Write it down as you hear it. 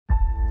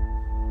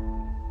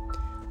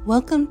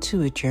Welcome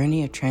to a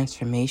journey of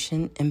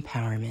transformation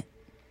empowerment.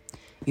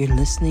 You're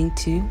listening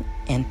to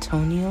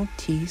Antonio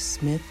T.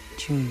 Smith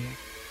Jr.,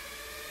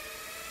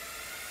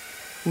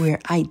 where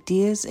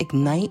ideas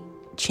ignite,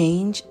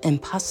 change,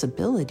 and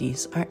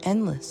possibilities are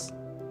endless.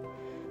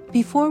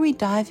 Before we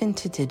dive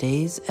into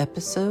today's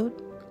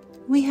episode,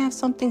 we have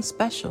something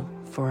special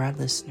for our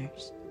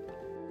listeners.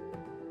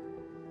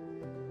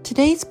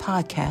 Today's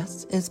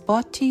podcast is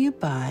brought to you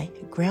by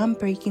a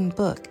groundbreaking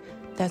book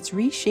that's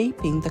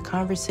reshaping the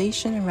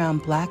conversation around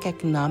Black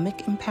economic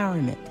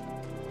empowerment.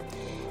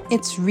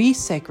 It's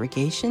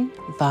Resegregation,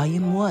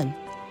 Volume 1,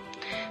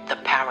 The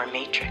Power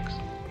Matrix,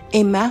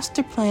 a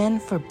master plan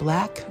for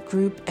Black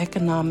group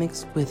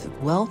economics with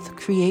wealth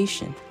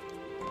creation,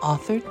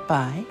 authored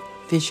by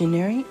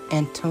visionary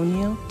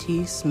Antonio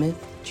T.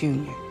 Smith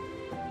Jr.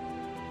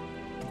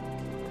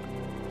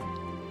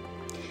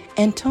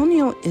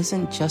 Antonio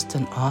isn't just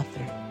an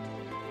author.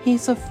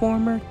 He's a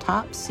former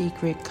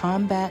top-secret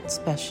combat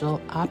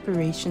special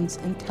operations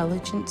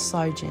intelligence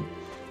sergeant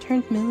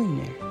turned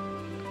millionaire.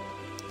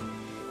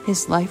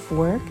 His life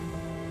work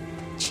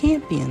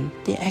championed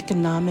the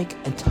economic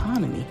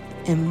autonomy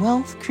and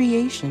wealth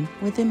creation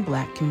within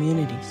Black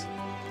communities.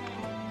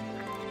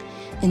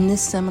 In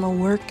this seminal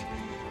work,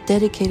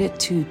 dedicated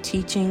to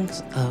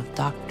teachings of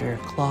Dr.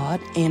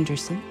 Claude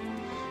Anderson,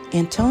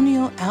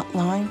 Antonio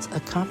outlines a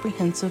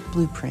comprehensive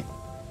blueprint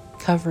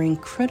covering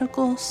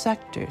critical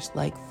sectors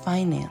like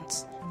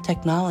finance,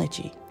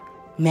 technology,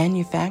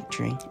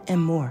 manufacturing,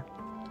 and more.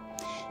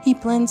 He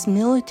blends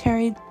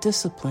military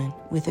discipline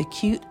with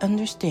acute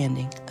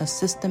understanding of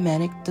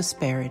systematic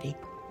disparity.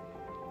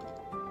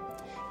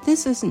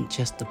 This isn't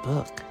just a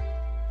book.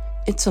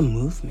 It's a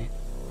movement,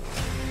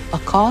 a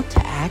call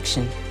to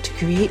action to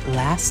create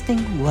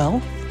lasting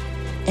wealth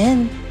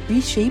and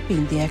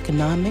reshaping the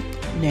economic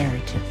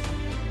narrative.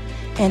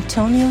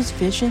 Antonio's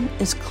vision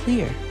is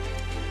clear.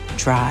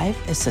 Drive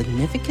a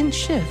significant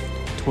shift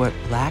toward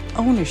Black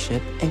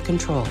ownership and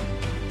control.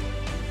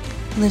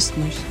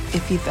 Listeners,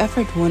 if you've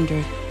ever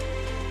wondered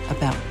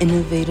about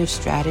innovative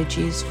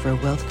strategies for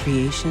wealth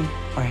creation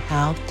or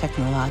how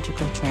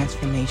technological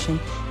transformation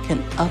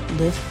can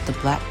uplift the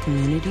Black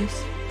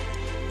communities,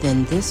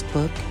 then this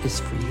book is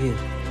for you.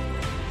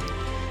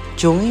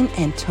 Join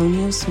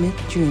Antonio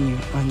Smith Jr.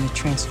 on the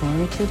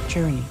transformative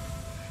journey.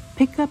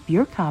 Pick up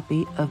your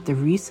copy of the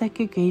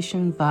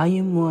Resegregation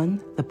Volume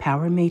 1, The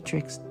Power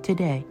Matrix,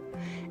 today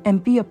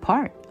and be a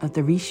part of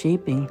the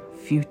reshaping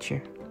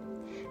future.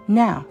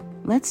 Now,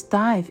 let's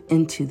dive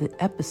into the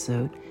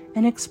episode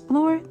and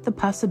explore the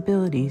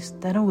possibilities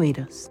that await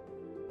us.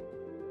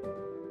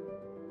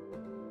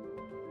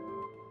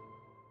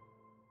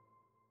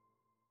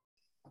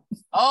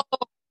 Oh,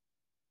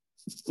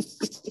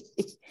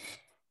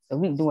 so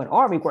we doing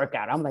army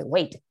workout. I'm like,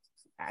 wait,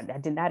 I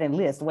did not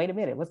enlist. Wait a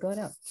minute, what's going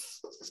on?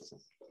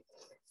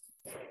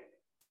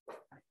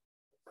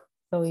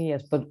 So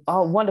yes, but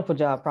wonderful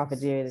job,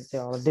 Prophet Jerry, that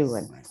y'all are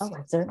doing. All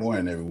right, sir. Good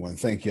morning, everyone.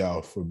 Thank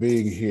y'all for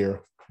being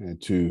here.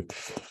 And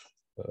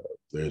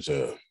there's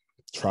a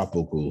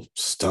tropical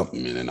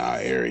stuntman in our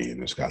area,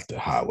 and it's got the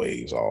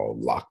highways all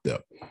locked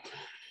up.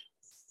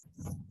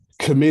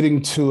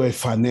 Committing to a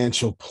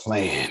financial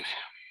plan.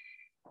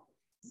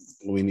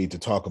 We need to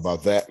talk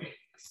about that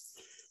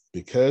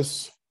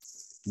because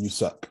you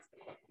suck.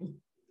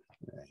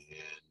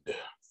 And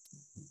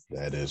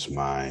that is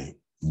my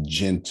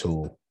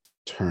gentle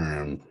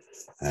term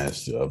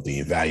of the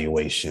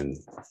evaluation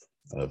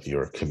of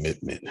your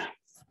commitment.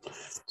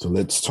 So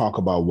let's talk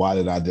about why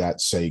did I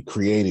not say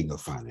creating a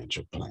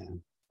financial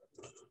plan?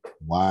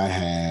 Why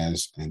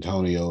has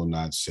Antonio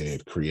not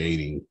said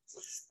creating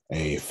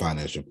a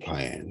financial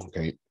plan?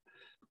 Okay.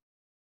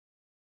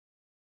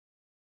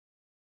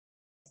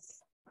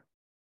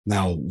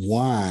 Now,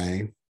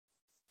 why?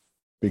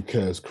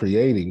 Because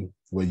creating,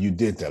 well, you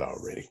did that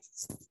already.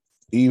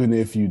 Even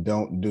if you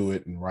don't do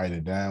it and write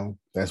it down,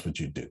 that's what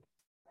you do.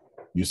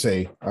 You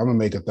say, I'm gonna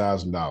make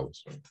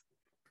 $1,000.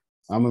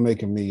 I'm gonna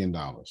make $1 million.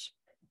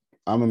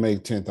 I'm gonna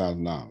make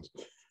 $10,000.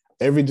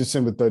 Every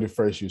December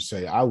 31st, you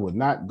say, I would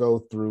not go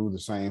through the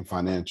same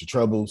financial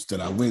troubles that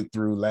I went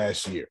through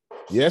last year.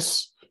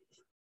 Yes?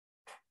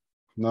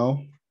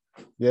 No?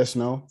 Yes,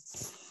 no?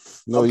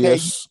 No, okay.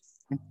 Yes?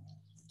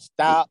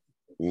 Stop.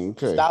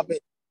 Okay. Stop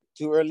it.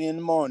 Too early in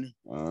the morning.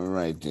 All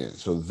right, then.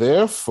 So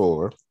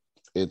therefore,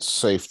 it's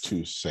safe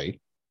to say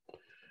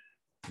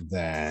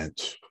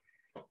that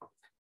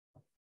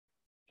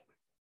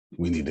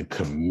we need to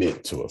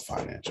commit to a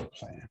financial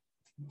plan.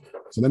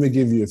 So let me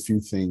give you a few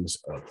things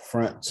up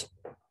front,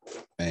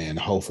 and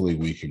hopefully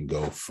we can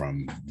go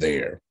from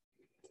there.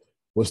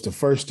 What's the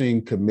first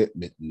thing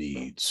commitment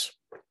needs?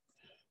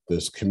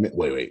 Let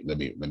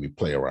me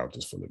play around with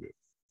this for a little bit.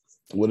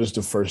 What is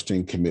the first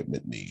thing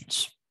commitment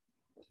needs?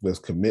 This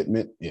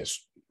commitment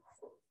is?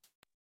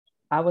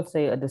 I would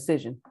say a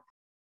decision.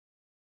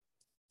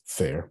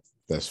 Fair.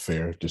 That's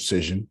fair.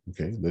 Decision.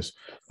 Okay.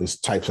 Let's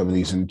type some of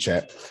these in the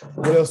chat.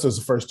 What else does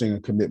the first thing a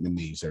commitment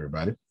needs,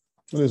 everybody?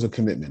 What does a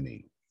commitment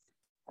need?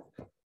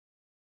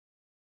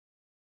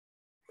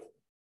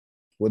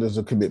 What does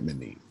a commitment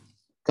need?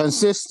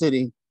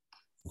 Consistency.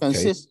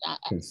 Okay.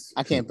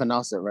 I can't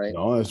pronounce it right.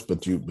 No,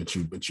 but you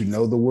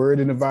know the word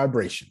and the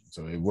vibration,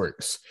 so it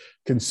works.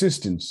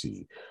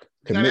 Consistency.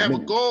 You gotta have a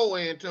goal,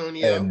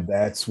 Antonio. And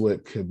that's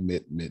what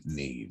commitment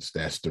needs.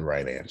 That's the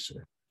right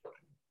answer.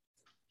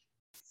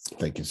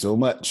 Thank you so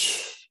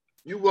much.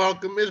 You're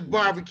welcome. It's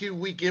barbecue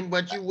weekend,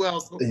 but you're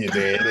welcome. Yeah,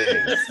 there it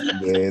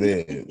is. There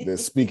it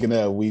is. Speaking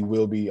of, we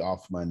will be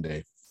off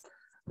Monday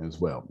as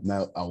well.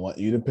 Now, I want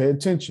you to pay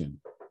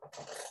attention.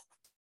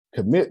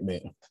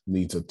 Commitment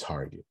needs a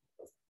target.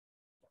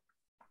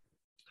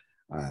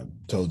 I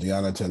told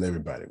Deanna, tell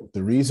everybody,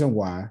 the reason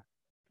why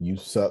you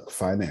suck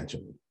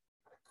financially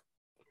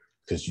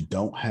because you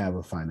don't have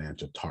a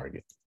financial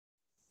target.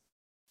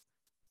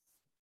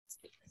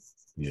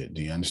 Yeah,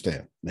 do you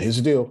understand? Now, here's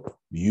the deal.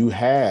 You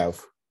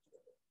have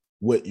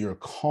what you're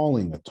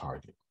calling a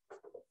target.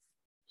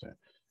 So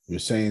you're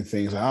saying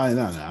things like,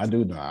 no, I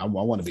do know. I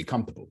want to be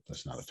comfortable.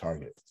 That's not a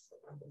target.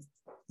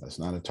 That's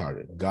not a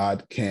target.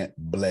 God can't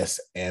bless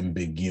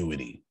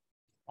ambiguity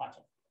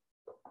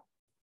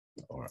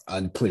or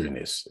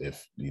unclearness.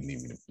 If you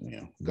need me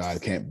to,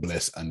 God can't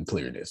bless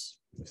unclearness,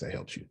 if that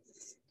helps you.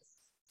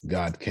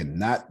 God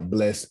cannot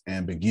bless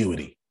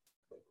ambiguity.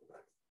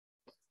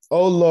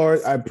 Oh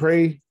Lord, I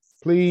pray,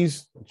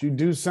 please, that you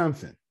do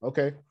something.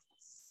 Okay.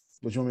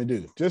 What you want me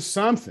to do? Just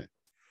something.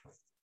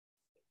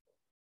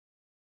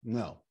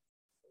 No.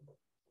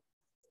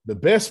 The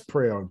best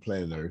prayer on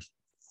planet Earth,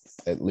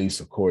 at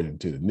least according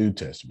to the New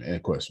Testament, and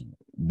of course,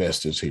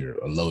 best is here,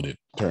 a loaded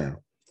term.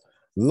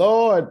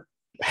 Lord,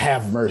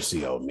 have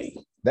mercy on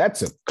me.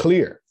 That's a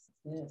clear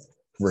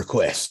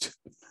request.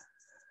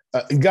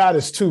 God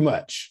is too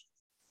much.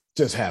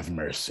 Just have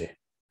mercy.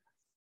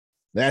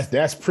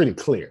 That's pretty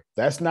clear.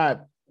 That's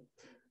not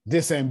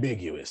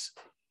disambiguous.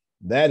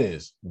 That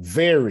is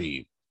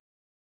very,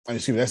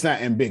 excuse me, that's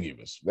not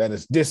ambiguous. That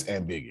is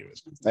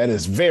disambiguous. That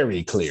is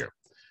very clear.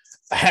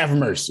 Have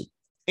mercy.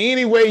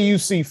 Any way you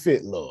see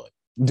fit, Lord,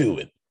 do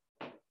it.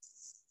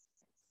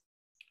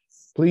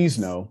 Please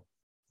know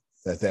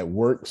that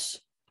works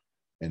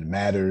in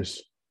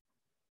matters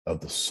of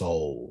the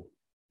soul,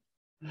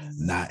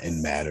 not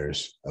in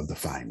matters of the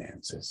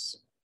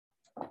finances.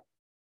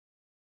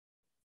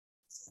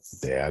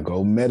 There I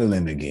go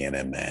meddling again,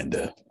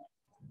 Amanda.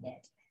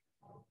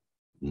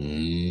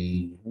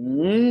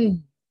 Mm-hmm.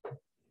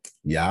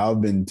 Y'all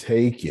been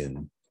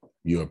taking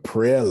your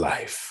prayer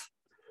life,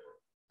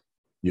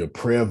 your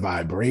prayer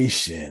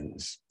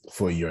vibrations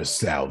for your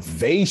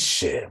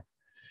salvation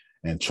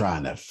and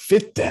trying to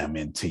fit them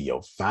into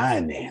your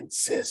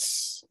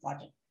finances.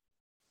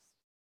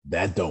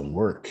 That don't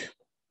work.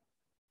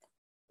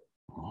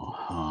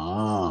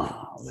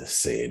 Let's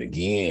say it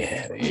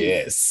again.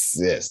 Yes,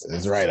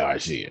 that's right,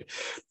 Archie.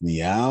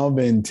 Y'all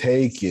been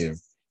taking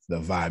the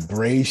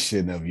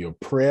vibration of your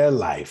prayer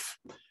life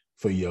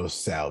for your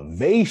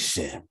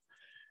salvation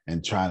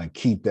and trying to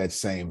keep that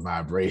same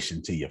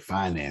vibration to your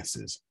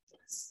finances.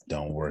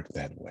 Don't work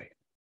that way.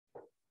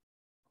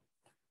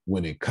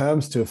 When it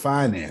comes to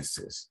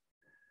finances,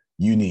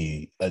 you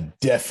need a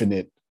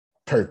definite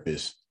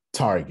purpose,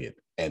 target,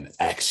 and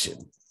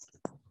action.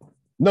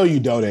 No,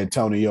 you don't,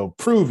 Antonio.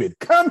 Prove it.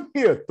 Come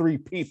here, 3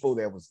 people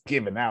that was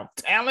giving out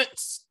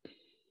talents.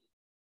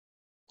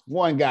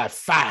 1 got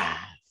 5.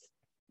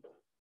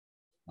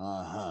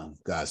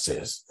 God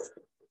says,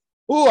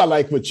 oh, I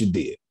like what you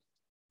did.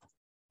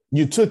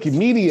 You took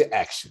immediate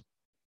action.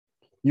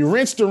 You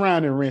rinsed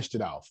around and rinsed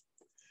it off.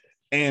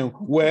 And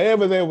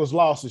wherever there was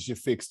losses, you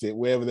fixed it.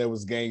 Wherever there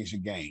was gains, you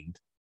gained.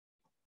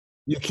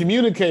 You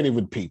communicated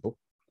with people.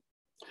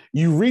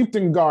 You reaped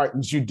in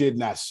gardens you did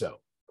not sow.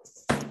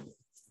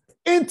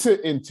 Enter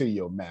into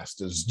your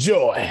master's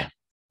joy.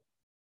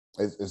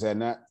 Is that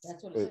not?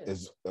 That's what it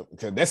is.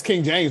 Okay, that's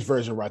King James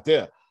Version right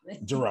there,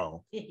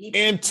 Jerome.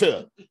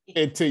 Enter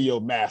into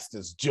your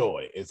master's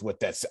joy is what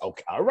that's.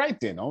 Okay, all right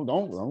then.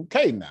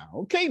 Okay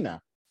now.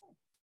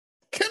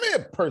 Come here,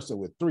 person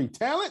with 3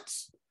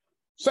 talents.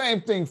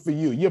 Same thing for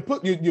you.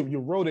 You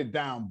wrote it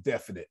down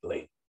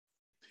definitely.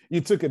 You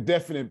took a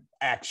definite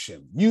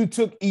action. You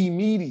took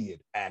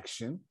immediate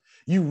action.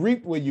 You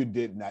reaped where you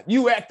did not.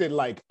 You acted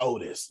like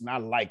Otis,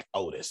 not like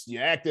Otis. You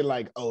acted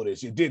like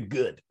Otis. You did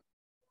good.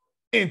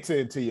 Enter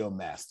into your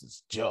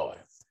master's joy.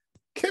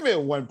 Come here,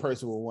 1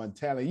 person with 1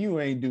 talent. You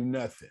ain't do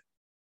nothing.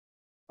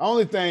 The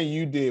only thing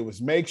you did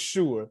was make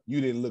sure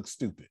you didn't look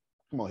stupid.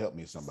 Come on, help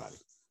me, somebody.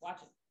 Watch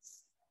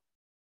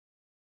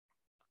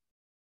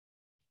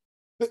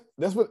it.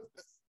 That's what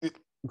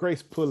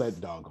Grace, pull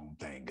that doggone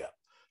thing up.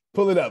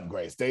 Pull it up,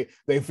 Grace. They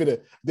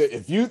fit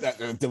if you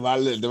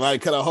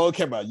divide cut a whole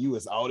camera, you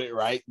was on it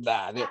right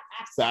now.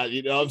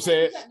 You know what I'm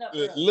saying?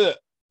 Look.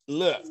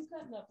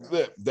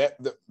 That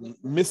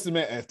Mr.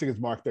 Man, I think it's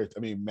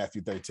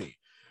Matthew 13.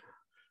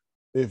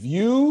 If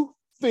you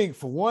think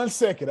for 1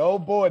 second,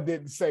 old boy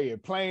didn't say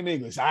it plain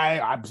English,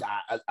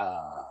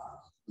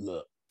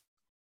 look,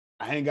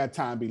 I ain't got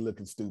time to be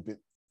looking stupid.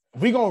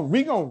 We gonna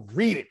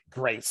read it,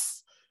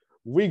 Grace.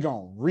 We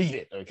gonna read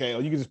it, okay?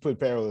 Or you can just put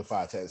parallel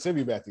 5 10. Send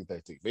me Matthew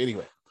 13. But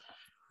anyway,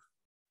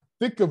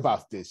 Think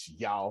about this,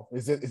 y'all.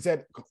 Is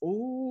that?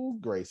 Oh,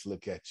 Grace,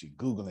 look at you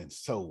googling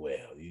so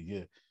well.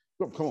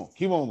 Come on,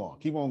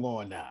 keep on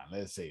going now.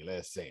 Let's see.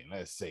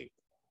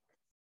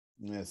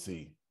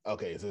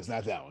 Okay, so it's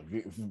not that one.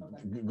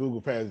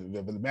 Google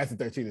Parallel, the Matthew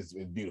 13 is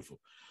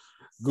beautiful.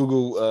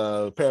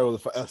 Google Parallel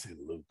for us in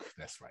Luke.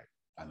 That's right.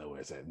 I know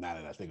where it's at. Now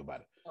that I think about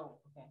it. Oh,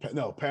 okay.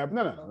 No,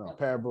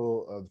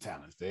 Parable of the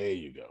Talents. There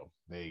you go.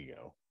 Okay.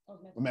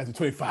 Matthew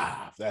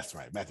 25. That's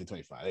right. Matthew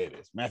 25. There it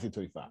is. Matthew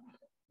 25.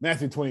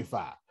 Matthew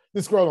 25.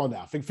 Just scroll on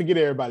down. Forget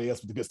everybody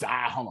else with the good stuff.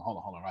 Hold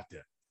on, right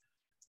there.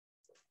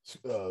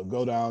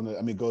 Go down.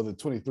 Go to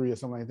 23 or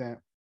something like that.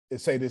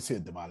 It say this here,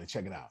 Damali.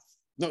 Check it out.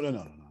 No.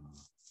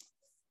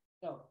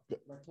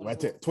 Right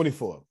there,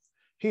 24.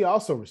 He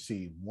also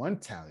received one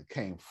talent,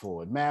 came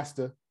forward.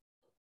 Master,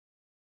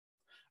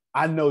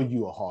 I know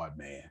you a hard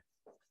man.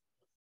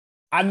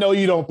 I know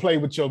you don't play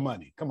with your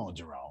money. Come on,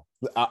 Jerome.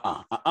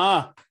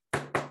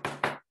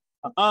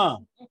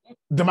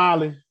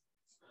 Damali,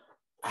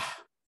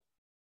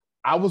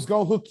 I was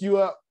gonna hook you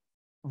up,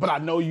 but I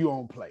know you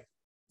don't play.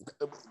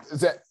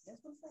 Is that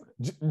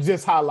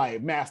just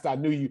highlight, Master? I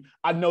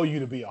know you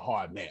to be a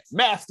hard man.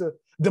 Master,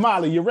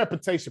 Damali, your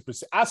reputation.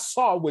 I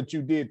saw what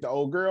you did to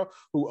old girl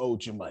who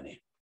owed you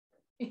money.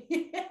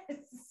 Yes.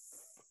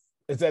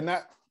 Is that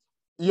not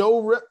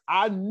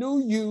I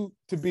knew you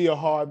to be a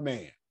hard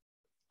man.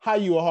 How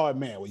you a hard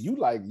man? Well, you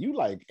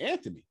like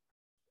Anthony.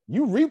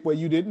 You reap where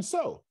you didn't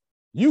sow.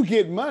 You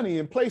get money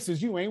in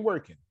places you ain't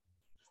working.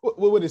 What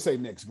would it say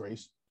next,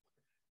 Grace?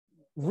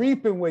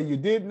 Reaping where you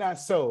did not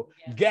sow,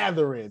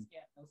 gathering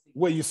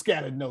where you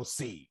scattered no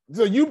seed.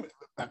 So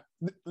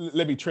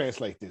let me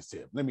translate this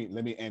here. Let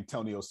me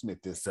Antonio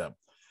Smith this up.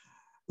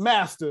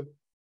 Master,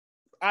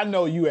 I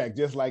know you act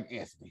just like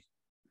Anthony.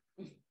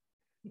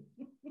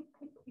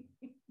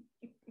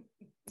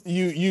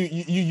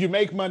 You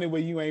make money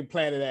where you ain't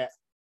planted at,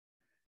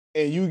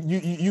 and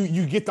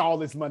you get all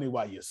this money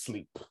while you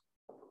sleep.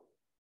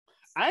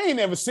 I ain't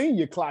ever seen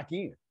you clock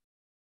in,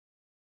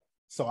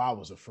 so I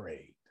was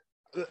afraid.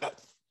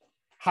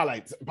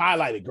 Highlight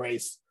it,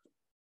 Grace.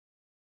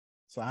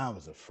 So I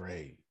was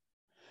afraid,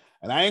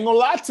 and I ain't gonna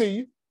lie to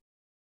you.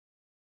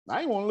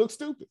 I ain't want to look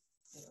stupid.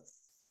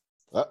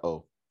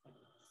 Uh-oh.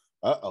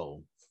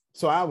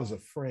 So I was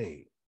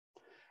afraid,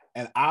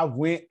 and I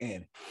went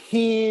and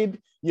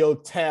hid your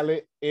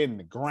talent in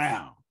the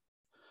ground.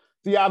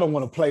 See, y'all don't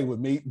want to play with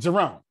me.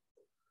 Jerome,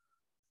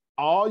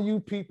 all you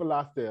people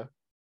out there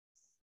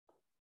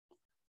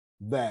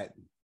that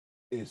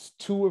is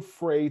too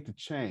afraid to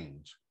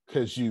change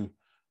because you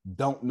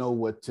don't know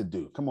what to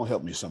do. Come on,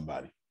 help me,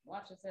 somebody.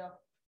 Watch yourself.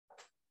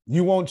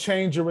 You won't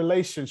change your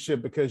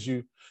relationship because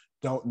you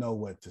don't know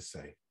what to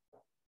say.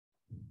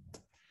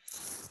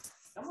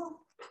 Come on.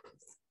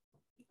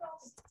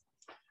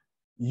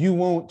 You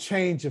won't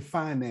change your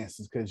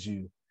finances because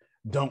you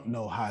don't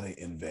know how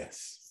to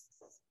invest.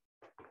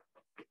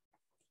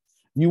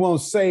 You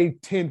won't save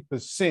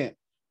 10%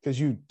 because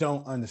you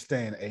don't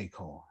understand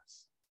acorns.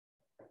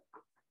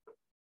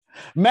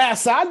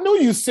 Master, I knew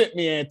you sent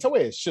me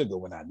Antonio Sugar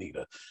when I need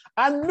her.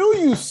 I knew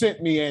you sent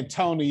me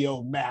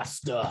Antonio,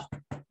 Master.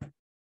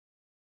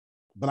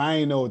 But I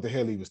ain't know what the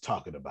hell he was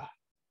talking about.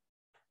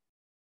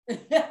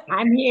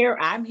 I'm here.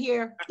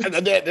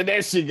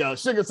 There she goes.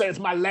 Sugar says it's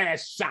my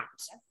last shot.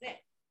 That's it.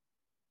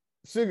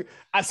 Sugar,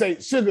 I say,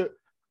 Sugar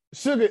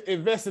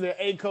invested in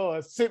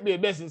acorns, sent me a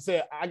message and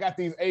said, I got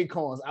these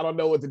acorns. I don't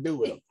know what to do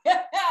with them.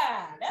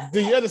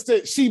 Do you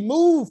understand? She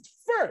moved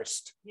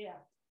first. Yeah.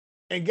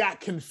 And got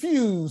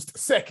confused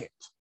second.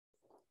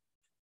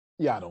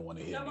 Y'all don't want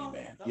to hear me,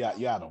 man.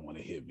 Y'all don't want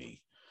to hear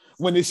me.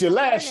 When it's your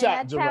last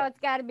shot, that's how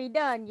it's got to be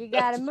done. You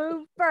got to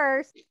move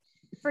first.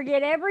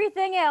 Forget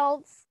everything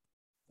else.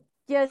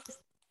 Just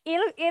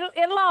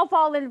it'll all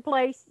fall into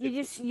place.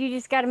 You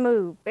just got to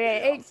move.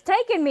 It's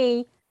taken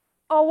me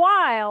a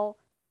while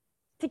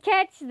to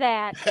catch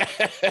that.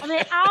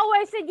 I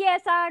always said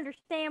yes. I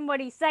understand what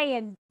he's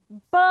saying,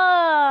 but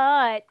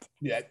I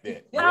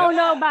don't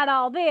know about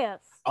all this.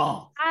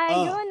 I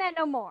ain't doing that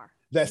no more.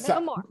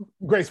 More.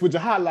 Grace, would you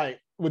highlight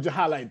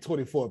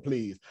 24,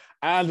 please?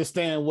 I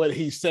understand what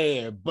he's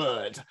saying,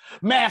 but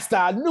Master,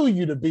 I knew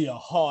you to be a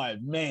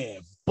hard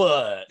man,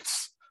 but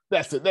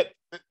that's it.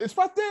 It's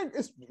right there.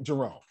 It's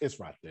Jerome. It's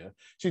right there.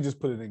 She just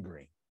put it in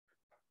green.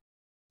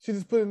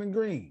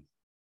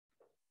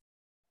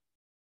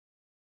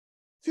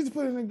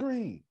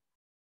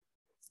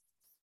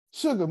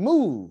 Sugar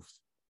moved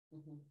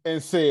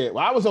and said,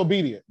 well, I was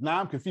obedient. Now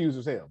I'm confused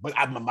as hell. But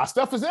my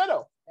stuff is there,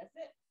 though.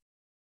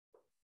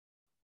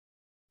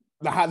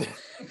 That's it.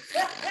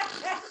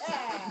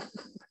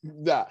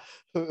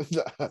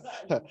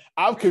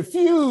 I'm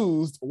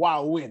confused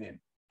while winning.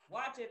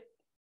 Watch it.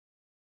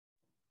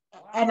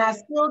 And I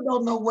still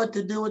don't know what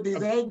to do with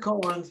these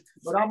acorns,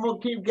 but I'm going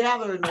to keep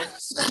gathering them.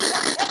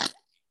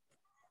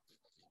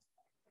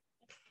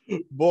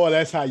 Boy,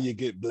 that's how you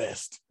get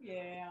blessed.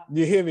 Yeah.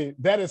 You hear me?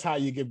 That is how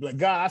you get blessed.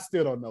 God, I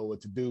still don't know what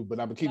to do, but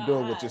I'm going to keep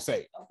doing what you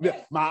say.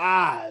 Okay. My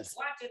eyes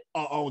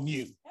are on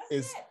you.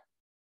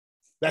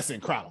 That's in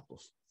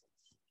Chronicles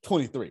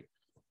 23.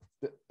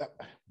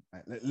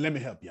 Let me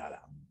help y'all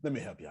out. Let me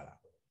help y'all out.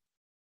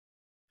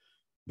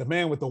 The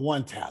man with the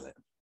one talent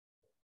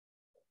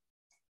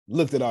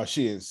looked at our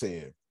shit and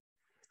said,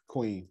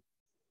 Queen,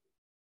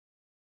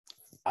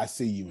 I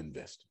see you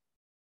investing,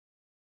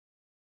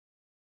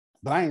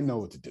 but I ain't know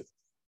what to do.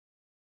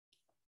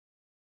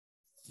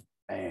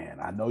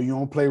 And I know you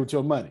don't play with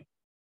your money.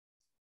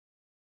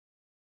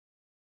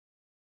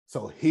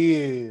 So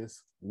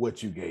here's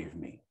what you gave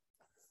me,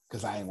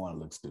 because I ain't want to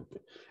look stupid.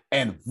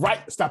 And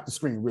stop the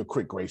screen real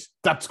quick, Grace.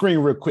 Stop the screen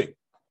real quick.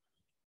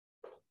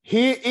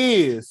 Here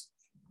is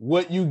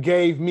what you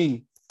gave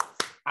me.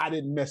 I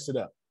didn't mess it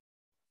up.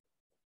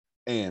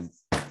 And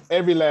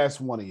every last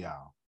one of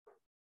y'all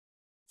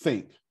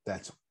think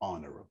that's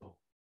honorable.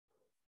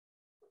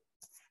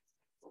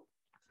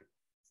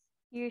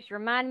 You just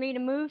remind me to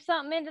move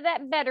something into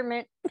that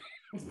betterment.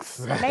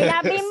 May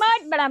not be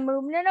much, but I'm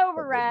moving it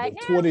over right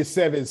now.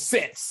 27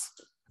 cents.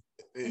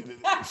 Come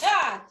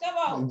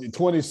on.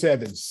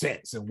 27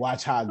 cents, and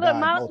watch how Look,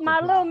 God my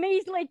little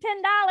measly $10,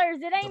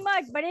 it ain't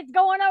much, but it's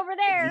going over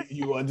there.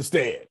 You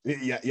understand?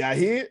 Y'all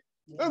hear it?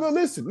 No,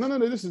 listen. No.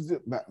 This is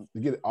it. I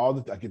get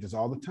this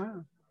all the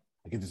time.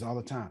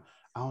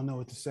 I don't know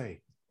what to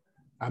say.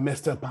 I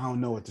messed up. I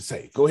don't know what to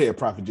say. Go ahead,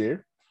 Prophet Jerry.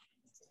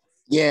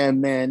 Yeah,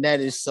 man, that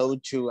is so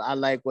true. I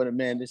like what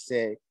Amanda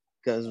said,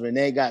 because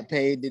Renee got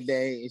paid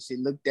today and she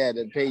looked at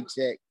her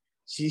paycheck.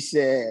 She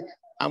said,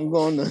 I'm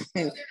gonna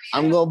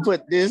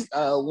put this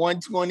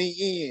 120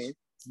 in,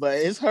 but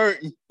it's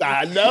hurting.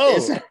 I know.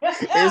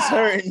 It's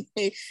hurting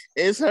me.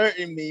 It's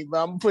hurting me,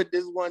 but I'm gonna put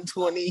this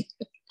 120.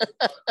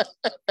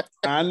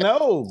 I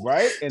know,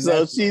 right? And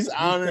so she's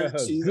honoring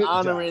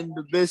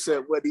the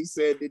bishop what he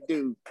said to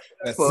do.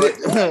 That's for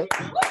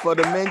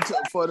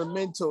the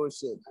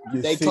mentorship.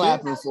 They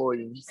clapping for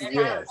you.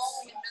 Yes.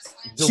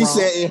 She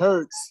said it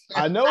hurts.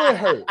 I know it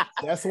hurts.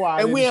 That's why.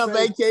 And we on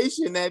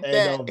vacation at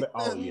that.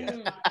 Oh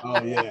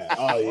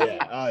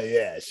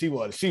yeah. She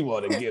want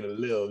to get a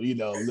little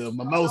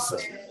mimosa.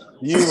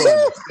 You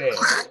understand?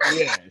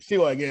 Yeah, she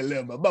want to get a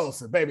little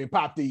mimosa. Baby,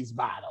 pop these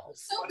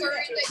bottles.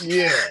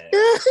 Yeah.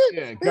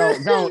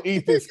 Go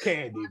eat this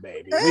candy,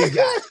 baby.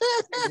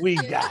 We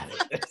got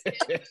it.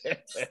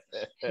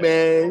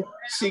 Man,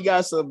 she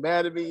got so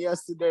mad at me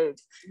yesterday.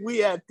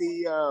 We at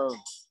the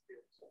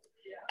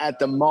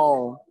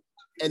mall,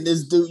 and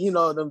this dude,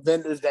 them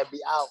vendors that be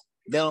out,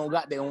 they don't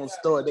got their own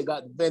store. They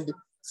got the vendor.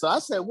 So I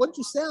said, "What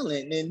you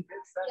selling?" And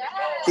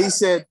he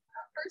said,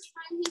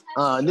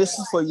 "This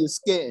is for your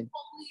skin."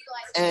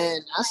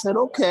 And I said,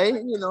 "Okay,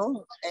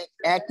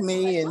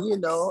 acne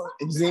and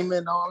eczema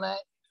and all that,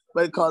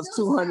 but it costs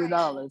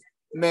 $200."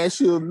 Man,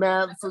 she was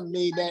mad for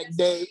me that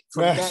day,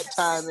 from that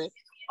time and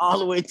all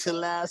the way to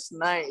last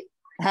night.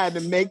 I had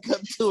to make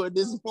up to her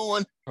this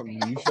morning.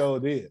 You sure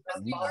did.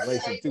 You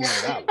wasted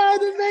 $200. I had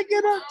to make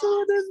it up to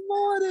her this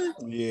morning.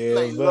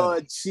 Yeah,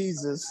 Lord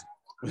Jesus.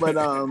 But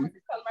I'm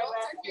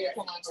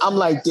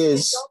like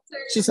this.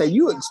 She said,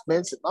 "You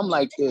expensive." I'm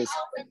like this.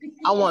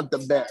 I want the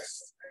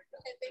best.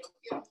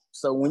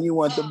 So when you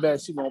want the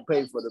best, you're gonna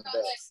pay for the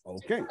best.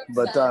 Okay.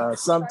 But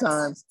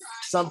sometimes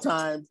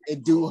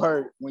it do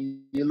hurt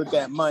when you look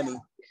at money,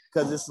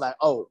 because it's like,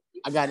 oh,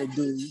 I gotta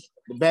do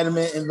the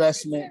betterment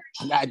investment.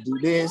 I gotta do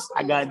this.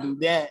 I gotta do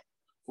that.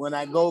 When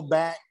I go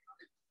back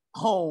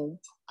home,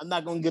 I'm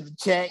not gonna get a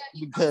check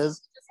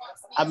because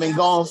I've been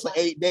gone for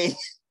 8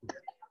 days.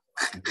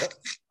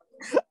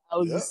 I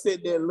was just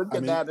sitting there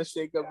looking at her,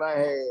 shaking my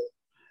head.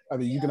 I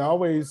mean, you can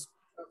always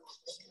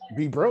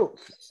be broke.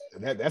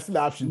 That's an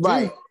option too.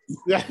 Right.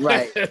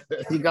 Right.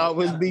 You can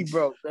always be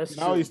broke. That's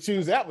true. Always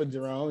choose that one,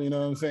 Jerome. You know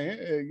what I'm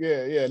saying?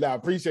 Yeah. No, I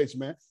appreciate you,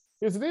 man.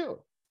 Here's the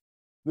deal.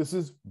 This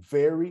is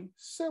very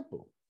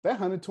simple. That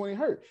 120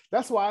 hurt.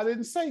 That's why I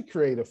didn't say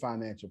create a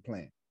financial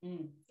plan.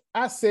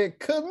 I said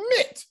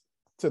commit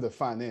to the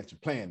financial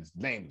plan. It's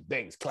named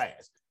Dane's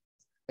class.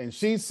 And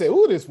she said,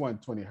 "Ooh, this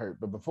 120 hurt."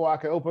 But before I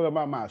could open up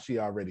my mouth, she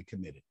already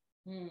committed.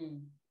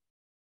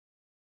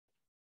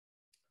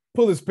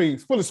 Pull the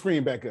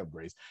screen back up,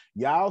 Grace.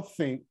 Y'all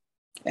think.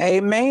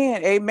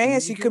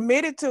 Amen. She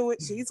committed to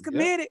it. She's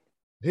committed. Yep.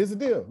 Here's the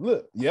deal.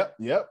 Look, yep.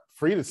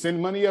 Free to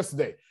send money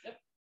yesterday. Yep.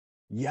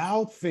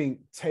 Y'all think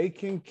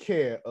taking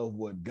care of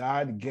what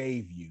God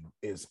gave you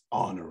is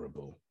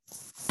honorable.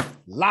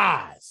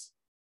 Lies.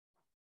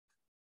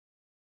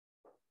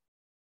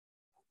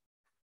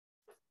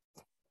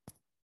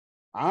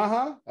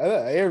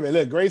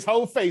 Look, Grace's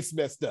whole face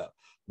messed up.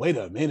 Wait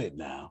a minute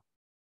now.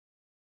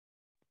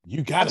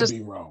 You gotta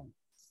be wrong.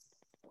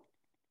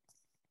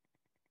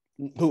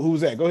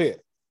 Who's that? Go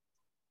ahead.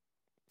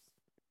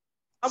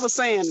 I was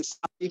saying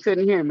you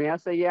couldn't hear me. I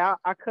said, yeah,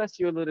 I cussed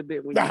you a little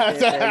bit when you said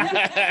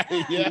that.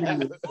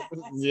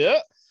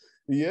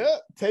 Yeah.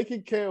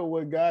 Taking care of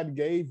what God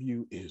gave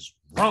you is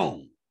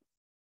wrong.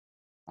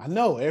 I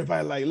know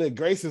everybody like, look,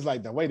 Grace is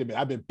like, wait a minute,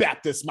 I've been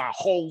Baptist my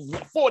whole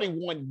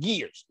 41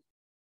 years.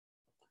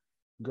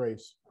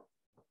 Grace,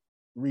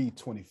 read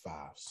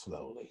 25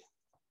 slowly.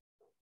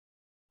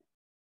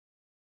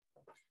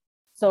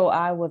 So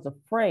I was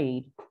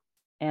afraid,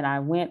 and I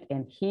went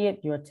and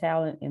hid your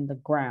talent in the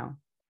ground.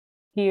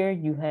 Here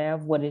you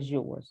have what is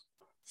yours.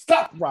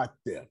 Stop right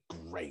there,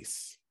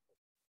 Grace.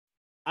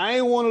 I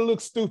ain't want to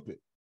look stupid.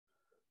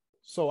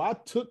 So I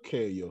took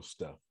care of your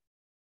stuff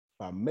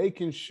by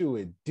making sure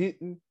it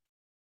didn't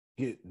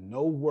get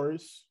no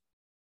worse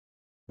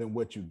than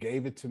what you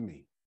gave it to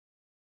me.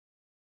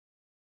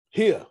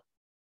 Here,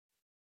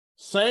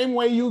 same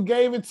way you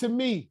gave it to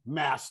me,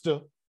 master.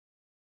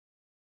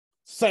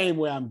 Same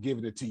way I'm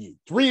giving it to you.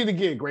 Read it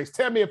again, Grace.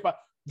 Tell me if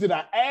did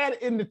I add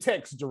in the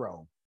text,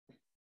 Jerome?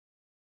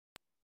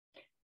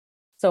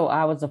 So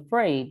I was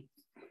afraid,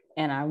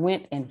 and I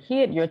went and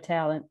hid your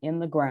talent in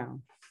the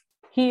ground.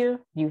 Here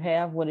you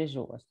have what is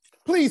yours.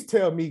 Please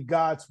tell me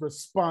God's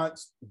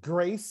response,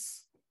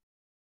 Grace.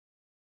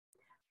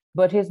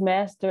 But his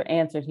master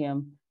answered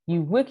him,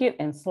 you wicked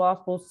and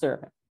slothful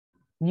servant.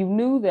 You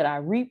knew that I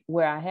reap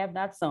where I have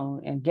not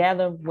sown and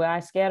gather where I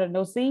scattered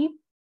no seed?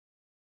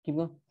 Keep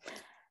going.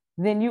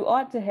 Then you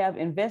ought to have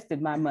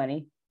invested my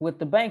money with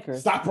the bankers.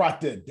 Stop right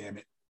there, damn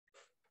it.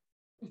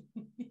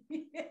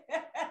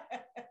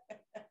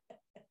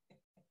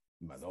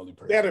 I'm the only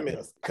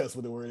person cuss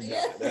with the word of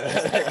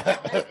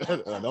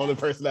God. The only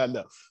person I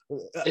know.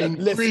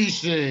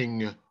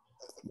 Increasing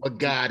what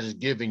God is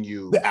giving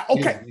you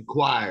is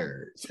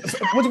required.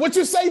 What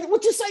you say?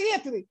 What you say,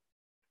 Anthony?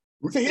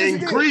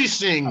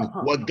 Increasing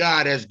what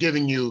God has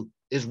given you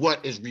is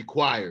what is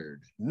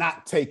required.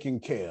 Not taking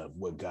care of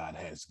what God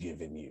has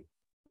given you.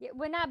 Yeah,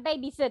 we're not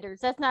babysitters.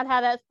 That's not how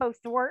that's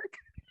supposed to work.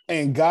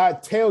 And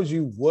God tells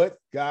you what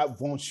God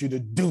wants you to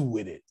do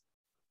with it.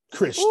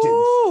 Christians.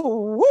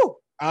 Ooh, woo.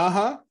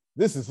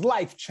 This is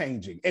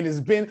life-changing. And it's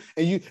been,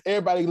 and you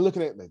everybody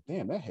looking at it like,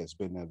 damn, that has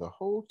been there the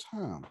whole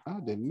time. I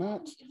did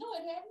not.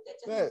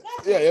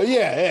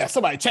 Yeah.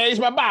 Somebody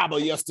changed my Bible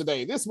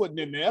yesterday. This wasn't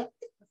in there.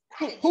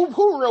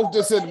 Who wrote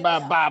this in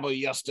my Bible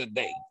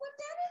yesterday?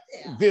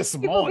 This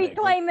morning.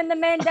 People be claiming the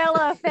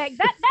Mandela effect.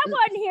 That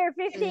wasn't here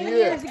 15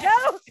 years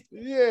ago.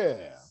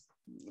 Yeah.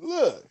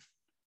 Look,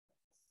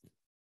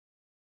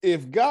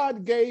 if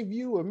God gave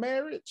you a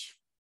marriage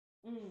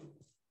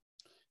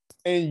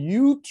and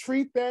you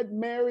treat that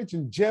marriage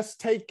and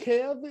just take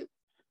care of it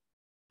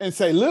and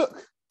say,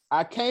 look,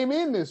 I came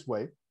in this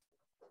way.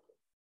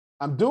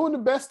 I'm doing the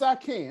best I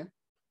can.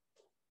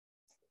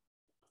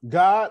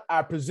 God,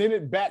 I present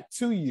it back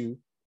to you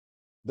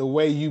the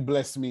way you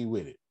blessed me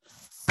with it.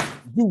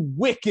 You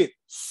wicked,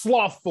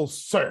 slothful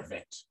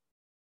servant.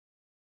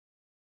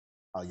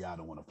 Oh, y'all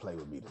don't want to play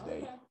with me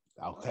today.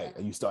 Okay,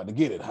 you starting to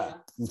get it, huh?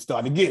 You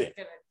starting to get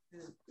it.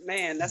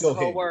 Man, that's the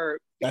whole word.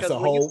 Because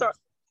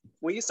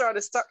when you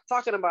started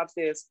talking about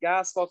this,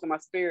 God spoke in my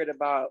spirit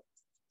about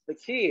the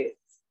kids,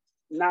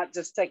 not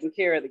just taking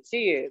care of the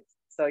kids.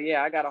 So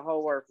yeah, I got a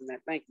whole word from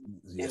that. Thank you.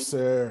 Yes,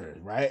 sir.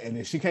 Right, and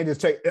then she can't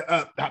just take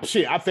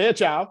shit. I fed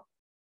y'all.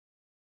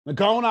 Now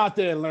go on out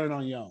there and learn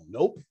on your own.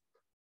 Nope.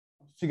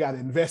 She got to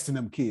invest in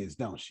them kids,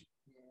 don't she?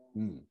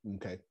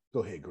 Okay,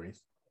 go ahead, Grace.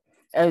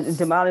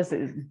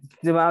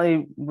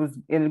 Damali was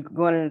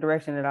going in the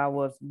direction that I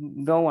was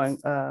going.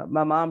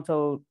 My mom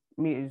told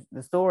me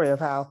the story of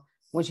how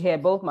when she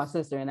had both my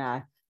sister and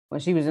I,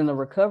 when she was in the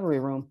recovery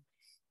room,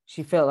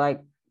 she felt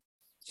like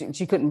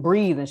she couldn't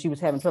breathe and she was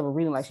having trouble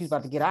breathing, like she's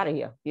about to get out of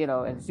here,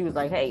 And she was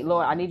like, "Hey,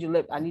 Lord, I need you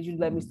to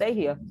let me stay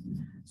here,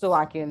 so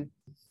I can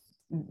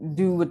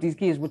do with these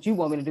kids what you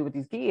want me to do with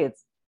these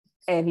kids."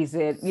 And he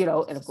said,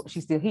 and of course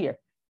she's still here,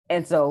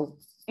 and so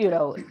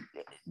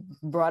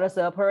brought us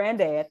up, her and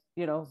dad,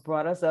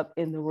 brought us up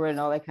in the word and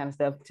all that kind of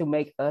stuff to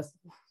make us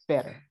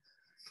better.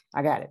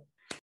 I got it.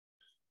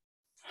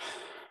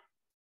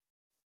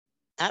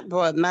 I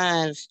brought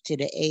mine to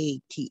the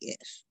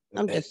ATS.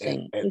 I'm just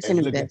saying.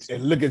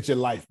 And look at your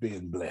life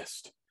being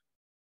blessed.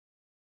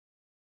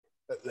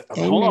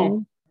 Amen. Hold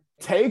on.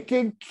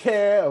 Taking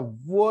care of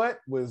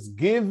what was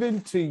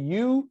given to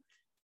you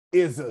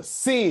is a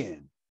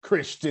sin,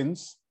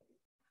 Christians.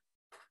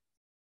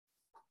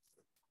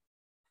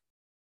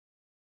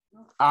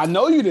 I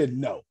know you didn't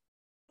know.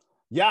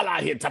 Y'all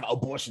out here talking about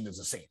abortion is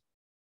a sin.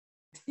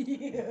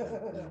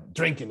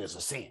 Drinking is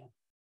a sin.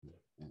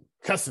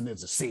 Cussing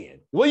is a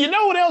sin. Well, you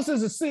know what else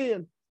is a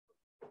sin?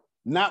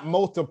 Not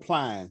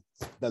multiplying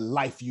the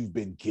life you've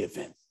been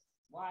given.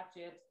 Watch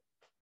it.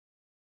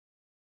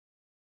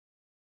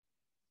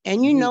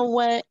 And you know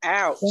what?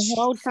 Ouch. The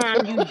whole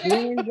time you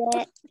doing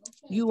that,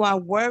 you are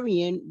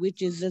worrying,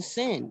 which is a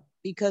sin,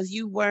 because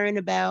you worrying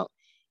about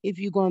if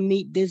you're going to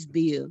meet this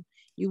bill.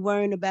 You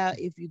worrying about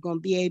if you're going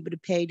to be able to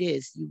pay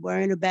this. You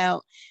worrying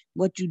about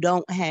what you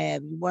don't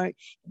have.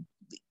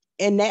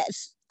 And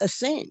that's a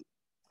sin.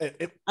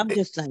 I'm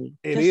just saying.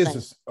 It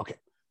is. Okay.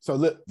 So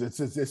look,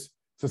 this.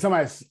 So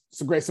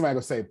Grace, somebody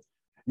gonna say,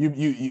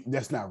 you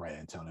that's not right,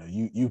 Antonio.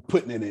 You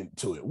putting it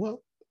into it.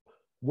 Well,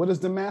 what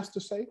does the master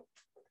say?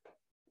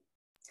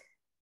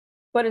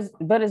 But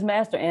his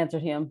master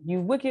answered him, "You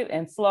wicked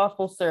and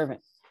slothful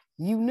servant.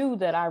 You knew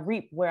that I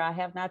reap where I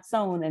have not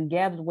sown and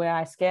gathered where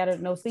I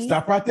scattered no seed."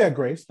 Stop right there,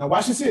 Grace. Now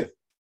watch this here.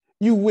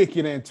 You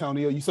wicked,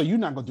 Antonio. So you're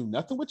not gonna do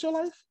nothing with your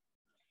life?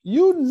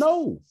 You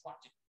know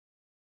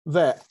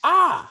that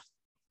I,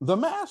 the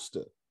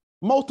master,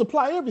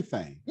 multiply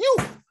everything.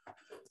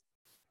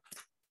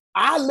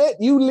 I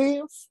let you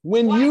live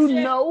when you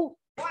know.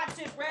 Watch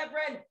it,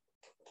 Reverend.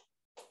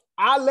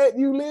 I let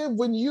you live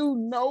when you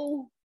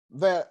know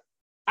that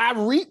I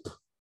reap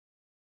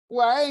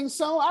where I ain't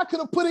sown. I could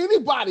have put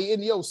anybody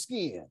in your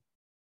skin.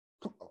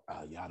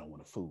 Y'all don't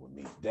want to fool with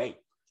me today.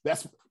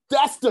 That's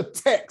the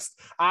text.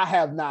 I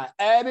have not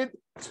added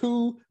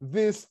to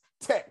this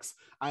text.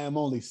 I am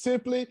only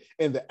simply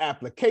in the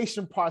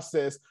application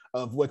process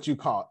of what you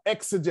call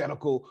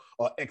exegetical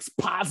or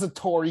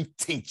expository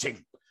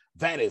teaching.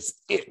 That is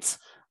it.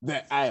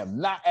 That I am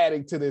not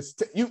adding to this.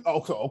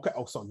 Okay.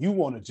 Oh, so you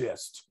want to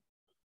just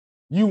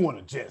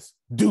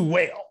do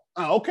well.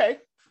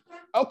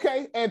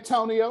 Okay,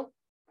 Antonio.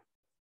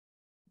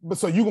 But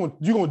so you're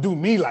gonna do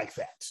me like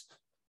that?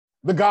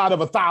 The God of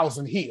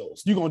 1,000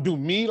 hills. You're gonna do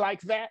me like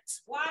that?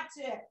 Watch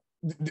it.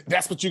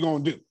 That's what you're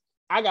gonna do.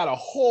 I got a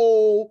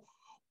whole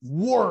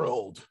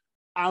world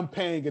I'm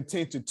paying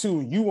attention to,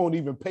 and you won't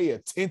even pay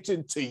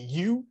attention to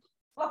you.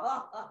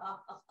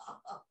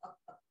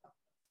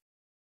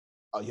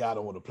 Oh, y'all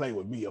don't want to play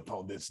with me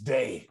upon this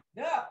day.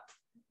 Yeah.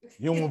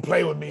 You don't want to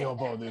play with me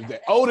upon this day.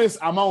 Otis,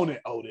 I'm on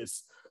it,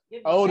 Otis.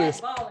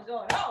 Otis,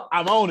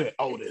 I'm on it,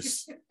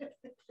 Otis.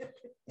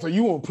 So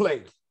you won't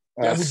play.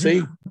 I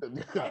see.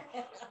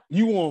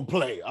 You won't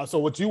play. So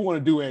what you want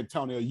to do,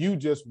 Antonio, you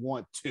just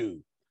want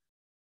to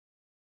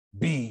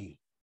be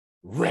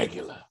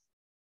regular.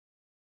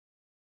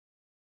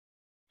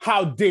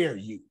 How dare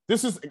you?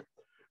 This is,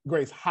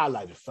 Grace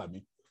highlighted for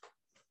me.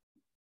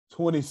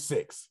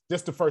 26,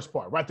 just the first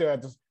part, right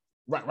there,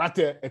 right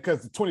there,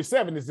 because the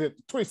 27 is it.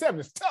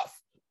 27 is tough.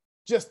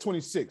 Just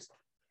 26.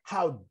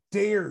 How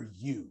dare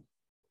you?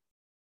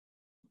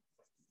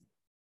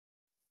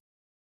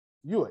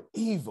 You are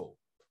evil.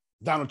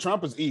 Donald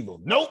Trump is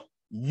evil. Nope,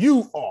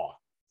 you are.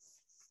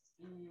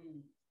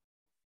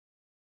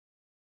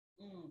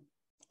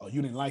 Oh,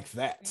 you didn't like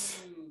that.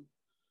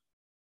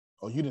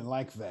 Oh, you didn't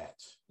like that.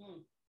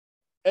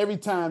 Every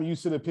time you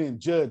sit up here and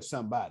judge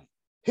somebody,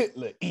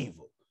 Hitler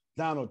evil,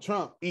 Donald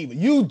Trump evil,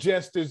 you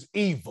just as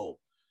evil,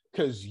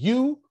 because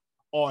you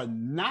are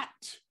not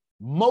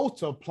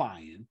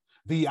multiplying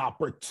the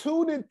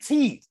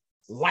opportunity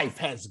life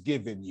has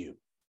given you.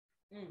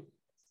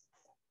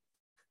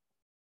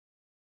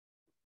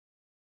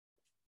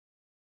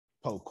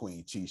 Poor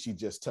Queen Chi, she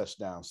just touched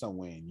down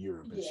somewhere in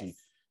Europe, and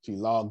she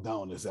logged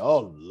on and said,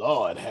 "Oh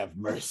Lord, have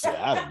mercy!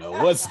 I don't know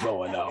what's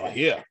going on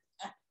here."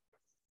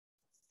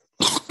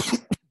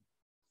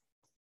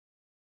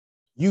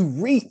 You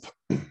reap.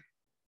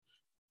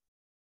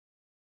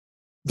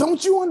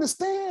 Don't you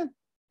understand?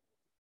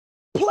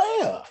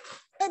 Player,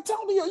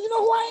 Antonio, you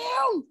know who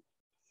I am?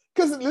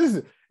 Because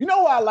listen, you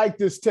know why I like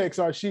this text,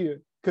 Arshia?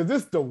 Because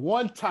this is the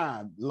one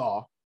time,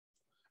 Law,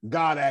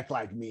 God act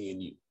like me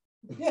and you.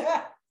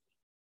 Yeah.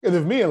 Because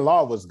if me and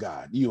Law was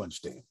God, you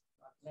understand.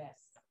 Yes.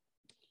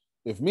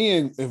 If me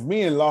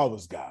and Law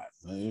was God,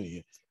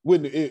 it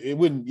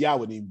wouldn't y'all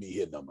wouldn't even be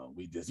here no more.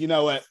 We just, you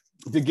know what?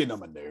 They're getting on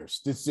my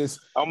nerves. This just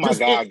oh my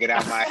God, get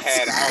out my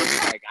head. I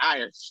was like, I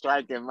am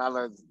striking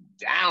mothers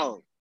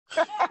down.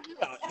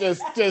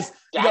 Let's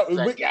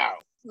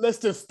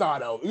just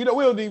start out. You know,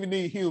 we don't even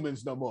need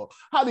humans no more.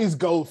 How these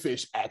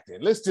goldfish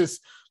acting? Let's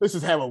just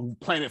have a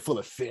planet full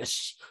of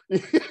fish.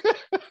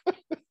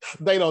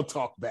 They don't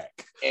talk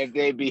back. If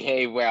they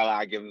behave well,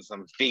 I'll give them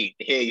some feet.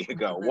 Here you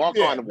go. Walk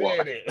on the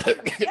water.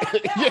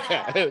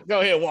 Yeah,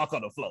 go ahead, walk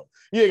on the floor.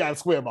 You ain't got to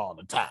swim on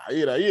the top.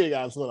 You know, you ain't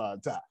got to swim on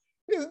the top.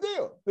 Here's the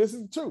deal. This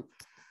is the truth.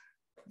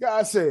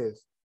 God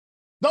says,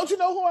 don't you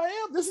know who I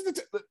am? This is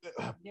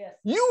the yes.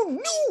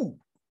 You knew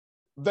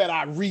that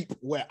I reap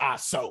where I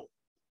sow,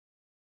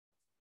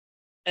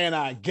 and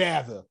I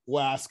gather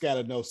where I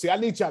scatter no. See, I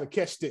need y'all to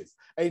catch this.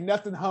 Ain't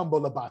nothing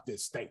humble about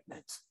this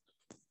statement.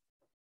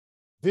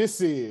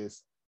 This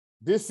is,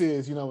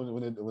 you know,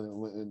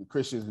 when the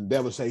Christians and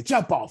devils say,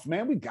 "Jump off,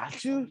 man, we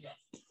got you,"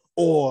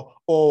 or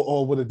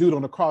when a dude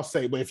on the cross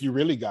say, "But if you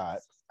really God,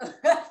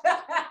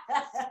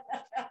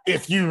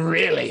 if you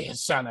really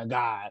Son of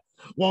God,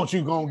 won't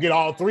you gonna get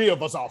all three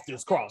of us off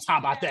this cross? How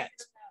about that?"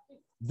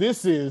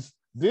 This is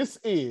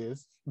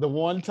the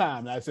one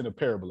time, that's in a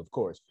parable, of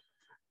course,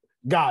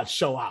 God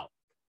show out,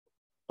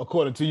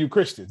 according to you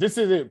Christians. This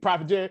is it,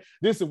 Prophet Jerry.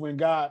 This is when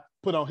God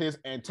put on his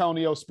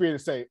Antonio spirit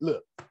and say,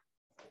 "Look,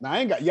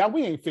 now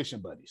we ain't fishing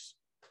buddies.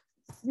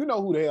 You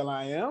know who the hell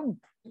I am."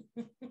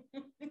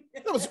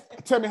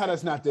 Tell me how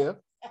that's not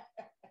there.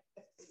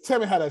 Tell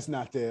me how that's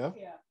not there.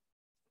 Yeah.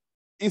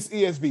 It's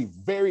ESV,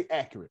 very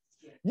accurate.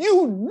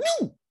 You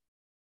knew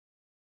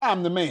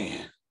I'm the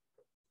man.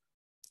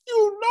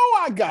 You know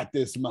I got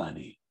this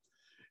money.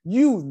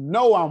 You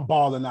know I'm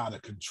balling out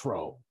of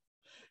control.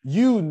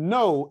 You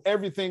know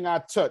everything I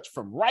touch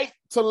from right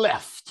to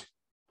left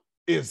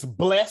is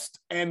blessed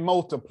and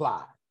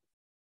multiplied.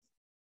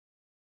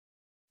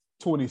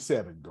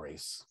 27,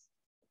 Grace.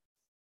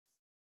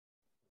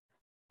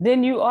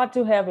 Then you ought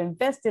to have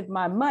invested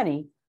my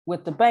money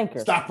with the banker.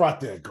 Stop right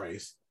there,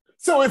 Grace.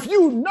 So if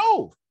you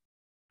know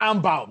I'm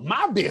about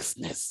my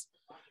business,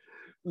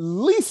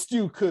 least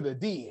you could have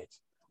did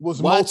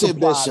was Watch it,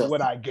 multiplied Bishop.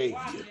 what I gave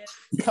you.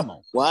 Come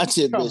on. Watch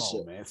it, Come Bishop.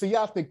 on, man. So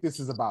y'all think this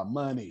is about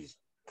money.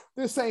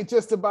 This ain't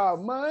just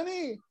about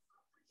money.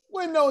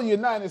 We're no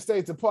United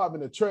States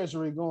Department of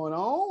Treasury going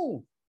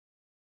on.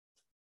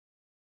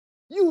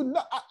 You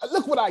know,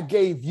 look what I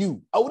gave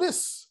you,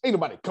 Otis. Ain't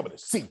nobody coming to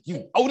see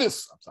you,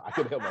 Otis. I'm sorry, I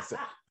couldn't help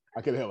myself.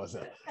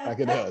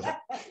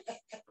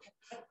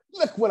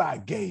 Look what I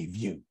gave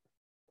you.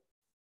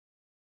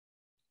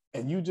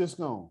 And you just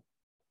gonna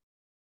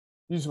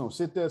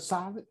sit there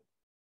silent?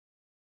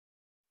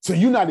 So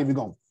you're not even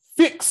gonna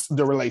fix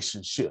the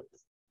relationship.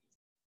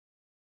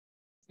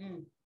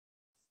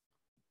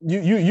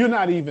 You're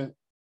not even.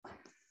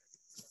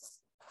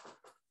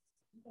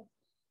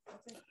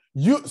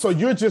 So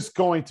you're just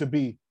going to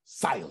be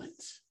silent.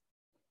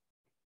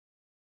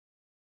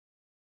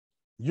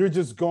 You're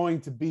just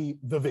going to be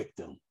the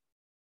victim.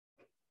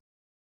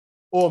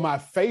 Or my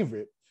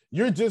favorite,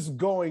 you're just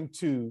going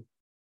to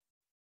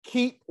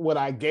keep what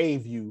I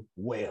gave you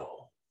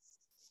well.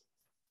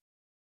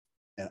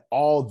 And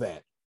all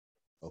that,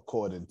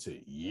 according to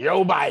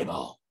your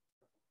Bible,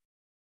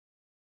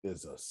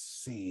 is a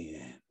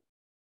sin.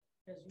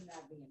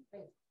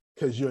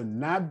 Because you're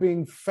not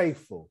being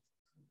faithful.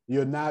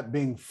 You're not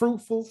being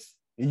fruitful.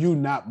 And you're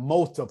not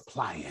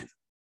multiplying.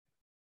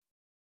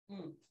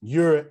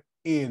 You're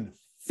in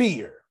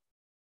fear.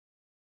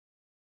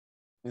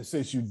 And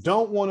since you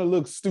don't want to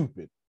look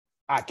stupid,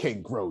 I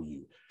can't grow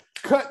you.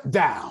 Cut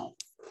down.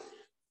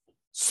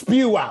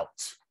 Spew out.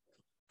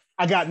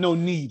 I got no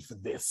need for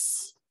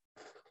this.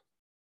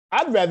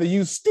 I'd rather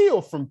you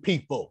steal from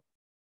people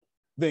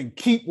than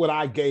keep what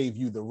I gave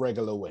you the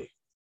regular way.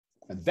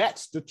 And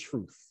that's the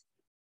truth.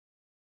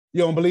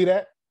 You don't believe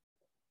that?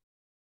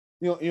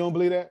 You don't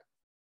believe that?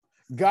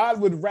 God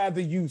would rather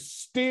you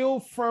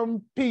steal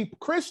from people.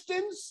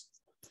 Christians,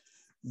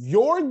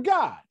 your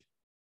God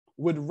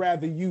would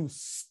rather you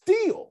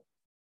steal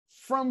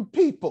from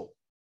people.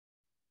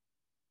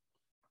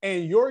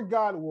 And your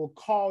God will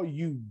call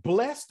you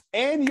blessed,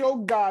 and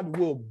your God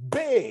will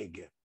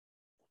beg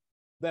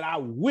that I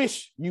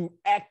wish you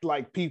act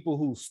like people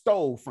who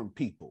stole from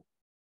people.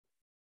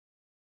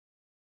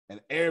 And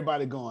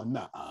everybody going,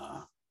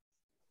 nah.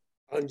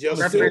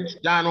 Unjust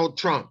Donald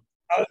Trump.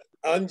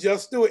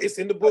 Unjust Stewart. It's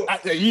in the book.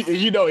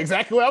 You know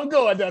exactly where I'm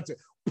going.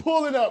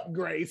 Pull it up,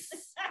 Grace.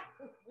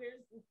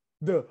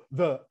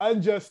 The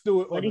unjust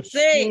steward or the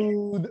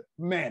shrewd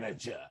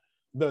manager.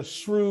 The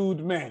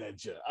shrewd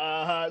manager.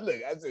 Look,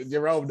 I said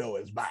Jerome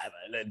knows his Bible.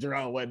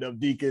 Jerome, one of them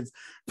deacons,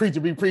 preacher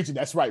be preaching.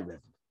 That's right,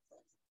 Reverend.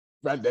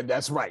 Right,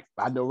 that's right.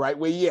 I know right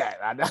where you at.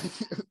 I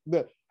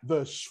know.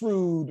 The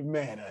shrewd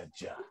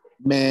manager.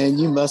 Man,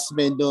 you must have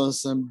been doing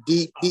some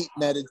deep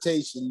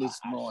meditation this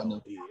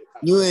morning.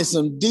 You in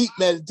some deep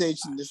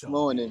meditation this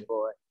morning,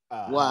 boy.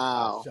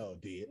 Wow. I sure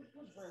did.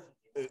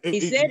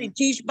 He said he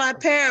teach by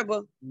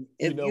parable.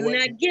 If you're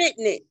not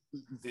getting it,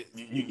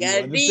 you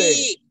gotta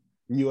dig.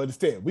 You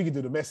understand? We can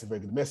do the Message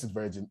version. The Message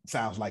version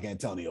sounds like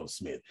Antonio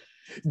Smith.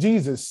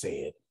 Jesus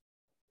said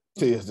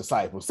to his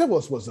disciples, there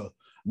was a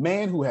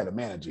man who had a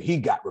manager. He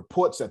got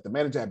reports that the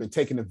manager had been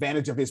taking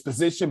advantage of his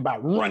position by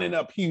running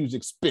up huge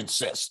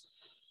expenses.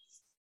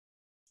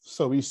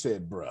 So he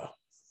said, bruh,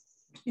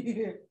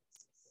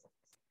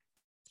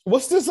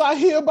 what's this I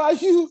hear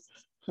about you?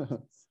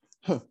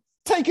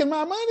 Taking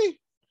my money?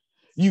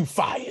 You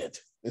fired.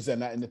 Is that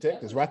not in the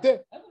text? It's right there.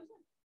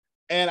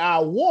 And I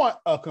want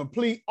a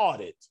complete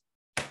audit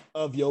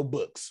of your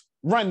books.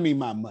 Run me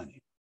my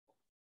money.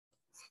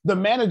 The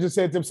manager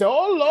said to himself,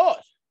 oh, Lord,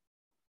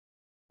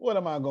 what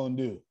am I going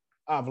to do?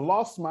 I've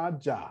lost my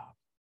job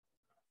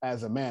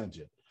as a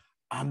manager.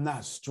 I'm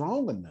not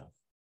strong enough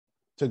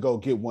to go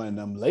get one of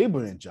them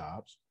laboring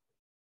jobs.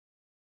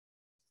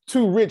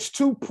 Too rich,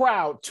 too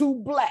proud, too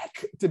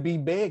black to be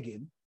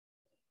begging.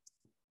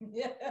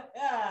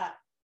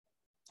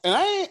 And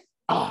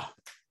I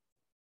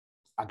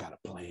got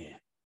a plan.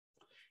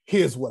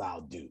 Here's what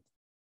I'll do.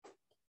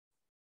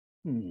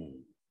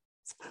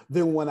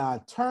 Then when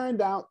I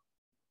turned out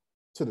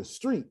to the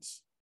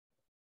streets,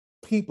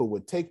 people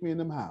would take me in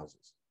them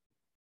houses.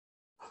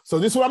 So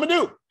this is what I'm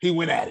gonna do. He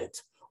went at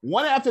it.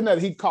 One after another,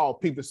 he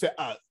called people and said,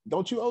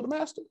 don't you owe the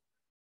master?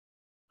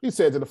 He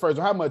said to the first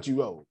one, how much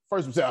you owe?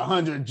 First one said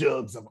 100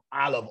 jugs of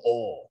olive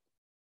oil.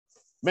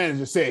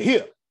 Manager said,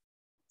 here,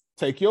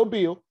 take your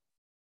bill,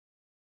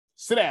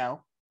 sit down,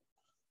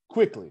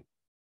 quickly,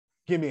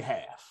 give me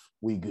half.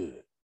 We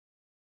good.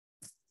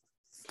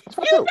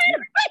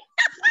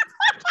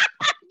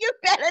 You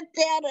better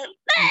tell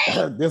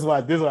them. This is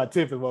why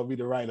Tiffany want me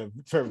to write a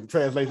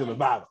translation of the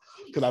Bible,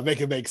 because I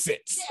make it make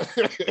sense.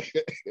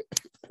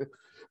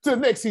 So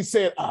next he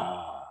said,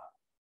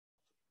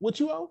 what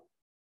you owe?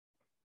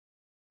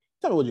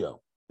 Tell me what you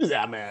owe. He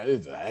said, man,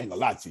 I ain't gonna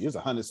lie to you. It's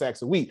 100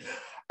 sacks a week.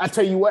 I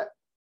tell you what,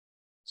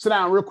 sit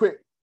down real quick.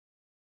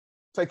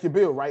 Take your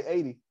bill, write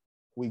 80.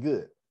 We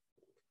good.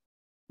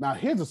 Now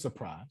here's a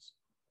surprise.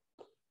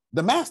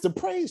 The master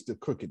praised the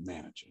crooked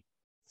manager.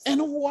 And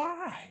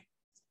why?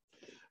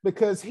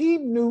 Because he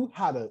knew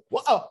how to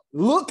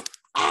look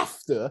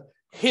after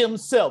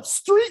himself.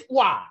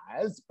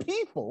 Streetwise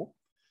people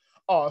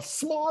are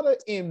smarter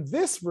in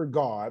this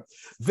regard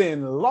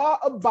than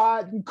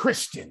law-abiding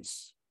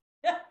Christians.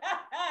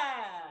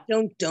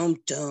 Dum, dum,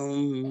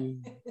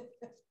 dum.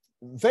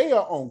 They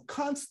are on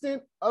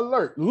constant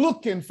alert,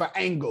 looking for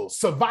angles,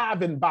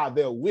 surviving by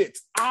their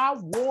wits. I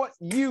want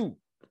you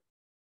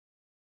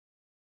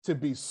to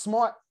be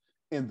smart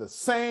in the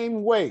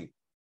same way,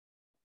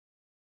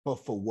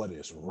 but for what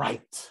is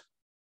right.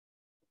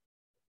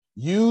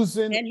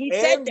 Using And he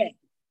said that.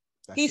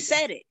 He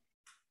said it.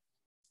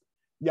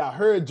 Y'all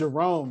heard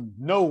Jerome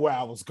know where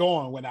I was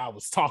going when I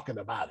was talking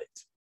about it.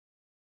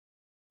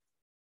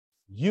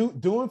 You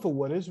doing for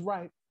what is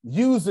right.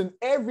 Using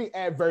every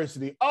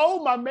adversity.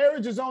 Oh, my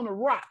marriage is on the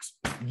rocks.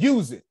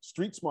 Use it.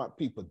 Street smart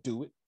people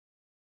do it.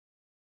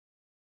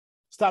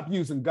 Stop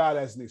using God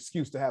as an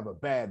excuse to have a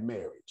bad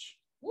marriage.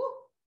 Woo.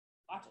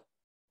 Watch it.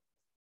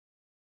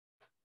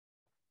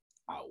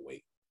 I'll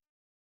wait.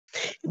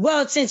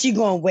 Well, since you're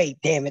going to wait,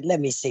 damn it, let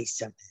me say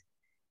something.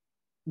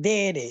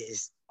 There it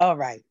is. All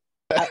right.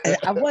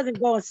 I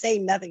wasn't going to say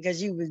nothing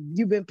because you've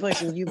been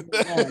pushing, you've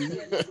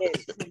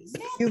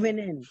been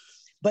in.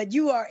 But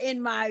you are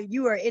in my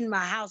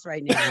house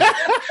right now.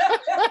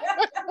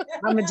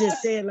 I'm gonna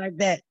just say it like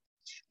that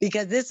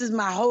because this is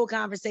my whole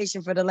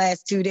conversation for the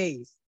last 2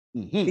 days.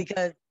 Mm-hmm.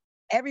 Because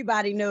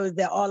everybody knows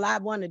that all I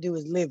want to do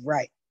is live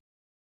right.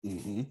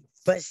 Mm-hmm.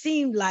 But it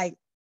seemed like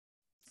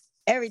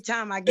every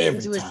time I get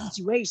into a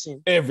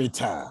situation,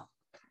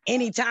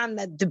 anytime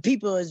that the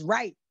people is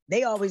right,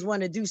 they always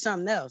want to do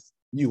something else,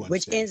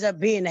 which ends up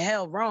being the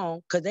hell wrong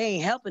because they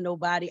ain't helping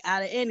nobody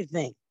out of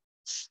anything.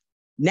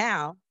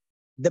 Now,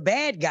 the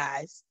bad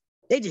guys,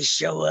 they just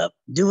show up,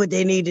 do what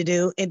they need to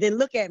do, and then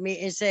look at me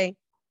and say,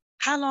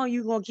 how long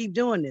you gonna keep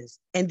doing this?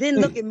 And then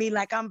look at me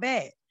like I'm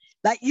bad.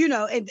 Like,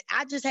 and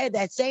I just had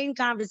that same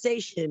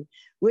conversation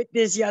with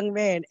this young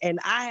man, and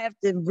I have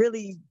to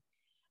really,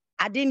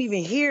 I didn't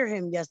even hear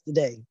him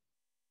yesterday.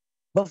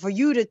 But for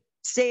you to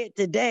say it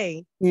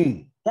today,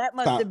 that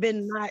must have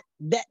been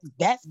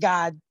that's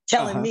God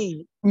telling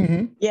me,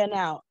 yeah,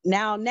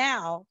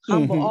 now,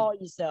 humble all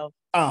yourself,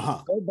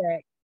 go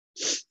back.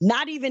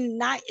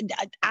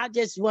 I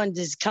just wanted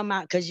to come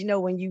out because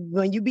when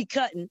you be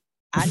cutting,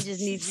 I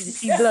just need you to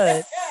see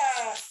blood.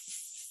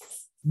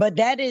 But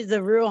that is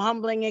a real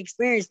humbling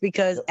experience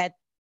because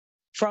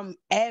from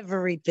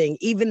everything,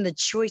 even the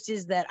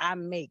choices that I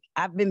make,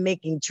 I've been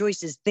making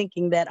choices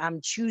thinking that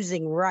I'm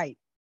choosing right.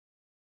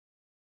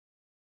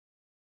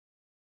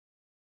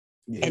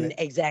 And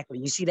exactly,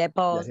 you see that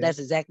pause? That's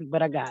exactly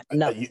what I got.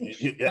 No, that's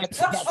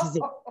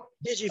it.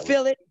 Did you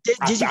feel it? Did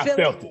you feel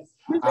it?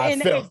 I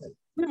felt it.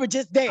 We were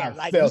just there.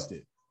 I felt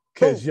it.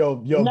 Because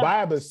your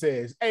Bible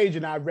says,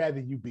 Agent, I'd rather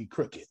you be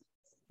crooked.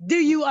 Do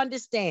you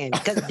understand?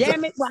 Because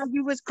damn it, while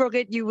you was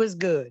crooked, you was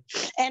good.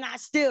 And I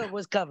still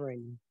was covering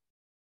you.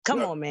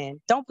 Come on,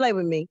 man. Don't play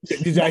with me.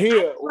 Did y'all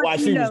hear while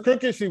she was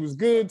crooked, she was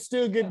good,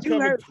 still getting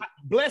covered,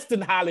 blessed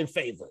and highly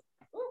favored.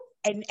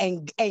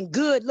 And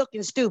good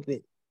looking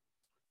stupid.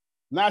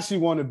 Now she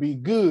want to be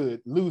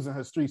good, losing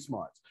her street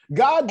smarts.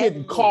 God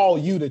didn't call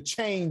you to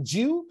change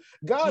you.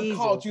 God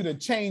called you to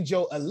change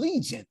your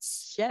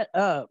allegiance. Shut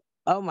up.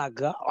 Oh my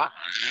God.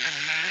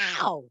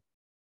 Wow.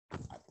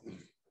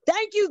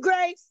 Thank you,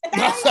 Grace.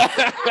 Damn,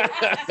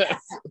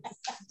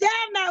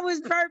 that was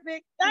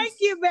perfect. Thank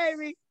you,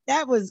 baby.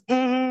 That was,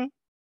 ooh,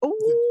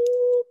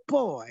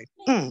 boy.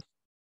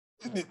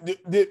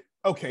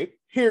 Okay,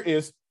 here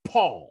is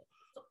Paul.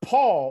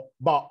 Paul,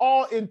 by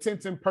all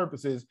intents and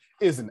purposes,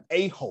 is an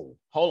a-hole.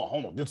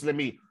 Hold on. Just let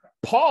me.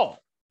 Paul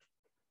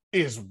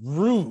is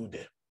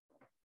rude.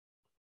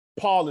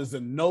 Paul is a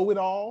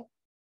know-it-all.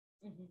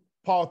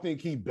 Paul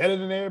think he better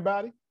than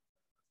everybody.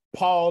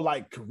 Paul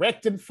like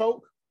correcting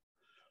folk.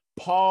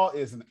 Paul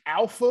is an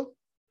alpha.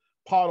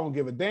 Paul don't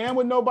give a damn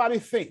what nobody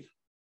think.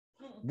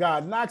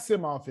 God knocks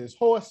him off his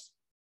horse,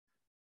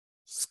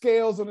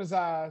 scales on his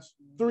eyes,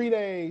 3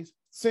 days,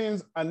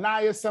 sends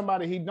Ananias,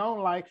 somebody he don't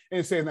like,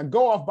 and says, now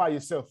go off by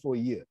yourself for a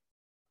year.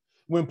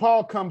 When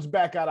Paul comes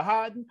back out of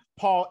hiding,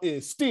 Paul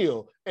is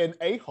still an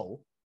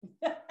a-hole,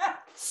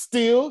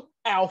 still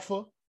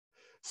alpha,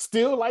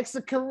 still likes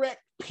to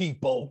correct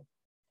people,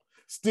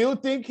 still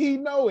think he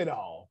know it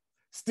all,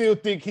 still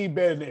think he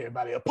better than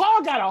everybody else.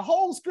 Paul got a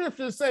whole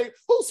scripture to say,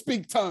 who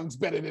speak tongues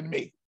better than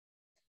me?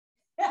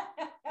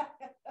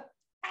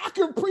 I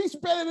can preach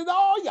better than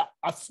all y'all.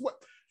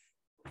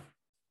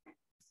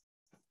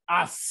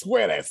 I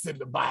swear that's in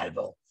the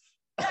Bible.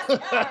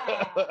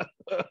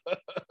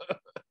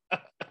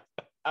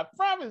 I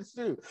promise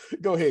you.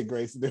 Go ahead,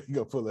 Grace. There you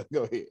go, pull it.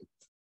 Go ahead.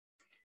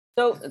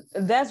 So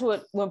that's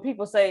what, when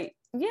people say,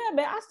 yeah,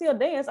 man, I still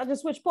dance. I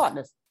just switch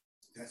partners.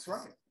 That's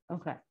right.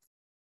 Okay.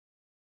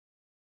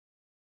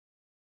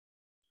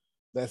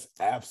 That's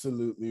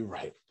absolutely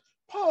right.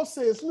 Paul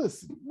says,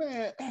 listen,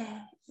 man.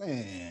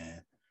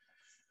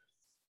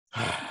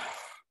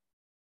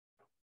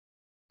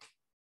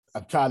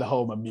 I'm trying to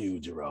hold my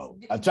mute,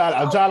 Jerome. I'm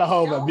trying to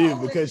hold my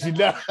mute because you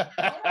know.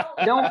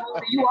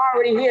 You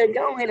already here.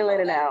 Go ahead and let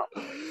it out.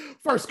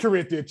 1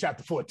 Corinthians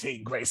chapter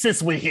 14, Grace.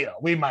 Since we're here,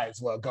 we might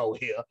as well go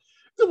here.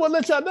 So we'll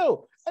let y'all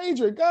know.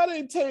 Adrian, God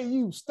ain't telling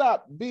you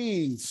stop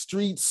being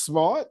street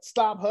smart,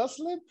 stop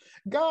hustling.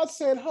 God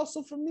said,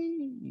 hustle for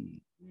me.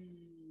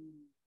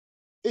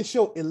 It's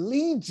your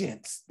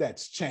allegiance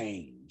that's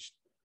changed,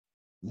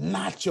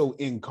 not your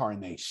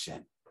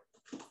incarnation.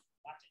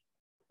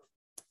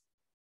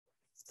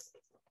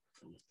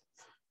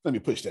 Let me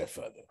push that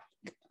further.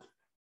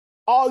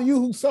 All you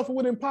who suffer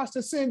with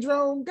imposter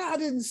syndrome, God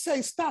didn't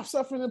say stop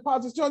suffering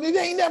imposter syndrome. It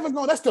ain't never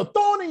going. That's the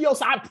thorn in your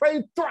side. I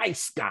prayed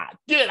thrice, God.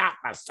 Get out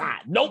my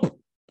side. Nope.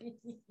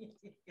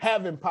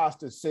 Have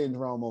imposter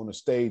syndrome on the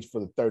stage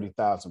for the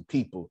 30,000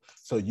 people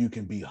so you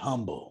can be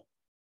humble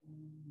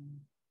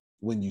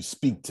when you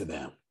speak to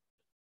them.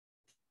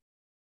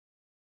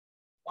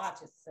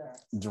 Watch it, sir.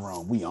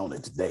 Jerome, we on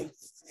it today.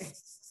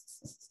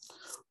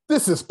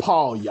 This is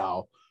Paul,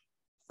 y'all.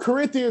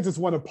 Corinthians is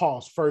one of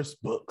Paul's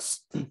first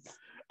books.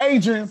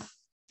 Adrian,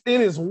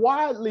 it is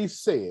widely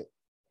said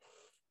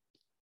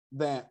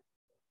that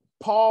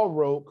Paul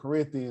wrote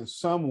Corinthians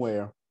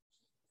somewhere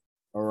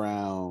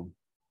around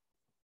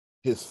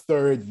his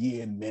third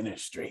year in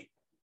ministry,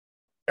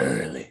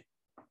 early.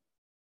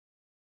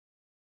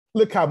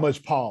 Look how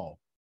much Paul,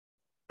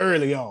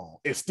 early on,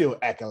 is still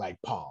acting like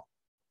Paul.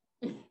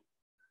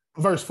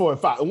 Verse 4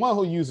 and 5, the one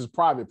who uses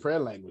private prayer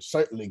language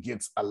certainly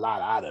gets a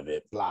lot out of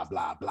it. Blah,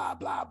 blah, blah,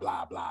 blah,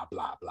 blah, blah,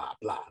 blah, blah,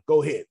 blah.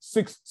 Go ahead,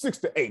 6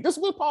 to 8. This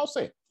is what Paul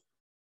said.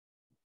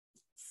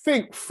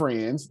 Think,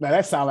 friends. Now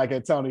that sounds like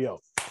Antonio.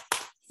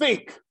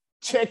 Think,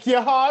 check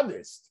your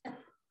harvest.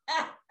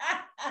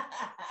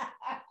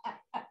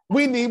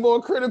 We need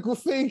more critical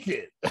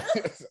thinking.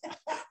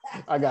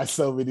 I got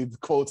so many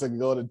quotes I can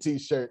go on a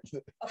t-shirt.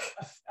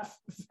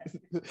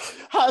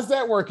 How's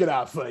that working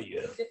out for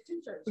you?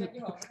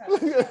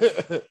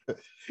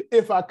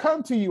 If I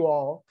come to you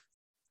all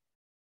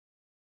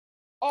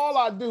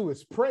I do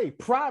is pray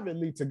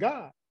privately to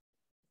God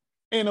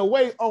in a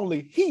way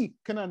only He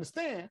can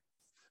understand.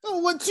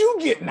 What you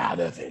getting out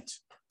of it?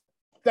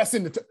 That's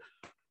in the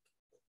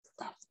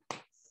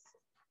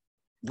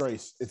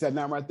Grace. Is that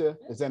not right there?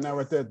 Is that not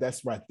right there?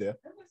 That's right there.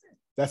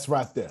 That's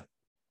right there.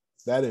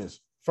 That is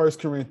 1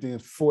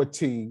 Corinthians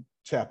 14,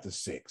 chapter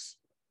 6.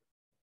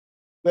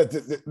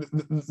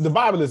 The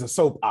Bible is a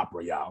soap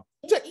opera, y'all.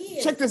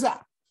 Check this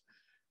out.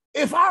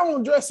 If I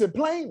don't address it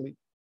plainly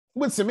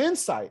with some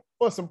insight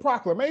or some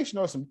proclamation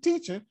or some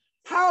teaching,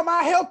 how am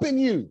I helping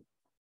you?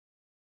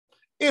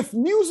 If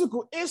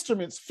musical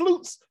instruments,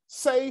 flutes,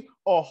 say,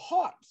 or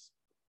harps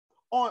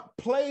aren't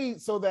played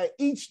so that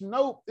each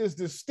note is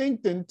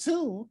distinct in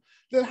tune,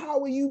 then how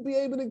will you be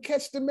able to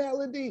catch the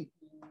melody?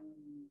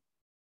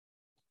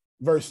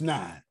 Verse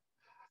 9.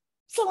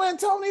 So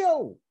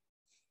Antonio,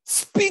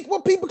 speak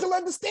what people can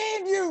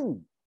understand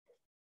you.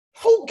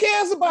 Who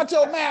cares about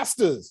your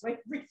masters?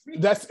 Read.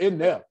 That's in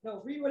there.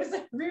 No, read what it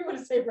says. Read what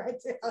it says right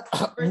there.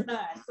 Verse 9.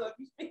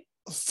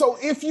 So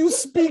if you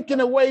speak in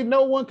a way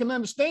no one can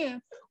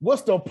understand,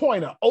 what's the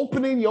point of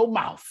opening your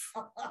mouth?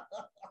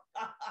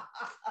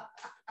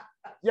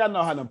 Y'all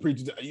know how them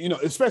preachers,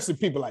 especially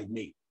people like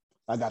me.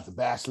 I got the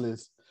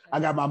bachelor's.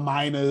 I got my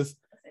minors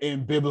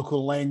in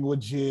biblical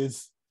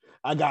languages.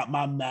 I got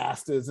my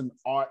master's in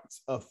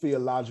arts of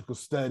theological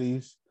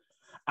studies.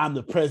 I'm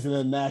the president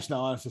of the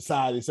National Honor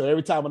Society. So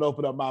every time I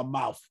open up my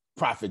mouth,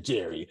 Prophet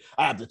Jerry,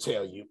 I have to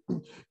tell you,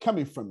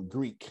 coming from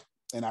Greek,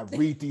 and I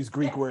read these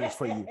Greek words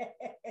for you.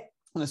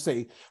 I'm going to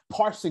say,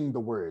 parsing the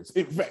words.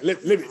 In fact,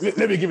 let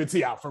me give it to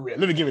y'all for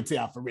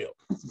real.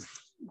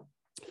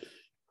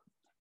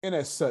 And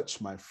as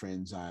such, my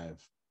friends,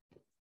 I've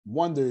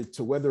wondered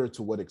to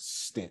what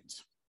extent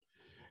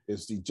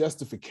is the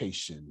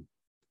justification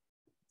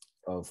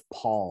of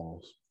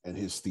Paul and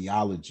his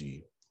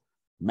theology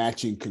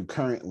matching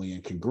concurrently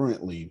and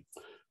congruently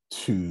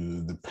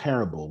to the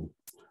parable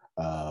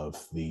of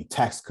the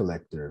tax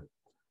collector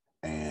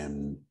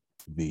and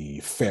the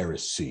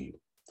Pharisee.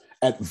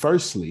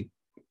 Adversely,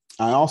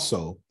 I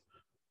also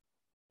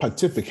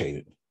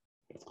pontificated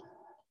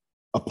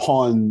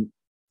upon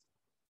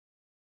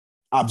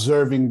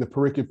observing the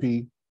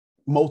pericope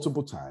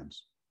multiple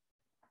times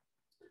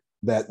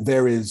that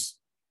there is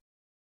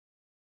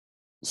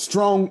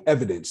strong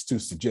evidence to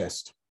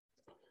suggest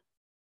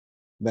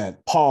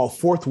that Paul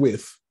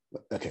forthwith,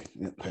 okay,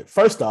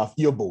 first off,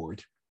 you're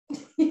bored.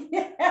 I'm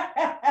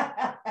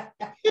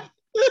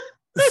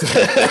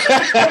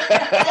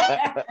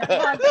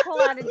going to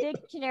pull out a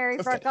dictionary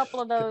for a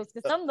couple of those,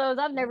 because some of those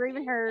I've never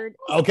even heard.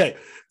 Okay.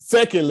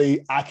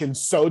 Secondly, I can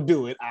so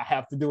do it. I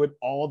have to do it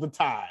all the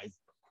time.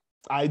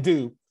 I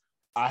do.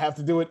 I have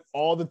to do it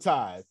all the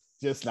time,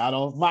 just not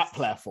on my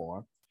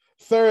platform.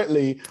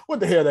 Thirdly, what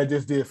the hell I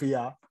just did for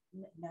y'all?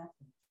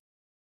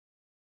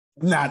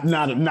 Not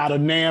a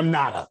nam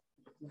nada.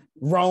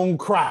 Wrong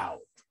crowd.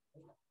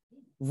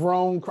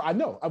 I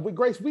know. With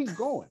Grace, we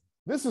going.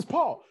 This is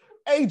Paul.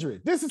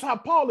 Adrian, this is how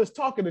Paul is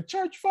talking to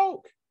church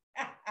folk.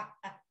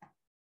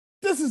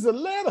 This is a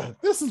letter.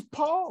 This is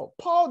Paul.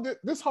 Paul,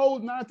 this whole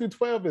 9 through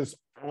 12 is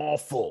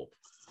awful.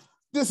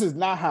 This is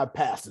not how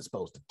pastor's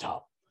supposed to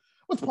talk.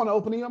 What's the point of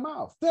opening your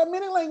mouth? There are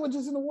many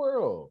languages in the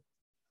world.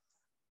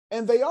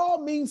 and they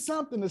all mean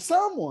something to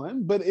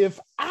someone, but if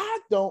I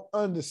don't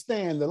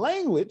understand the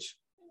language,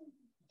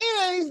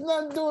 it ain't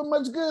not doing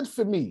much good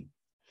for me.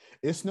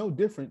 It's no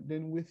different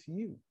than with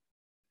you.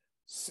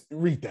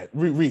 Read that.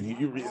 Read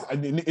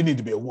it. It need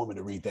to be a woman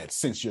to read that.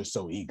 Since you're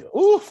so eager.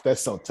 Oof,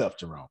 that's so tough,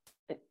 Jerome.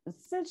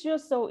 Since you're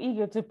so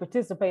eager to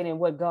participate in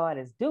what God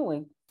is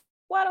doing,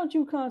 why don't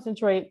you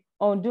concentrate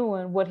on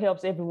doing what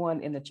helps everyone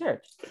in the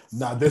church?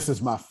 Now, this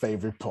is my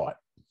favorite part.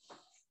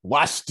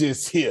 Watch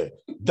this here,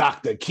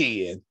 Dr.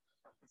 Ken.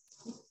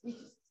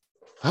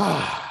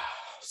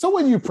 So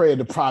when you pray in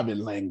the private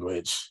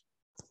language,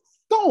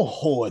 don't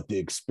hoard the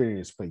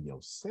experience for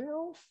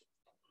yourself.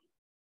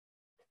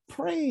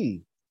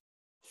 Pray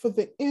for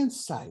the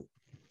insight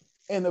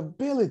and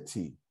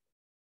ability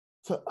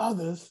to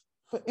others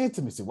for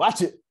intimacy.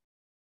 Watch it.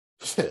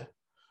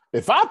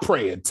 If I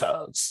pray in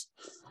tongues,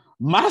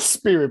 my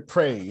spirit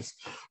prays,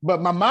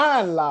 but my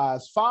mind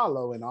lies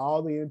follow in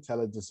all the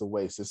intelligence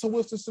oasis. So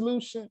what's the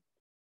solution?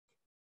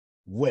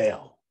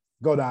 Well,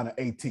 go down to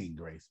 18,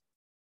 Grace.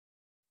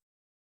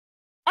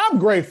 I'm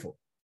grateful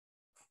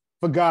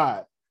for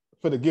God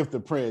for the gift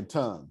of prayer in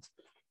tongues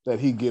that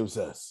he gives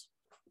us.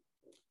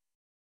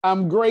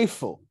 I'm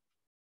grateful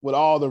with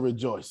all the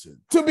rejoicing.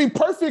 To be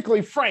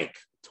perfectly frank,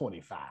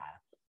 25,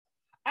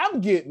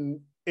 I'm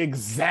getting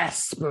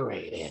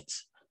exasperated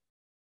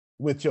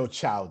with your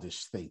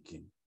childish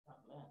thinking.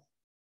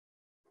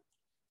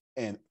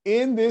 And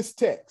in this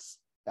text,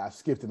 I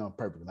skipped it on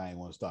purpose. I ain't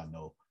want to start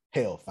no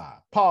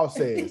hellfire. Paul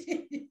says,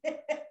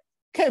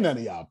 can't none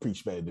of y'all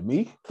preach better than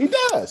me. He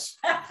does.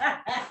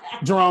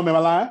 Jerome, am I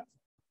lying?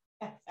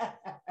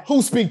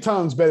 Who speak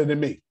tongues better than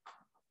me?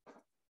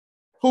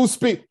 Who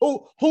speak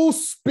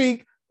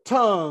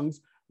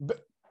tongues?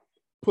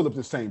 Pull up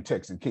the same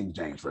text in King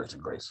James Version,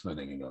 Grace. Put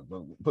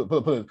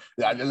it.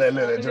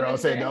 Let Jerome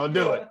say, don't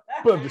do it.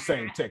 Pull up the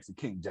same text in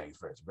King James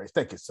Version, Grace.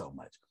 Thank you so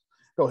much.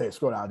 Go ahead,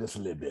 scroll down just a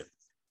little bit.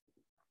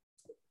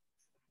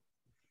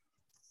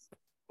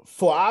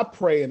 For I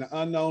pray in an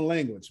unknown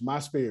language. My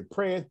spirit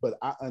prayeth, but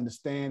I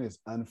understand it's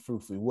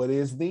unfruitful. What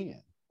is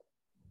then?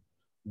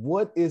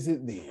 What is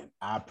it then?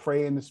 I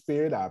pray in the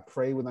spirit. I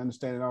pray with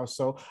understanding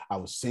also. I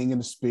will sing in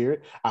the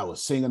spirit. I will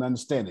sing and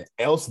understanding.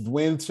 Else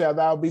when shall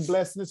thou be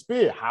blessed in the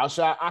spirit? How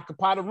shall I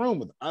occupy the room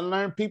with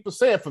unlearned people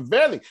say? For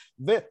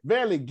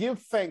verily give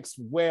thanks,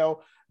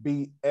 well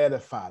be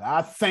edified.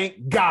 I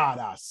thank God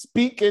I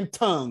speak in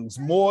tongues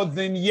more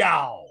than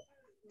y'all.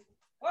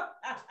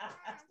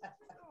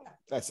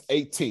 That's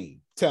 18.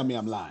 Tell me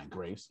I'm lying,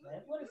 Grace.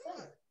 That's what it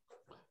says.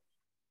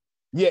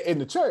 Yeah, in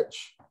the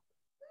church,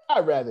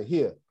 I'd rather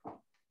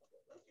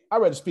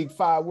speak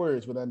 5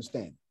 words with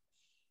understanding.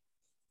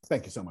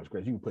 Thank you so much,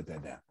 Grace. You can put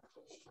that down.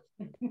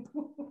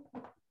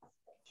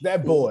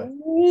 That boy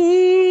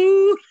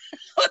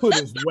put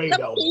his weight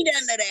on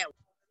it.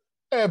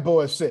 That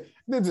boy said,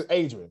 this is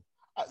Adrian.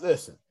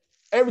 Listen,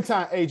 every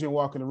time Adrian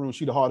walk in the room,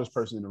 she's the hardest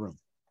person in the room.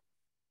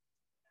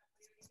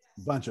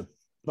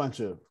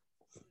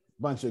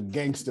 Bunch of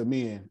gangster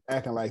men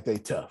acting like they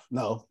tough.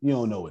 No, you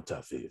don't know what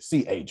tough is.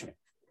 See Adrian.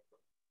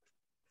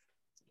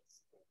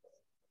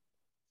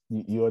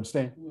 You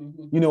understand?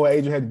 Mm-hmm. You know what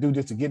Adrian had to do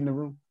just to get in the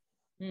room?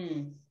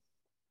 Mm.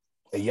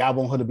 And y'all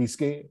want her to be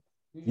scared?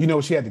 Mm-hmm. You know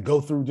what she had to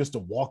go through just to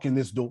walk in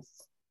this door?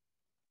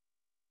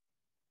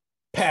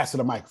 Pass her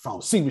the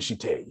microphone. See what she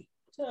tell you.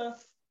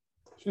 Tough.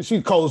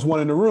 She calls one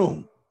in the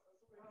room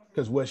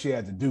because what she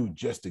had to do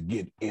just to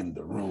get in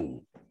the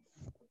room.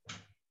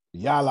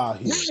 Y'all out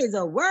here. That is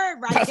a word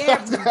right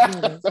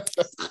there.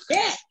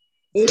 Yeah.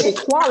 It's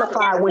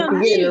qualified when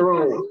you get in the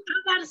room.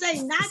 I'm about to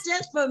say, not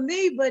just for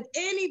me, but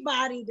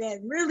anybody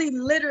that really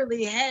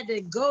literally had to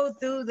go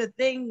through the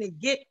thing to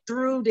get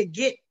through, to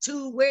get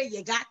to where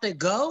you got to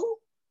go.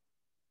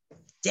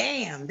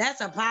 Damn,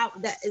 that's a power.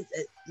 That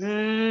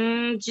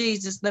is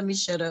Jesus, let me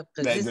shut up.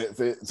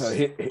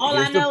 All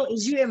I know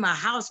is you in my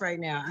house right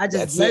now. I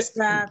just bless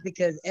God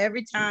because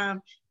every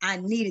time I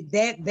needed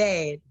that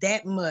bad,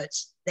 that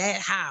much,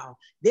 that how,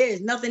 there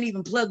is nothing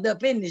even plugged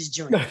up in this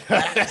joint. But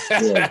I can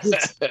still get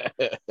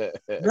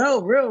you.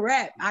 No, real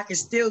rap. I can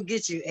still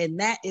get you. And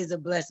that is a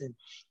blessing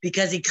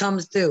because he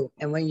comes through.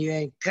 And when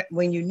you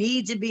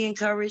need to be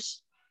encouraged,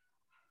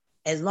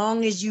 as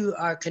long as you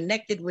are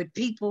connected with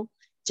people,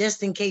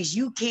 just in case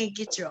you can't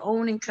get your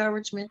own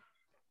encouragement,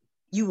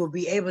 you will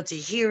be able to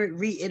hear it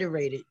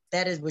reiterated.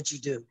 That is what you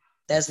do.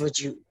 That's what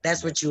you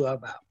are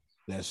about.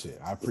 That's it.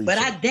 I appreciate it. But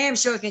I damn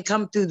sure can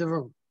come through the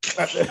room.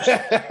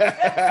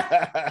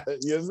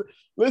 Yes.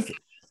 Listen,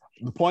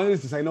 the point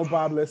is this ain't no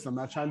Bob lesson. I'm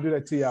not trying to do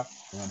that to y'all.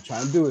 What I'm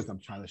trying to do is I'm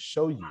trying to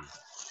show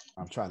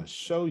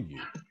you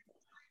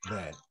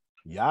that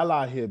y'all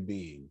out here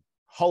being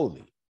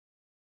holy,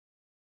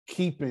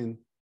 keeping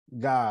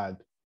God,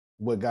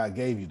 what God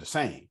gave you the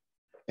same.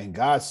 And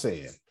God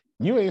said,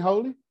 you ain't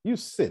holy, you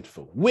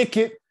sinful,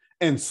 wicked,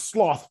 and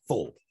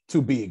slothful,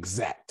 to be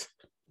exact.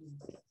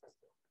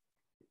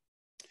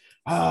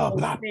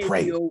 But I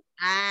pray. Your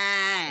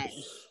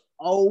eyes.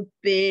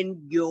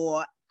 Open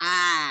your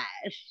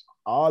eyes.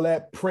 All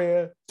that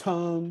prayer,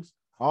 tongues,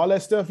 all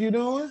that stuff you're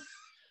doing,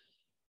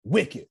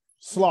 wicked,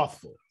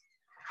 slothful.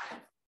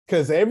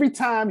 Because every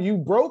time you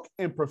broke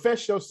and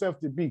profess yourself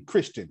to be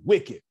Christian,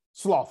 wicked,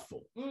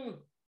 slothful.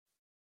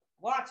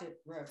 Watch it,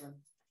 Reverend.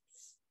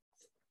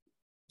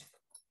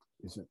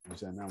 Is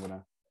that not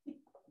what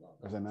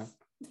is that not?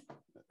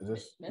 Is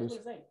this?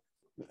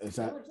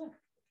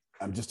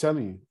 I'm just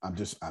telling you. I'm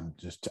just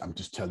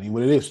telling you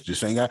what it is.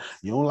 Just saying,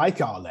 you don't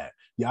like all that.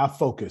 Y'all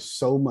focus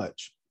so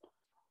much.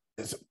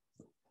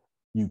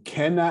 You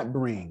cannot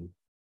bring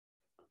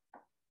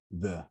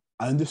the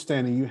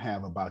understanding you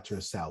have about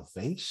your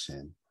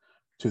salvation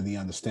to the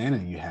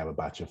understanding you have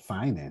about your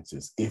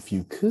finances. If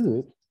you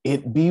could,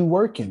 it'd be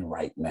working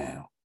right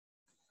now.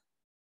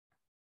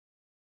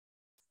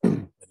 But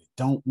it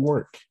don't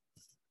work.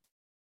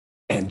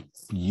 And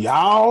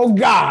y'all,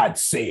 God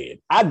said,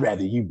 I'd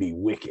rather you be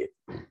wicked,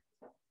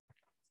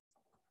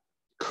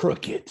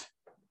 crooked,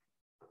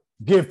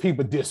 give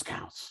people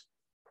discounts,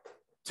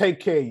 take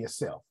care of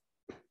yourself,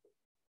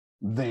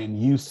 than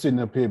you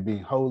sitting up here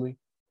being holy,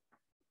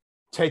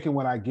 taking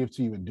what I give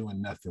to you and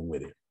doing nothing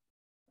with it.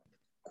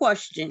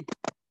 Question.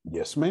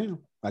 Yes, ma'am.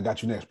 I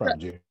got you next, Prophet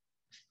Jerry.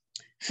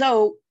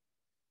 So,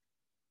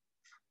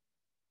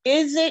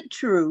 is it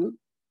true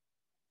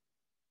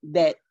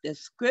that the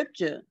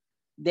scripture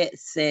that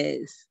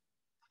says,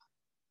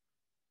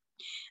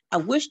 I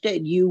wish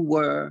that you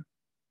were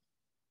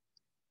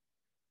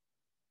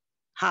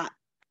hot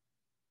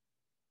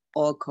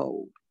or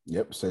cold?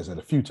 Yep, says that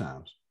a few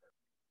times.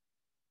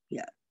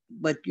 Yeah,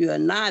 but you are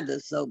neither.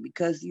 So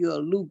because you are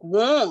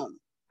lukewarm,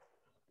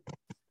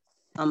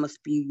 I'm going to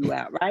spew you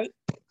out, right?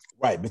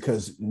 Right,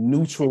 because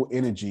neutral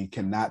energy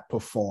cannot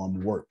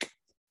perform work.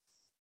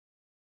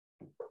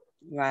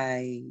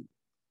 Right.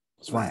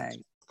 That's right.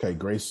 Okay,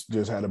 Grace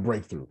just had a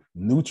breakthrough.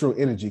 Neutral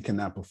energy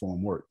cannot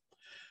perform work.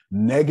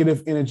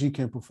 Negative energy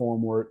can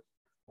perform work.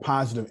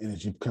 Positive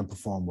energy can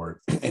perform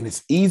work. And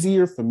it's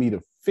easier for me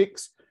to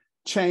fix,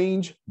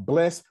 change,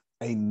 bless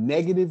a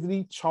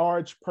negatively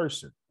charged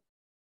person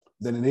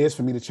than it is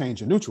for me to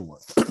change a neutral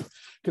one.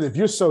 Because if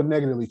you're so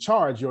negatively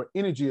charged, your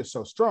energy is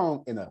so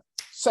strong, in a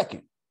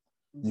second,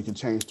 you can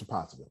change to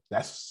positive.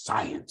 That's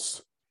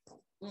science.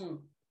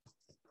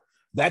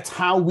 That's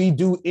how we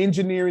do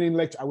engineering and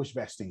electric. I wish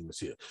Vastine was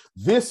here.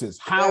 This is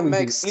how that we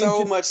makes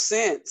so much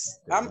sense.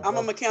 I'm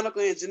a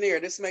mechanical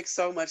engineer. This makes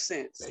so much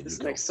sense. This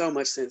makes so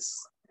much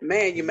sense.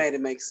 Man, you made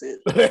it make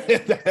sense.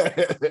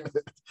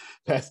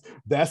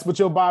 That's what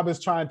your Bible is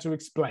trying to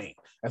explain.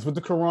 That's what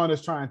the Quran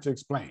is trying to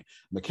explain.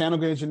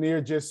 Mechanical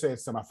engineer just said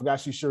something. I forgot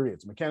she sure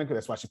is. Mechanical,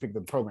 that's why she picked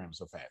up the program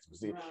so fast.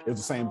 It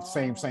was the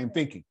same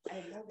thinking.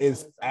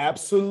 It's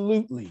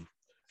absolutely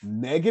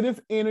negative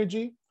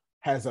energy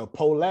has a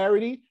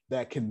polarity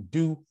that can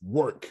do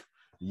work.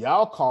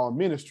 Y'all call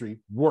ministry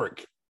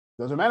work.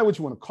 Doesn't matter what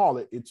you want to call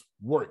it, it's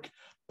work.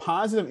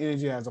 Positive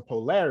energy has a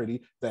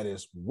polarity that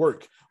is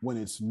work. When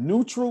it's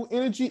neutral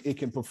energy, it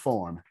can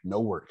perform no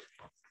work.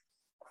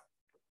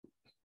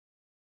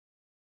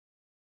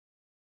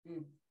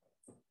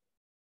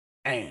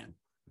 And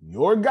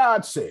your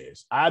God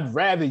says, I'd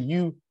rather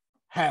you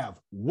have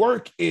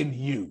work in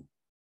you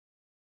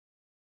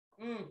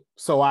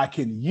so I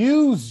can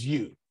use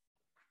you.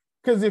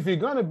 Because if you're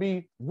going to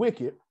be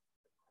wicked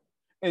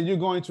and you're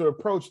going to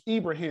approach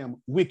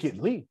Abraham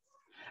wickedly,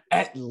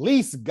 at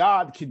least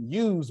God can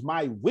use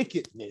my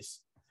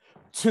wickedness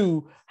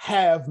to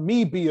have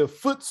me be a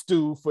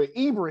footstool for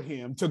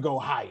Abraham to go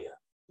higher.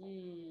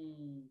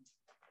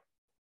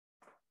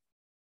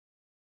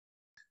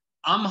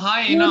 I'm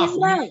high enough.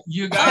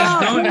 You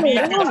guys don't need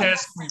to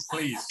test me,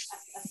 please.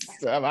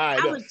 I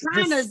was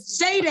trying to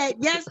say that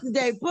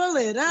yesterday. Pull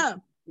it up.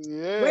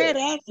 Yeah. Where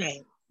that at?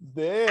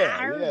 There.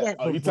 I heard that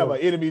oh, you talking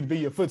about enemies be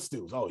your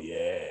footstools? Oh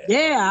yeah.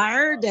 Yeah, I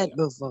heard that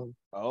before.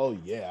 Oh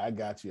yeah, I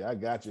got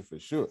you for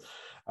sure.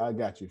 I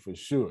got you for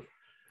sure.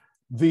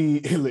 The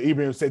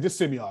Ibrahim said, just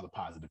send me all the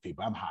positive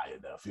people. I'm high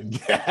enough.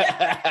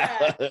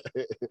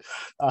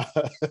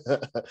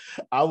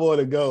 I want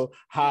to go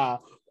high.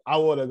 I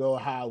want to go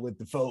high with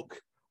the folk.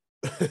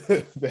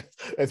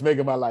 That's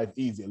making my life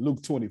easier.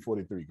 Luke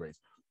 20:43, Grace.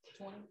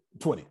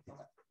 20.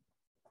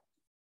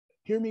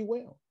 Hear me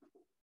well.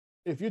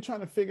 If you're trying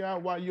to figure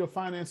out why your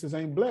finances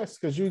ain't blessed,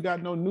 because you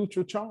got no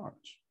neutral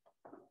charge.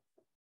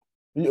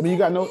 I mean, you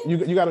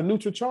got a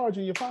neutral charge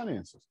in your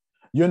finances.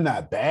 You're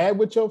not bad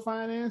with your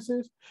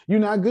finances. You're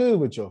not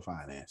good with your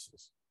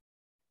finances.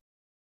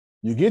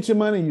 You get your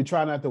money, you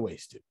try not to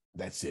waste it.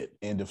 That's it.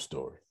 End of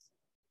story.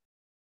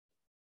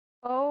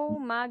 Oh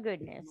my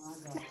goodness.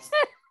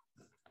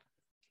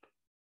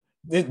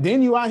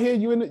 Then you out here,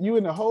 you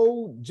in a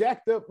whole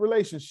jacked up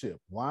relationship.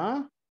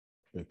 Why?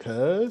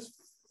 Because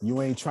you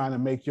ain't trying to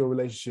make your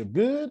relationship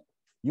good.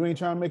 You ain't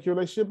trying to make your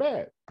relationship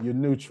bad. You're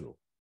neutral.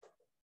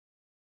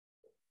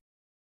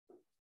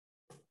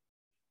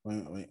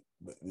 Wait.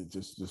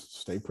 Just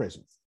stay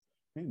present.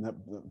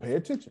 Pay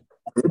attention.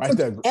 Right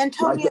there.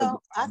 Antonio,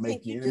 I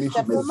think you just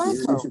stepped on my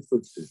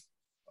toes.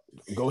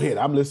 Go ahead.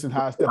 I'm listening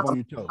how I step on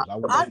your toes.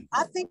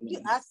 I think you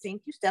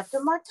stepped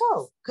on my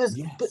toe. Because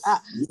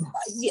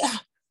yeah.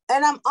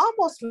 And I'm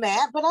almost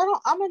mad, but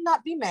I'm gonna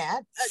not be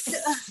mad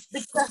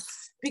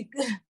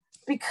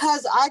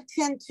because I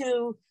tend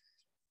to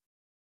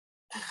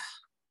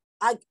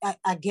I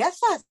guess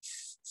I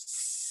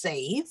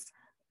save,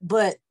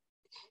 but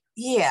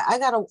yeah, I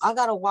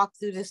gotta walk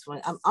through this one.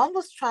 I'm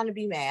almost trying to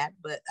be mad,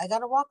 but I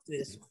gotta walk through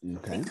this one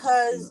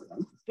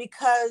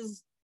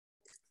because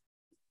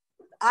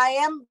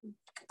I'm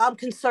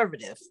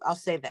conservative. I'll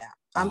say that.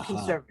 I'm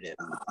conservative.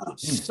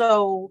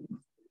 So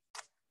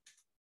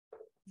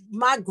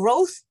my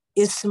growth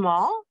is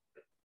small,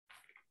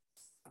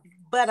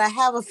 but I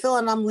have a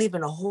feeling I'm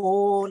leaving a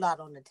whole lot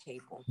on the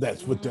table.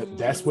 That's what the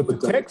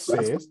text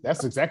says.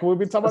 That's exactly what we've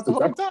been talking about the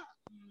whole time.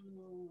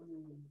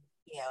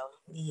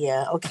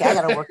 Yeah. Okay, I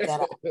gotta work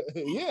that out.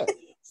 Yeah.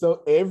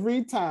 So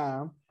every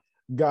time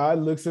God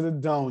looks at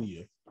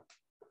Adonia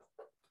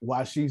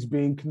while she's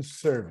being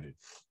conservative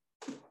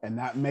and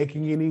not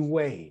making any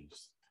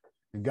waves,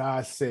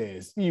 God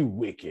says, "You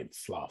wicked,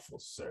 slothful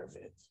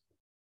servant.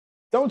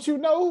 Don't you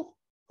know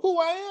who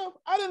I am?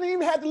 I didn't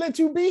even have to let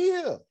you be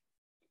here.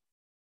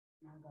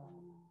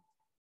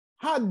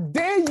 How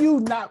dare you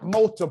not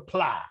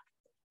multiply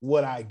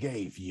what I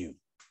gave you?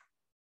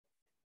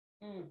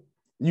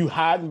 You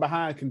hiding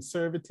behind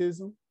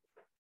conservatism?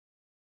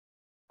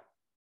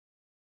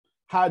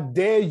 How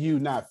dare you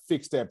not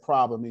fix that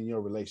problem in your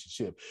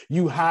relationship?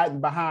 You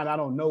hiding behind, I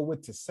don't know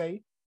what to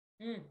say."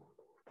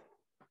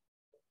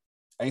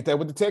 Ain't that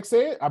what the text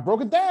said? I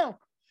broke it down.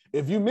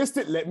 If you missed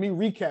it, let me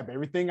recap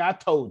everything I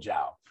told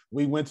y'all.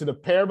 We went to the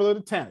parable of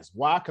the talents.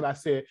 Why? Because I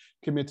said,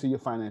 commit to your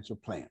financial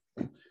plan.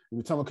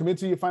 We're talking about commit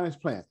to your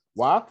financial plan.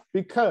 Why?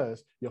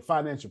 Because your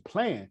financial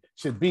plan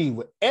should be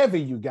whatever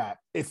you got.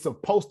 It's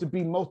supposed to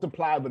be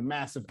multiplied with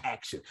massive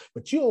action,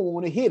 but you don't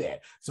want to hear that.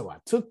 So I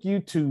took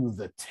you to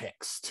the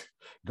text.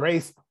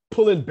 Grace,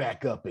 pull it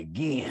back up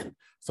again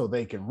so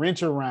they can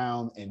wrench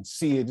around and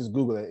see it. Just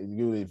Google it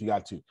if you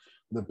got to.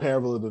 The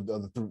parable of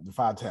the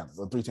 5 talents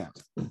or 3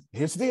 talents.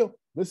 Here's the deal.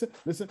 Listen.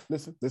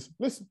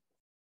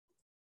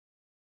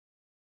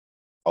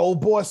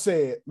 Old boy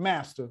said,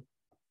 "Master,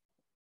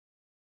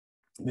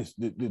 this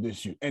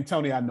you. And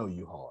Tony, I know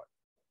you hard.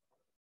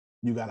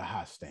 You got a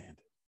high standard.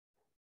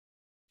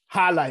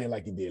 Highlight it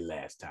like you did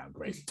last time,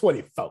 Grace.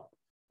 24.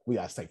 We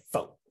got to say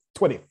 4.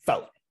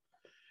 24.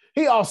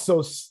 He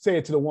also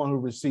said to the one who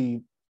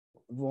received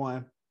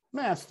 1,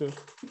 Master,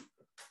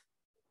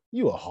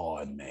 you a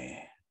hard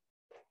man.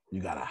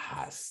 You got a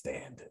high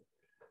standard.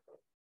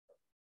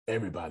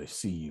 Everybody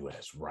see you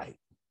as right.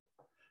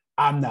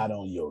 I'm not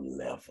on your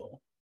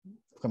level.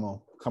 Come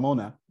on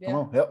now. Yeah. Come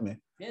on, help me.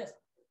 Yes.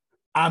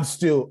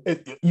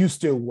 You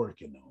still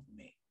working on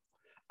me.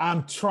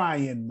 I'm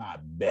trying my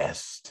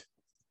best.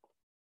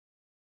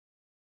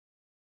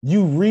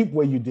 You reap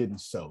where you didn't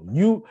sow.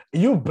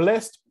 You're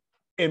blessed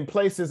in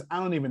places I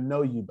don't even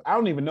know you. I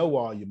don't even know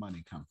where all your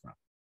money come from.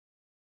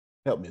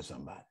 Help me,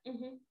 somebody.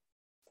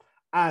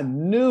 I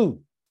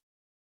knew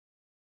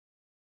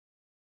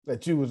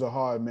that you was a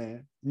hard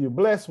man. You're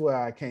blessed where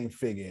I can't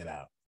figure it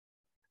out.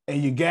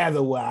 And you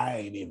gather where I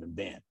ain't even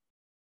been.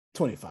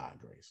 25,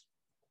 Grace.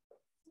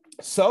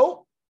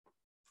 So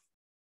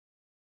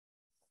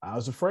I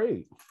was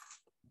afraid.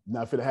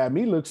 Not for to have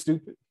me look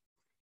stupid.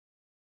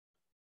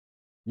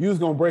 You was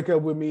gonna break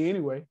up with me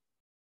anyway.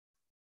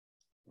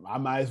 I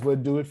might as well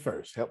do it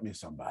first. Help me,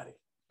 somebody.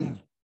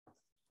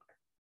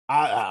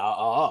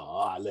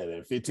 I let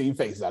it 15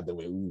 faces out the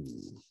way.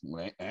 Ooh,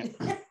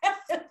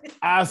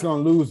 I was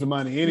gonna lose the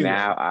money anyway.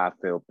 Now I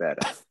feel better.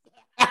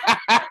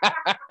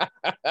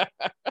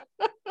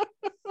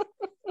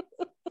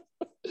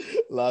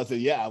 Law said,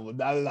 "Yeah, well,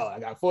 not alone. I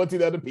got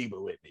 14 other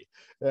people with me."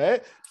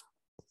 Right?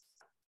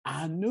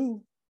 I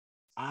knew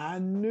I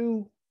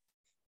ain't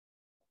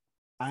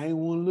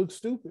want to look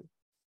stupid.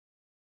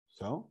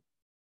 So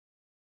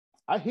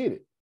I hit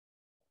it.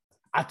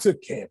 I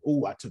took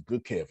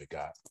good care of it,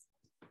 God.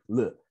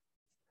 Look,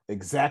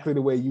 exactly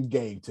the way you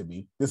gave to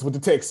me. This is what the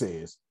text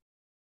says.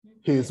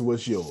 Here's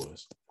what's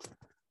yours.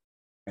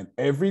 And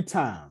every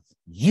time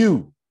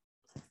you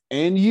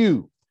and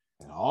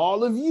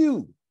all of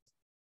you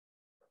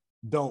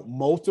don't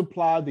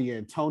multiply the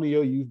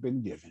Antonio you've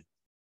been given,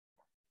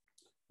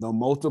 don't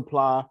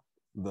multiply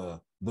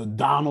the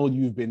Donald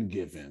you've been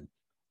given,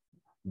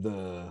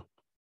 the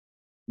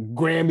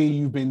Grammy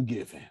you've been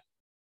given,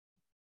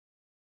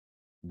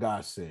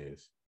 God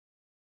says,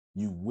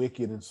 you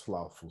wicked and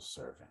slothful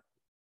servant.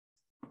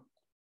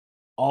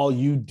 All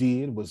you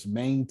did was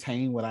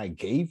maintain what I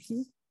gave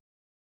you.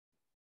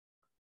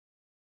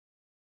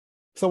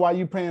 So why are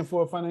you praying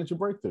for a financial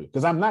breakthrough?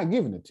 Because I'm not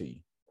giving it to you.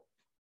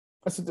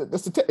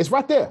 It's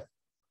right there.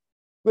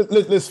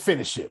 Let's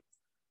finish it.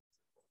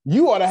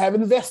 You ought to have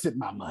invested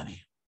my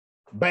money,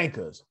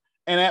 bankers.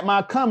 And at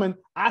my coming,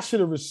 I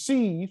should have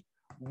received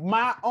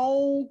my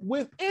own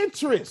with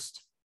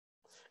interest.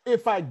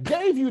 If I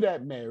gave you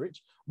that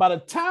marriage, by the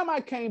time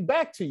I came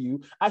back to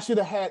you, I should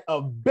have had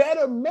a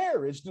better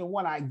marriage than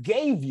what I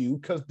gave you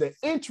because the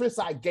interest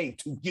I gave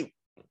to you.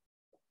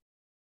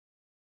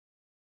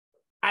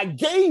 I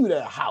gave you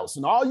that house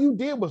and all you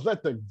did was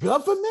let the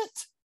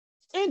government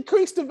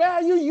increase the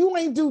value. You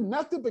ain't do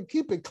nothing but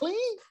keep it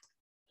clean.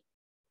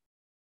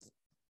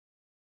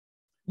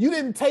 You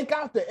didn't take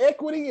out the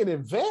equity and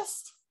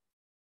invest.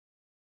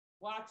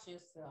 Watch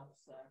yourself,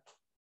 sir.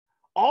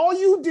 All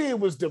you did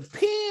was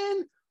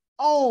depend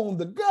on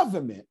the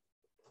government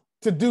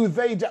to do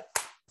their job.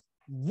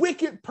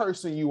 Wicked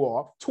person you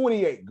are.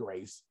 28,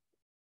 Grace.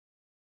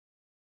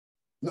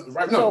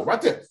 No,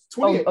 right there.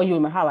 28. Oh, you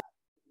in my highlight.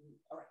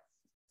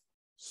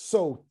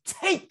 So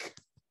take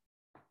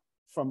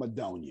from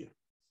Adonia.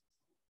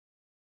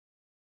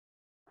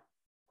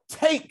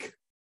 Take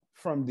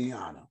from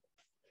Deanna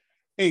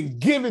and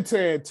give it to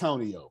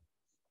Antonio.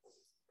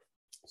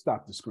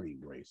 Stop the screen,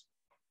 Grace.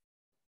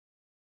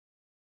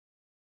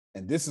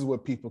 And this is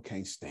what people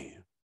can't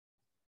stand.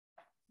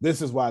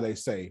 This is why they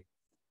say,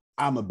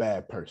 I'm a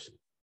bad person.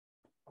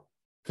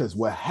 Because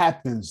what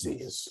happens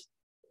is,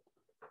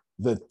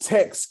 the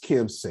text,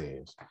 Kim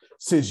says,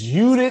 since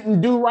you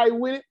didn't do right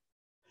with it,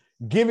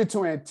 give it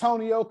to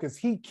Antonio because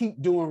he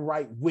keep doing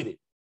right with it.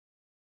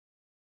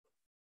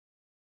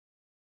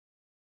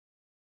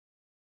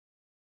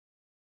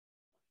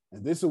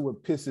 And this is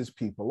what pisses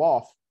people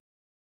off,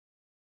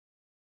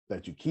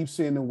 that you keep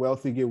seeing the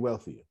wealthy get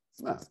wealthier.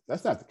 No,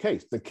 that's not the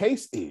case. The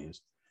case is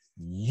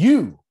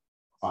you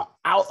are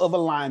out of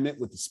alignment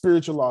with the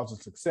spiritual laws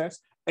of success,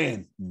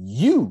 and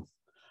you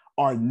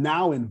are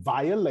now in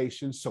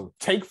violation. So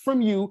take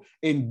from you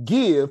and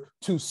give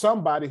to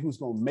somebody who's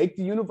going to make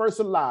the universe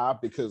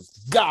alive, because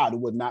God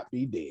would not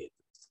be dead.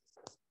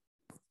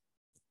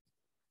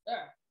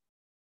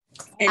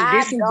 And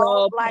this is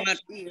all like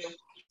part. you.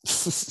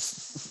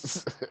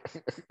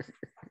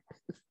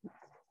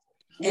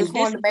 And Just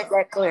wanted to make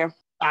that clear.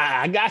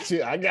 I got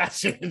you.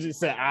 She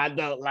said, I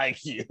don't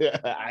like you.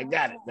 I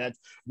got it.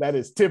 That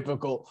is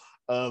typical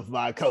of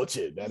my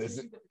coaching. That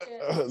is.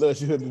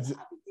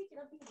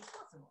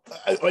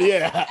 Oh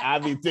yeah, I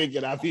be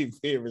thinking I be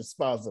being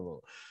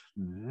responsible.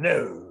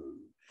 No,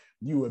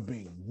 you are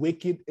being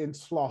wicked and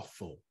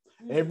slothful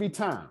every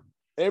time,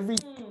 every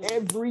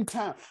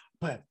time.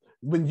 But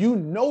when you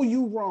know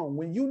you wrong,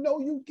 when you know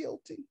you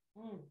guilty.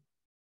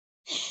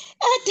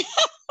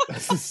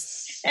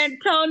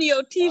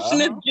 Antonio T.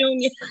 Smith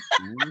Jr.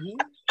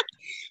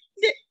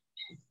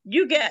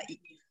 You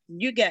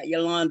got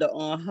Yolanda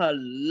on her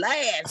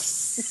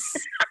last.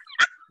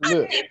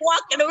 Keep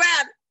walking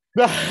around.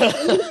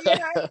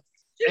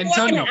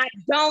 Antonio. I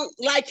don't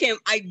like him.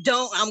 I'm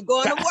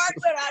going to work,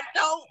 but I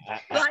don't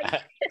like him.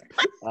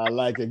 I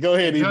like it. Go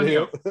ahead,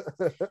 Emil.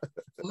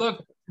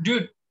 Look,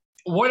 dude,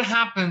 what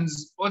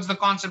happens? What's the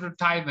concept of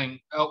tithing?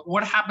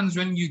 What happens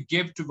when you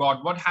give to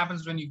God? What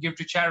happens when you give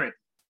to charity?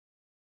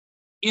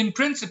 In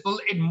principle,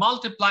 it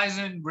multiplies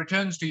and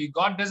returns to you.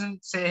 God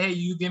doesn't say, hey,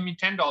 you give me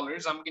 $10.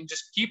 I'm going to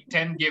just keep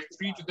 10, give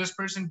 3 to this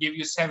person, give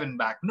you 7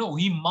 back. No,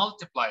 he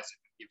multiplies it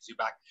and gives you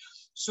back.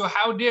 So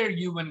how dare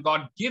you, when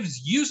God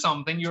gives you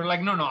something, you're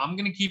like, no, I'm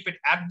going to keep it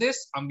at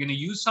this. I'm going to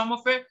use some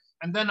of it,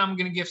 and then I'm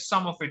going to give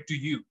some of it to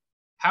you.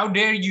 How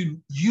dare you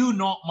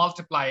not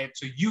multiply it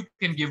so you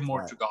can give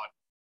more to God?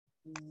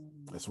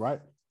 That's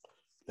right.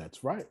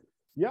 That's right.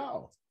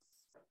 Y'all,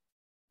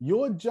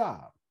 your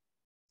job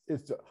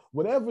is to,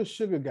 whatever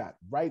Sugar got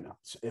right now,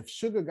 if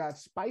Sugar got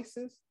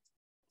spices,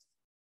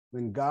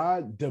 then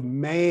God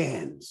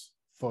demands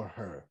for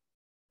her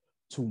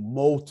to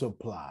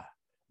multiply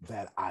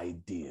that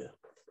idea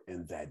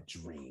and that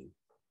dream.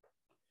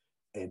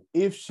 And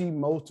if she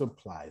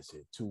multiplies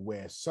it to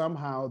where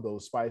somehow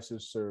those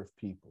spices serve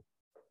people.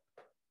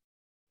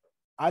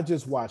 I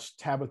just watched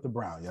Tabitha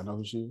Brown. Y'all know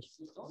who she is?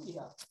 Oh,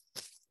 yeah.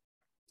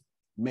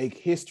 Make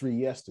history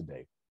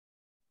yesterday.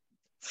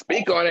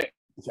 Speak on it.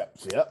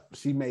 Yep.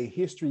 She made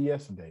history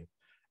yesterday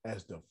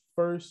as the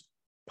first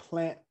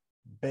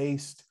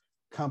plant-based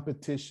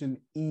competition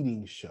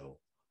eating show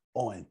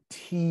on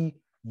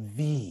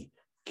TV,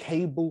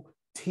 cable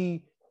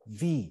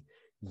TV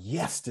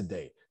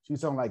yesterday.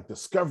 She's on like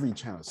Discovery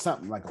Channel,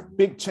 something like a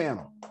big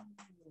channel.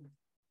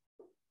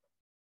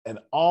 And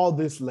all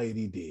this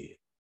lady did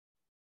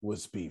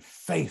was be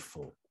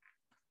faithful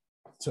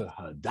to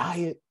her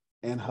diet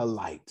and her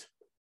light.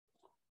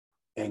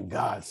 And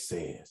God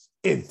says,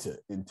 enter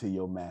into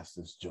your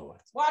master's joy.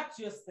 Watch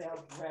yourself,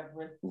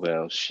 Reverend.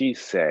 Well, she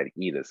said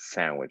eat a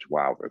sandwich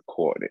while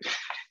recording.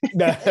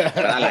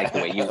 I like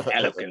the way you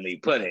eloquently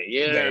put it.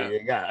 Yeah. There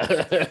you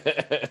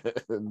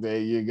go.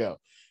 There you go.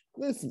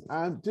 Listen,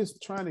 I'm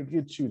just trying to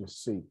get you to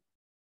see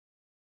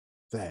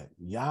that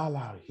y'all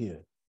out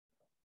here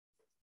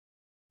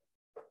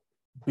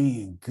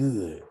being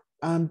good.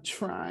 I'm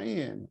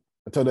trying.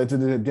 I told that to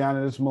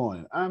Deanna this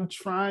morning. I'm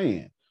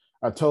trying.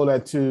 I told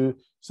that to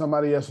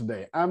somebody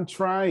yesterday. I'm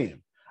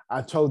trying.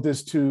 I told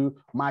this to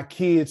my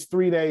kids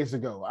 3 days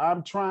ago.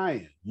 I'm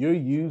trying. You're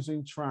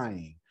using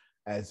trying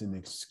as an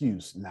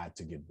excuse not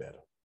to get better.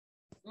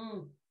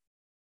 Well.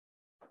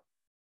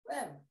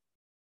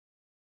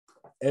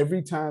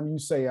 Every time you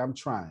say I'm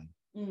trying,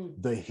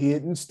 the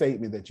hidden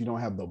statement that you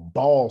don't have the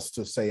balls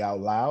to say out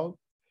loud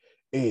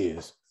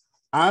is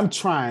I'm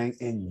trying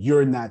and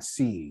you're not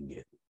seeing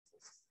it.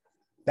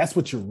 That's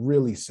what you're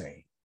really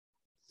saying.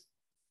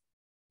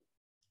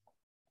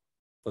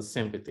 For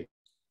sympathy.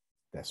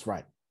 That's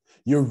right.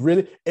 You're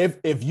really,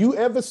 if you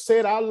ever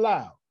said out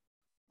loud,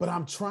 but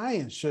I'm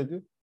trying,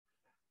 Sugar,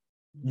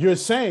 You're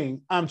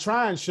saying, I'm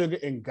trying, sugar,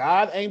 and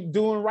God ain't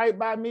doing right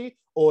by me,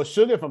 or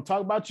sugar, if I'm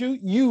talking about you,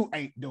 you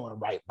ain't doing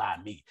right by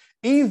me.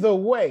 Either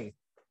way,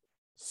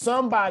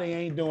 somebody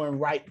ain't doing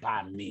right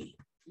by me.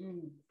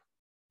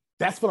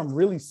 That's what I'm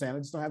really saying. I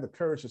just don't have the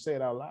courage to say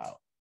it out loud.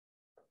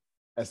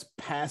 That's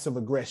passive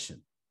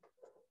aggression.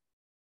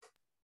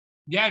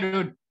 Yeah,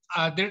 dude.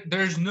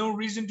 There's no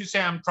reason to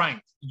say I'm trying.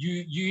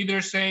 You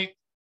either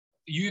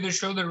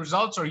show the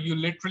results, or you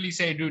literally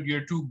say, dude,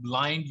 you're too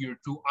blind, you're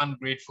too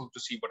ungrateful to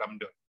see what I'm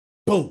doing.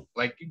 Boom.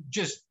 Like,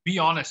 just be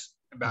honest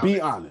about it. Be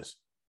honest.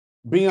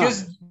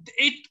 Because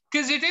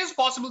it is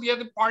possible the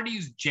other party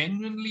is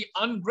genuinely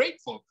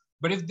ungrateful.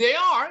 But if they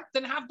are,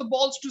 then have the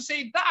balls to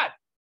say that.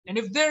 And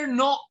if they're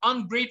not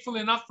ungrateful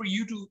enough for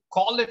you to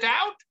call it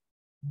out,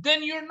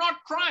 then you're not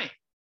trying.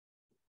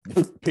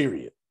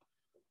 Period.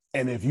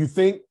 And if you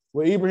think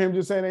what Ibrahim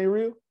just said ain't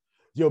real,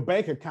 your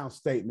bank account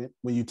statement,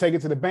 when you take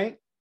it to the bank,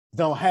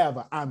 don't have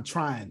a I'm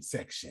trying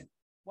section.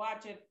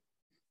 Watch it.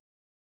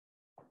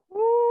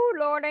 Ooh,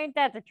 Lord, ain't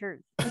that the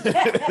truth?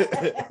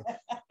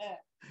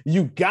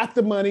 You got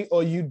the money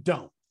or you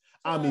don't.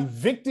 I'm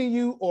evicting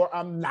you or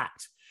I'm not.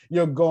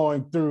 You're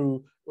going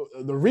through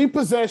the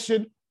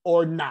repossession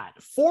or not,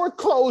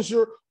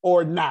 foreclosure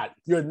or not.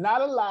 You're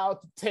not allowed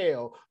to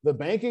tell the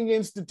banking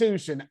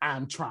institution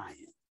I'm trying.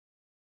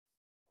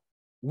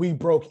 We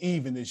broke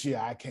even this year.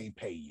 I can't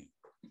pay you.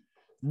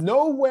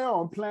 Nowhere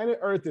on planet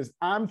Earth is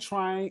I'm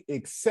trying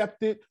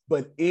accepted,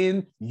 but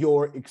in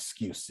your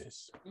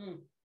excuses.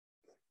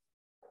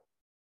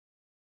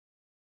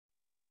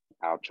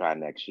 I'll try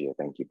next year.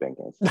 Thank you,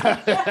 Pinkins.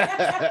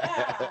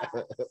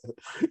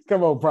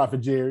 Come on,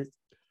 Prophet Jerry.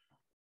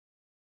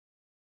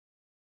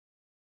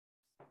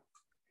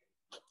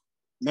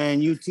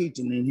 Man, you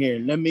teaching in here.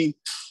 Let me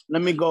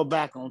go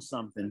back on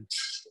something.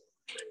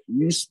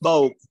 You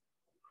spoke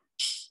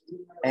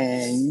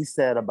and you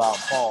said about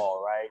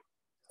Paul, right?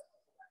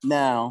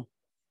 Now,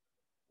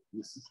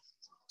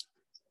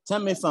 tell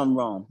me if I'm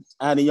wrong.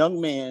 I had a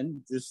young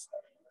man just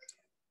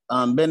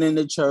been in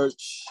the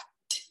church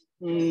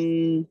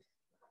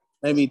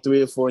maybe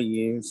 3 or 4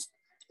 years,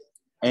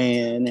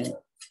 and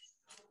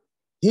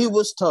he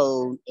was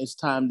told it's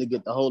time to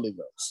get the Holy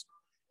Ghost.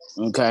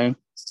 Okay.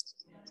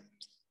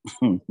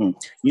 You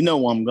know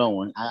where I'm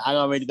going. I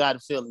already got a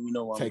feeling you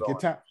know where I'm going.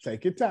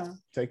 Take your time.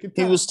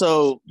 He was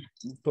told.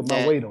 Put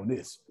my weight on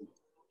this.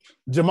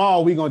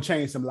 Jamal, we're going to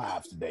change some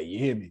lives today. You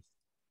hear me?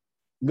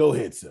 Go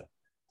ahead, sir.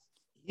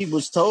 He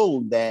was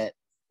told that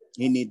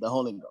he need the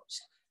Holy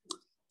Ghost.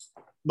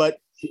 But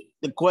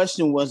the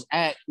question was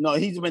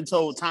he's been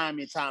told time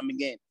and time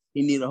again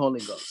he need the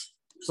Holy Ghost.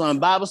 So in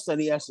Bible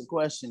study, he asked the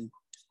question,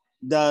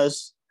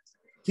 does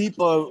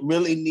people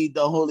really need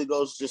the Holy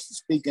Ghost just to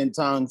speak in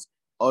tongues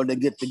or to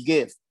get the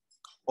gift?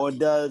 Or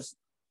does,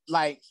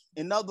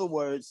 in other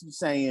words, he's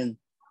saying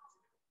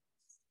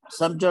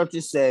some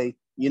churches say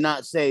you're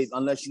not saved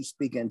unless you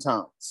speak in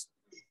tongues.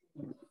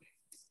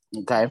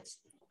 Okay?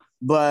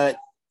 But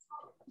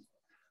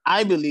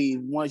I believe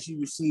once you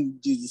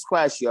receive Jesus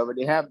Christ, you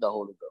already have the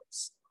Holy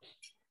Ghost.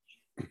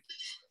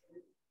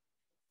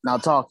 Now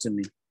talk to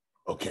me.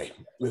 Okay,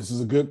 this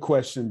is a good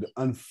question.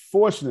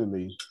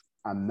 Unfortunately,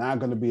 I'm not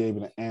going to be able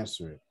to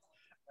answer it.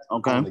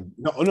 Okay.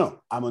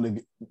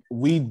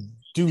 We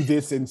do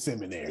this in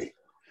seminary.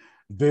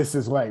 This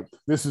is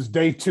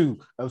day 2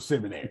 of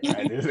seminary.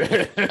 Right? This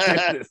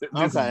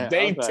is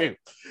day 2.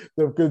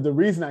 Because the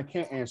reason I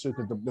can't answer,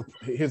 because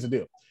here's the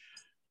deal.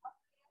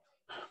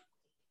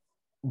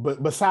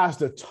 But besides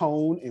the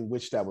tone in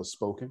which that was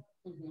spoken,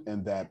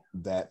 and that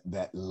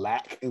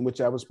lack in which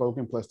that was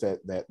spoken, plus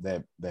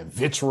that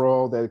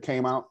vitriol that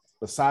came out,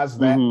 besides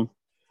that,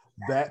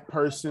 that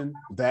person,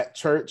 that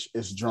church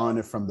is drawing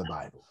it from the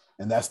Bible.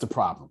 And that's the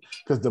problem.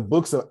 Because the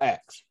book of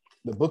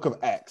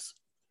Acts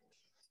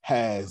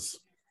has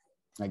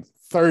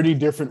 30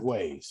 different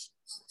ways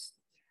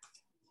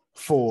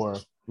for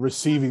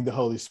receiving the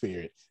Holy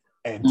Spirit.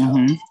 And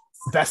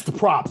that's the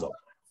problem.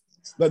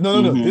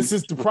 No. This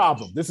is the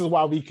problem. This is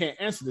why we can't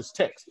answer this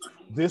text.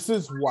 This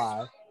is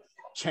why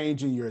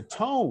changing your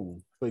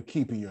tone but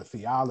keeping your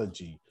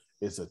theology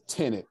is a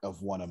tenet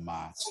of one of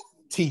my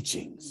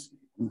teachings.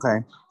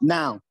 Okay.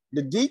 Now,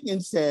 the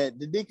deacon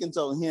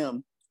told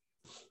him,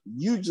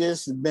 you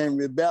just been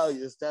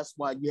rebellious. That's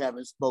why you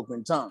haven't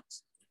spoken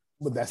tongues.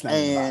 But that's not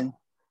in the Bible.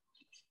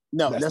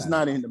 No, that's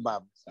not in the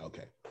Bible.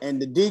 Okay.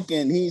 And the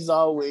deacon, this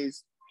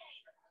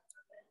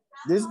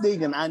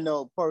deacon I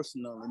know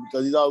personally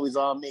because he's always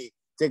on me.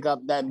 Take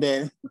up that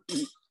bed.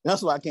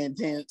 That's why I can't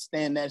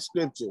stand that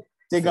scripture.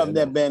 Take up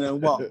that bed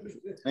and walk.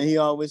 And he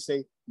always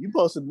say, you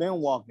supposed to been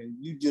walking.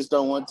 You just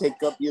don't want to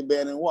take up your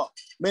bed and walk.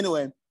 But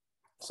anyway,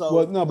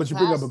 but you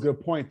bring up a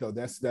good point though.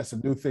 That's a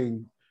new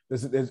thing.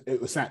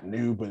 It's not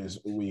new, but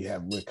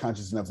we're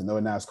conscious enough to know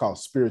it now. It's called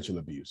spiritual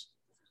abuse.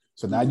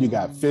 So now you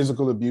got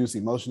physical abuse,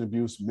 emotional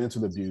abuse,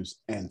 mental abuse,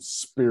 and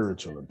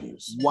spiritual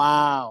abuse.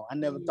 Wow. I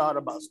never thought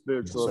about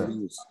spiritual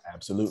abuse.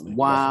 Absolutely.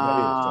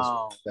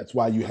 Wow. That's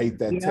why you hate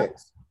that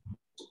text.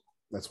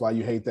 That's why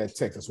you hate that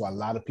text. That's why a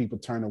lot of people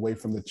turn away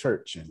from the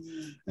church.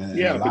 And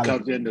yeah,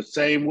 because in the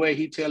same way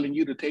he telling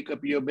you to take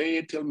up your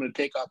bed, tell him to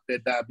take off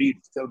that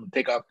diabetes, tell him to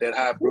take off that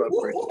high blood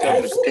pressure,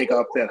 tell him to take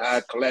off that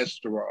high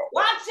cholesterol.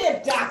 Watch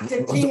it,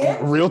 Dr.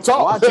 Ken. Real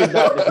talk. Watch it,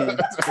 Dr.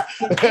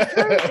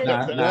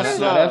 Ken.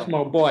 That's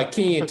my boy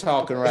Ken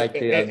talking right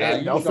there. Now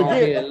you Don't go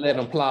forget, ahead and let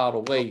him plow the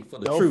way for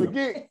the don't truth.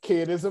 forget,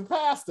 Ken is a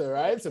pastor,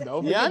 right? So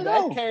don't forget Yeah, I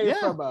know. that came Yeah.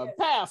 from a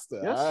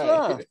pastor. Yes,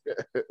 all right?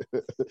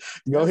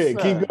 Go ahead,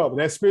 Yes, keep sir. going.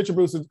 That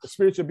spiritual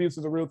abuse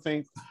is a real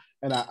thing.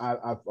 And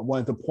I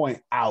wanted to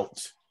point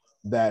out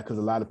that because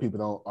a lot of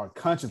people are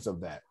conscious of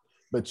that,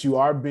 but you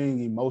are being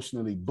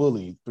emotionally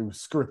bullied through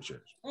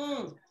scriptures.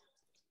 And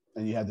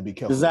you have to be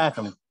careful.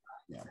 Exactly.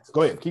 Yeah.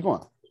 Go ahead, keep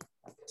going.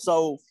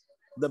 So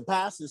the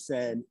pastor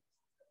said,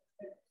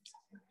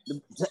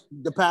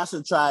 the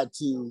pastor tried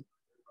to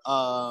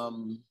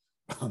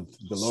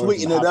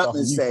sweeten it up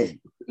and say,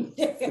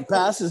 the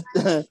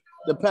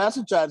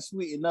pastor tried to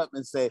sweeten up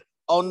and say,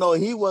 oh no,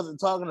 he wasn't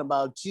talking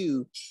about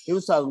you. He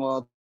was talking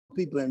about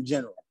people in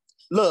general.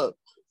 Look,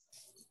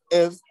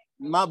 if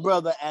my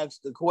brother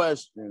asked the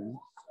question,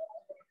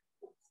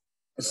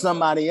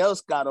 somebody else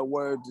got a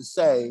word to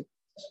say,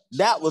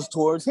 that was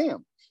towards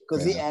him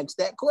because he asked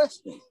that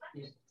question.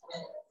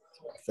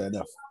 Fair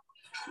enough.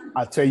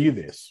 I'll tell you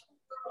this.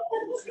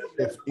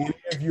 If any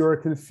of you are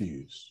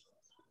confused,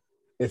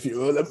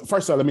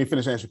 first of all, let me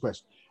finish answering your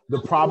question.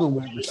 The problem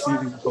with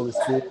receiving the Holy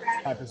Spirit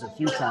happens a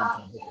few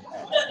times in the book of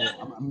Acts.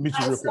 I'm gonna meet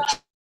you real quick.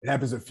 It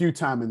happens a few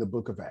times in the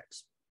book of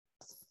Acts.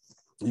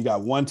 You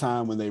got one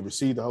time when they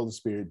received the Holy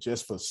Spirit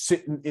just for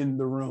sitting in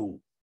the room.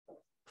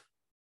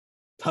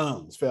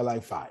 Tongues fell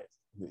like fire.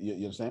 You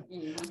understand?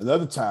 Mm-hmm.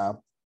 Another time,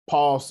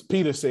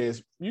 Peter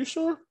says, "You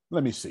sure?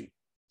 Let me see."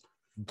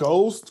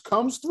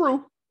 Comes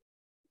through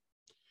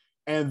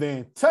and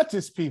then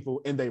touches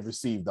people and they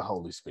receive the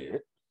Holy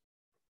Spirit.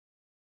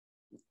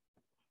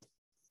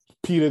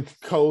 Peter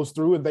goes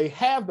through and they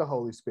have the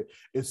Holy Spirit.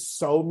 It's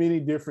so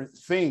many different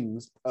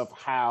things of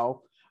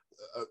how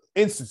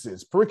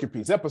instances,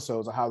 pericopes,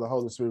 episodes of how the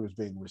Holy Spirit was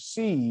being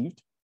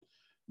received.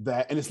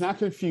 And it's not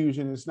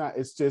confusion.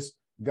 It's just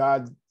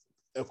God,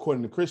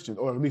 according to Christians,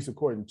 or at least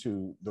according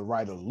to the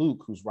writer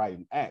Luke, who's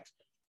writing Acts,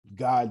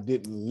 God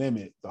didn't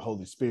limit the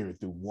Holy Spirit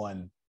through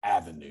one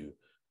avenue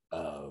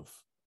of,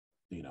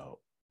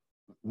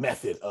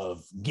 method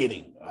of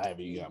getting.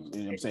 However you know what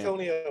I'm saying?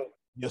 Antonio.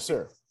 Yes,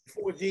 sir.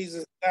 Before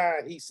Jesus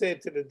died, he said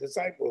to the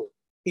disciples,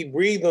 he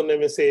breathed on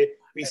them and said,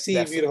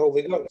 receive you the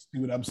Holy Ghost. See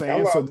what I'm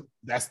saying? Hello. So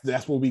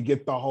that's where we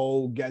get the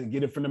whole, got to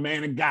get it from the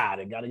man of God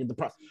and got to get the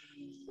problem.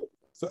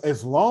 So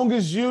as long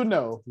as you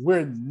know,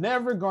 we're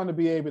never going to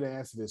be able to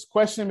answer this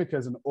question,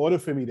 because in order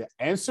for me to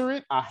answer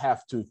it, I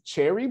have to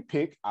cherry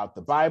pick out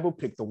the Bible,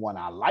 pick the one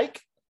I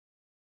like,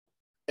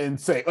 and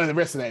say, oh, the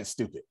rest of that is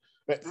stupid.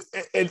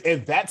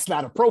 And that's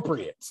not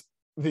appropriate.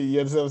 You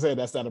understand what I'm saying?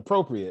 That's not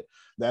appropriate.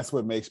 That's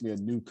what makes me a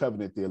new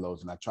covenant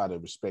theologian. I try to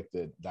respect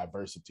the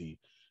diversity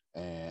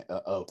and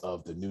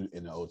of the New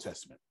and the Old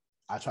Testament.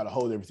 I try to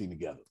hold everything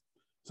together.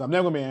 So I'm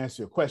never going to be able to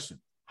answer your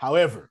question.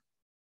 However,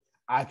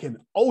 I can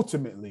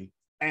ultimately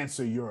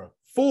answer your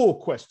full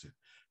question.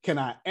 Can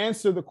I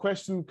answer the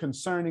question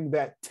concerning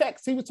that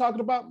text he was talking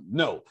about?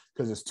 No,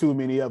 because there's too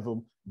many of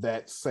them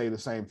that say the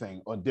same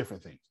thing or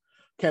different things.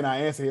 Can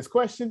I answer his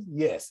question?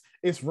 Yes.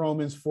 It's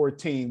Romans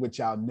 14, which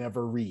I'll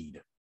never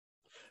read.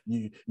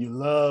 You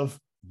love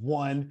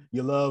 1,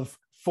 you love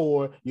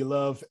 4, you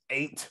love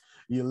 8,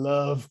 you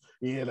love,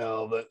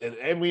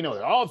 and we know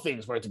that all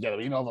things work together.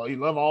 You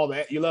love all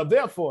that. You love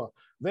therefore,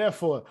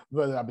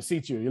 brother, I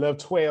beseech you. You love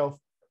 12.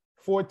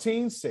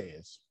 14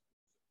 says,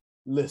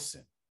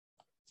 listen,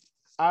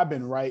 I've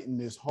been writing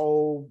this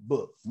whole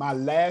book, my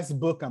last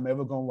book I'm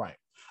ever going to write.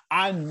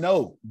 I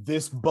know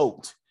this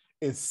boat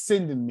is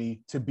sending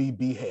me to be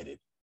beheaded.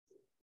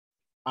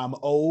 I'm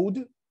old.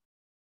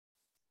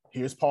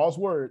 Here's Paul's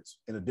words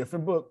in a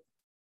different book.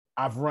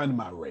 I've run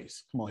my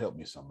race. Come on, help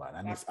me, somebody.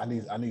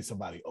 I need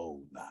somebody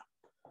old now.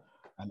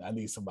 I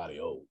need somebody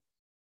old.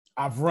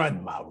 I've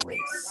run my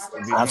race.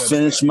 I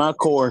finished my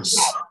course.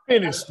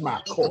 Finished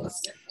my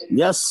course.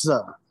 Yes,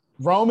 sir.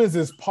 Romans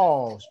is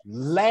Paul's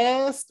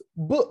last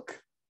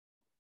book.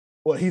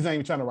 Well, he's not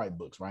even trying to write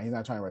books, right? He's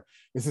not trying to write.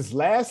 It's his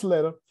last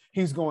letter.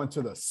 He's going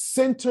to the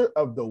center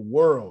of the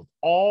world.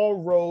 All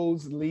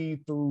roads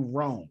lead through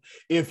Rome.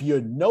 If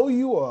you know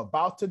you are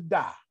about to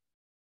die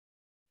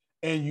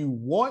and you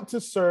want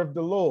to serve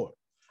the Lord,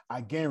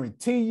 I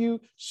guarantee you,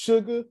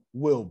 Sugar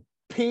will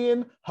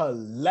pen her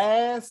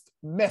last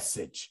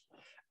message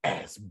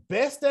as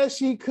best as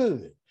she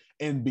could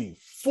and be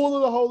full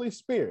of the Holy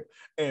Spirit.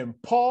 And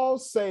Paul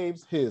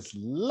saves his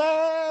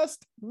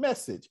last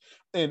message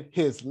and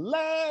his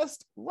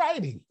last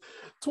writing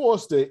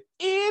towards the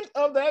end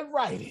of that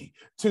writing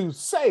to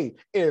say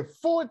in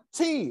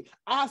 14,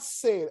 I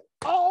said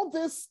all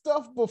this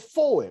stuff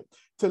before it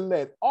to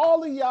let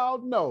all of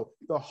y'all know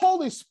the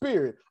Holy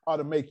Spirit ought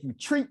to make you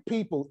treat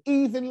people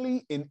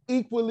evenly and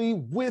equally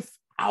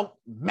without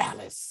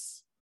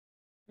malice.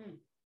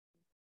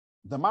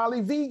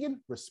 Damali vegan,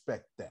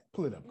 respect that.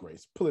 Pull it up,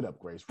 Grace. Pull it up,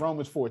 Grace.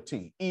 Romans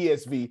 14,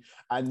 ESV.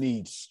 I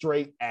need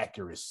straight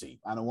accuracy.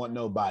 I don't want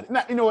nobody.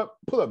 Now, you know what?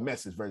 Pull up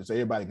Message version so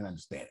everybody can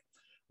understand it.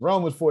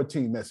 Romans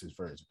 14, Message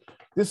version.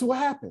 This is what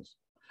happens.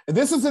 And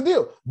this is the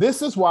deal.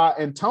 This is why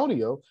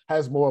Antonio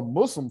has more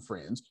Muslim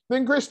friends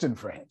than Christian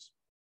friends.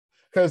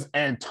 Because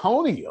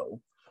Antonio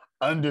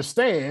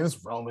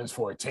understands Romans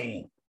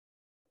 14.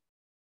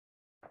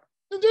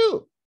 The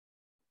dude.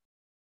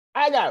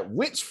 I got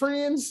witch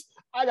friends.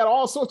 I got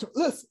all sorts of,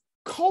 listen,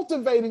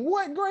 cultivating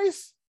what,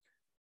 Grace?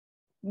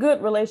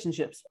 Good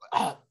relationships.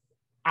 I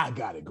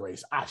got it,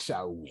 Grace. I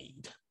shall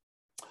read.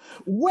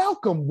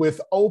 Welcome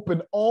with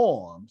open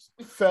arms,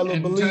 fellow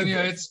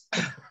believers.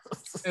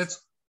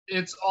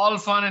 It's all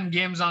fun and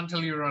games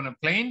until you're on a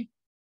plane.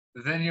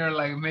 Then you're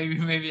like,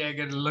 maybe I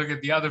get to look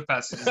at the other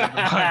passages of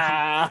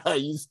the Bible.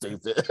 You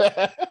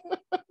stupid.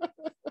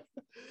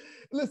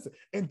 Listen,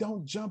 and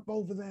don't jump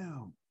over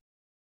them.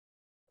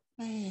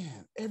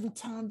 Man, every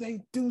time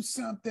they do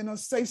something or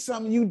say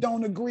something you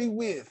don't agree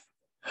with.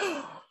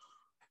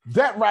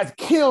 That right,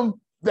 Kim,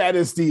 that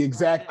is the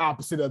exact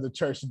opposite of the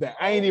church. That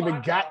I ain't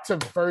even got to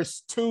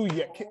verse 2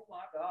 yet. Oh my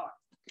God.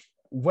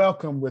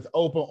 Welcome with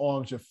open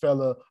arms, your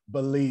fellow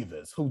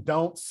believers who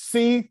don't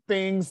see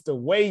things the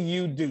way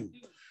you do.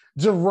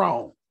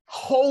 Jerome,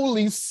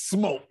 holy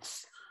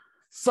smokes.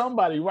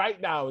 Somebody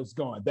right now is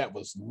going, that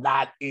was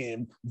not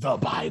in the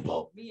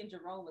Bible. Me and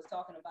Jerome was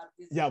talking about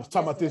this. Yeah, I was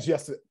talking about this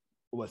yesterday.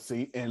 Well,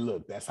 see, and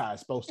look, that's how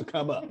it's supposed to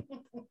come up.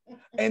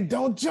 And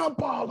don't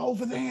jump all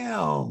over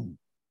them.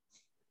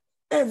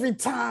 Every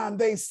time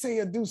they say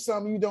or do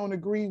something you don't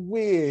agree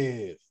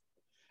with.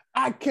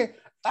 I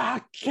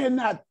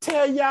cannot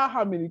tell y'all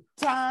how many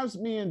times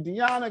me and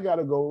Deanna got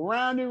to go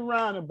round and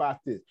round about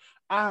this.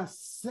 I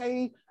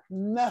say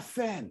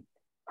nothing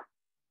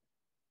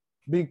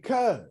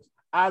because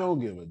I don't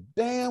give a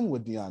damn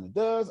what Deanna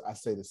does. I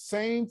say the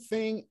same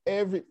thing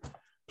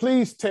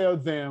please tell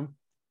them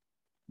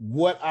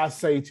what I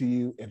say to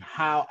you and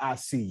how I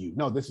see you.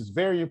 No, this is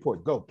very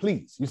important. Go,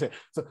 please. You say,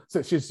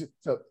 so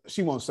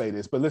she won't say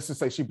this, but let's just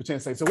say she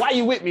pretends to say, so why are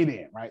you with me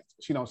then, right?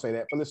 She don't say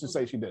that, but let's just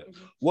say she does.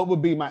 What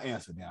would be my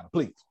answer, Deanna,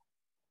 please?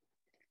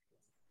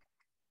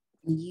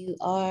 You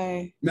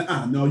are...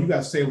 No, you got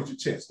to say it with your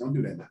chest. Don't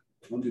do that now.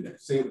 Don't do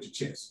that. Say it with your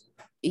chest.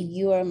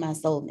 You are my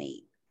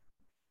soulmate.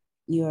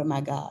 You are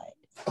my God.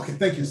 Okay,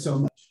 thank you so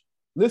much.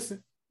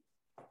 Listen.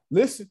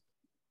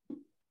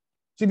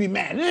 She be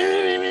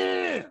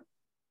mad.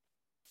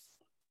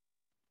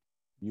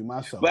 You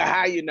my soul. But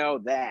how you know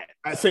that?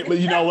 I say, but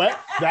you know what?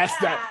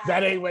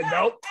 That ain't what.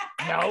 Nope.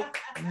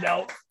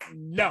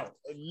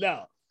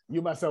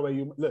 You my soul.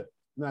 Look.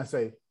 And I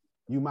say,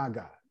 you my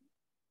God.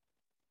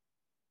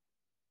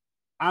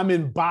 I'm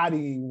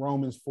embodying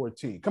Romans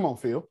 14. Come on,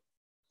 Phil.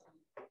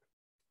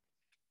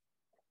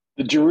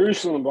 The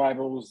Jerusalem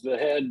Bibles, the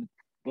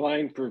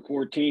headline for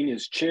 14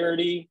 is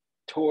charity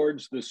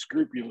towards the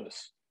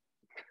scrupulous.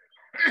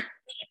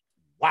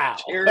 Wow.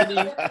 Charity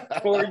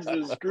towards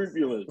the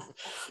scrupulous.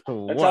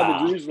 That's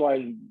how the Jews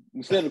like,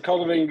 instead of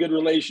cultivating good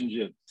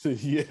relationships.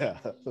 Yeah.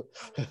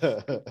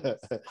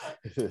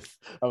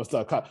 I was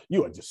talking,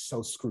 you are just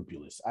so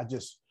scrupulous. I'm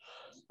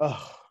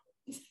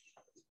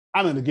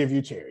going to give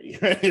you charity.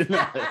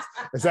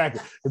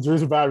 Exactly. The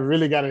Jerusalem Bible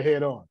really got it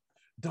head on.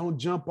 Don't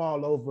jump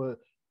all over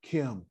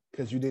Kim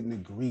because you didn't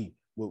agree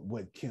with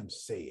what Kim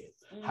said,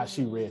 how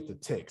she read the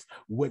text,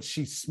 what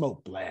she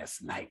smoked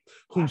last night,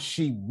 who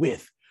she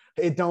with.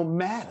 It don't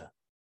matter.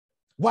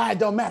 Why it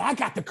don't matter? I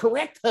got to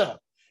correct her.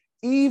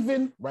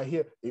 Even right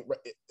here,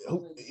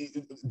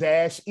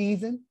 dash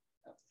even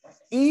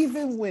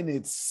when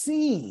it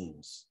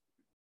seems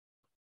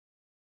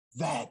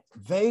that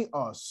they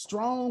are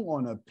strong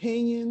on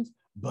opinions,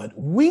 but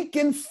weak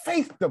in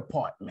faith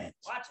department.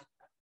 Watch it.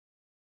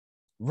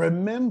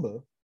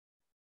 Remember,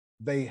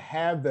 they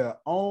have their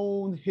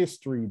own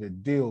history to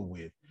deal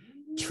with.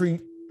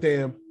 Treat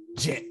them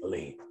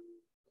gently.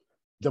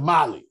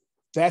 Damali.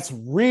 That's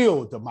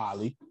real,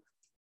 Damali.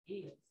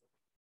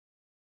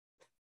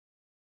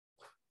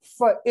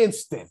 For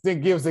instance,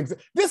 it gives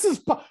this is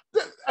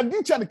I'm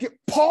trying to get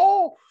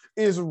Paul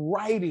is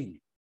writing.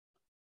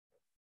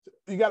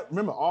 You got to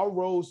remember all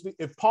roads.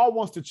 If Paul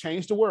wants to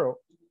change the world,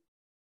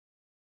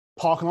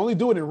 Paul can only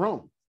do it in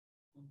Rome.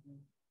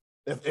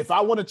 If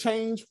I want to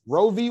change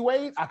Roe v.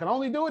 Wade, I can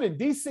only do it in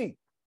DC.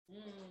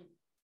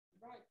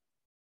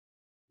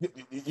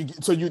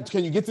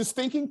 Can you get this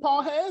thinking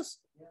Paul has?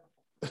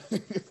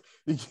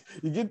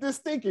 You get this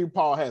thinking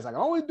Paul has. I can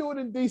only do it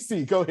in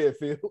DC. Go ahead,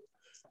 Phil.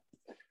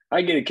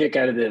 I get a kick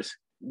out of this.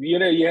 You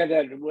know, you have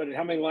that,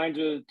 how many lines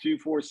are 2,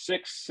 4,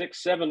 6,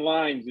 7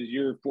 lines is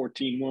your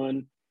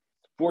 14.1.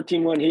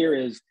 14.1 here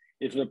is,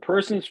 if a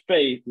person's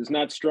faith is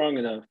not strong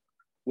enough,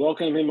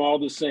 welcome him all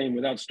the same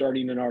without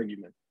starting an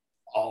argument.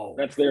 Oh,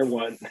 that's their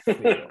one.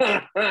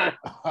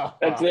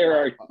 That's their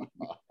argument.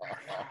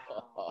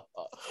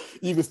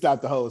 You can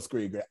stop the whole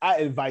screen, Greg. I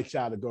invite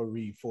y'all to go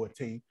read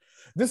 14.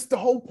 This is the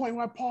whole point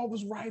why Paul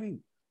was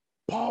writing.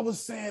 Paul was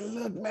saying,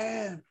 look,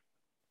 man,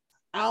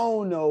 I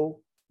don't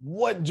know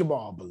what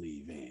Jamal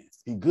believe in.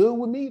 He good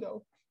with me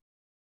though.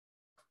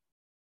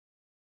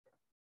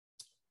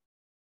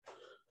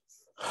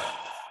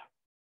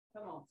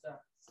 Come on, sir.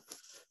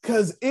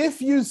 Because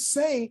if you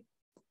say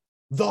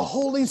the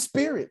Holy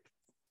Spirit,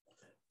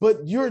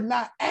 but you're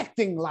not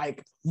acting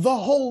like the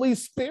Holy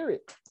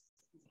Spirit,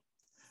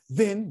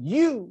 then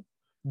you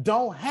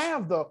don't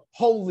have the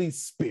Holy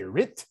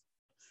Spirit,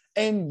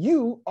 and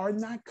you are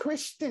not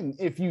Christian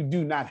if you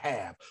do not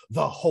have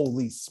the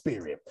Holy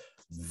Spirit.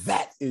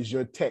 That is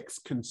your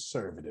text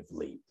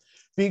conservatively,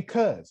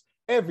 because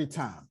every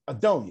time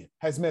Adonia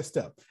has messed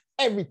up,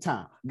 every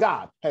time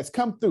God has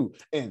come through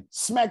and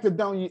smacked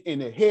Adonia in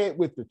the head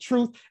with the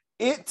truth,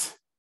 it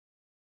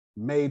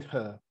made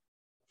her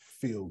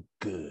feel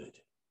good.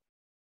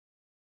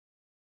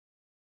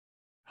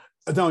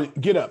 Adonia,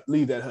 get up,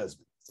 leave that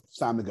husband. It's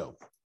time to go.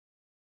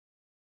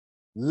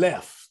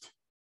 Left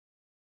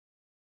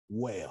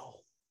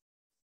well.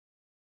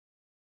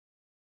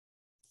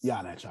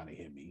 Y'all not trying to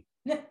hear me.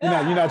 You're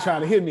not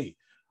trying to hear me.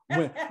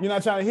 You're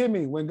not trying to hear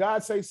me. When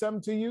God says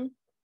something to you,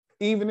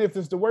 even if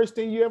it's the worst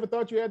thing you ever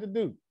thought you had to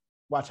do,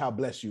 watch how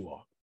blessed you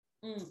are.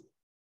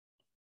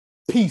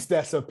 Peace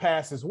that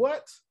surpasses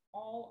what?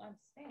 All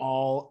understanding.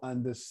 All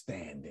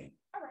understanding.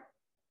 All right.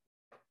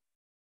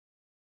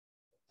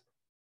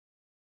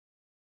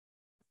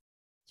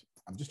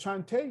 I'm just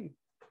trying to tell you,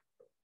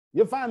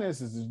 your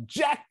finances is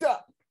jacked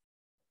up.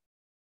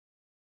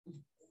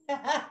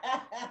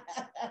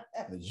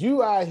 As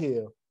you out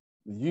here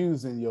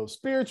using your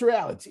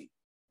spirituality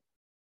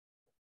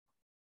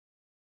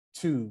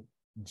to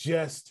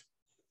just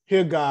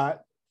hear God,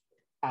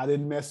 I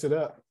didn't mess it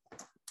up.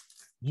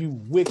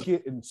 You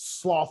wicked and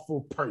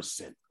slothful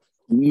person.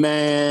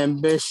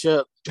 Man,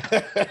 Bishop.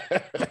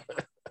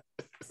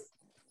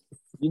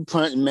 You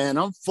punch, man,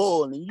 I'm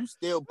full and you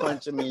still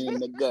punching me in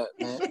the gut,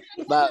 man.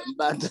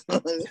 About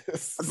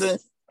to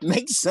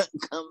make something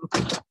come.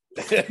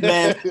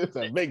 Man,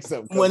 make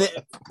something come when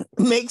it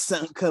makes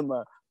something come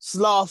up.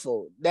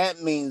 Slothful,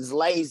 that means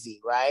lazy,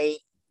 right?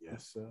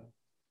 Yes, sir.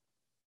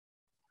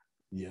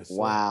 Yes, sir.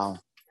 Wow.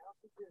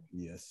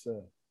 Yes,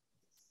 sir.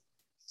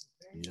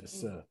 Yes,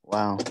 sir.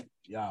 Wow.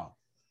 Y'all,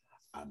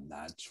 I'm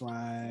not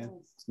trying.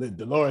 Look,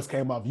 Dolores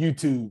came off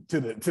YouTube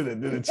to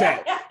the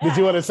chat. Did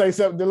you want to say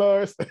something,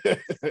 Dolores?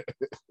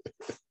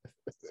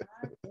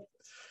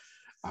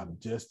 I'm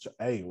just,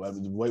 hey,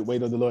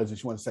 wait on Dolores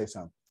if you want to say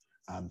something.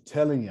 I'm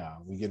telling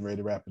y'all, we're getting ready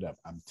to wrap it up.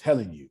 I'm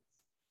telling you.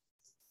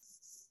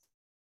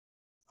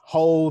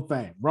 Whole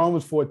thing.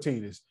 Romans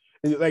 14 is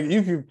like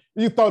you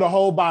throw the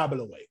whole Bible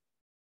away.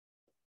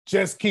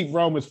 Just keep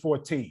Romans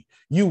 14.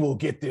 You will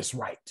get this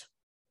right.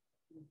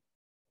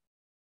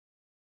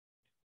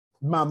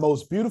 My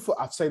most beautiful,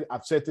 I've said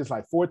this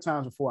like 4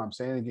 times before, I'm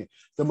saying it again.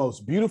 The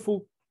most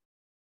beautiful,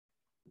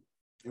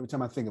 every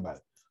time I think about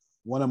it,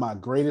 one of my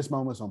greatest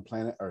moments on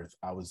planet Earth,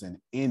 I was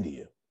in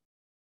India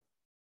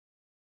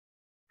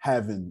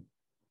having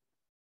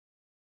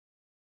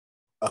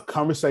a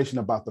conversation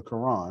about the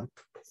Quran,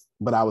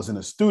 but I was in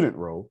a student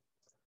role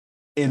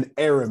in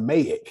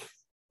Aramaic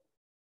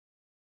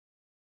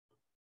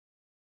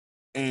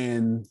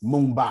in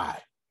Mumbai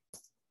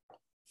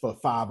for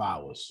 5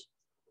 hours.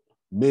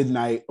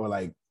 Midnight or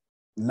like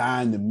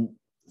 9 to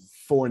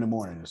 4 in the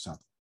morning or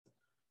something.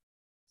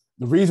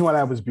 The reason why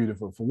that was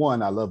beautiful, for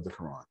one, I love the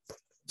Quran.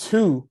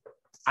 2,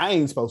 I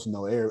ain't supposed to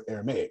know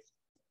Aramaic.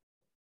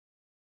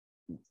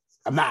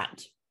 I'm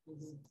not.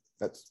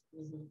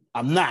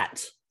 I'm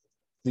not.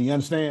 Do you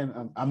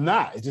understand? I'm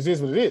not. It just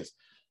is what it is.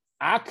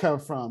 I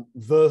come from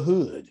the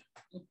hood.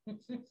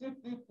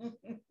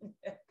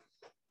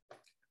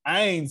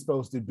 I ain't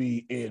supposed to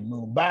be in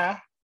Mumbai.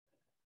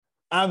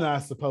 I'm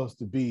not supposed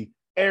to be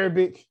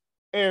Arabic,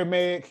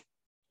 Aramaic,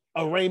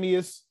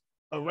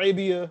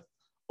 Arabia,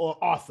 or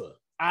Arthur.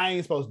 I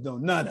ain't supposed to know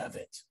none of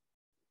it.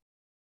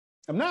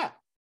 I'm not.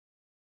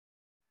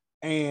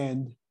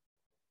 And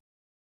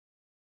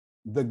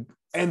the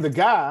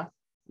guy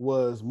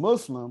was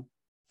Muslim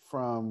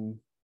from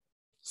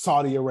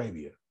Saudi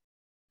Arabia.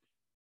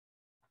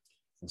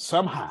 And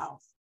somehow,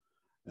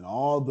 in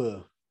all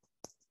the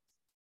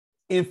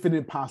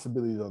infinite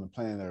possibilities on the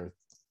planet Earth,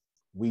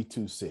 we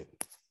two sit.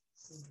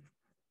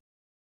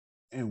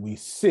 And we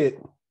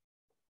sit,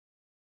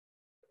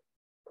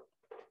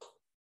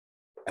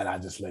 and I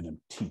just let him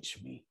teach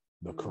me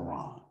the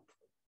Quran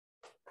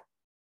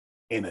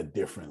in a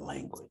different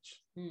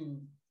language.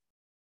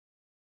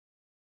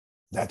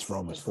 That's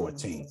Romans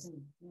 14.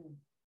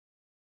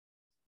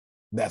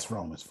 That's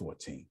Romans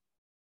 14.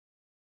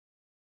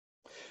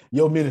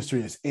 Your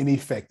ministry is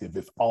ineffective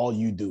if all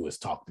you do is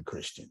talk to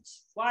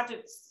Christians. Watch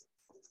it.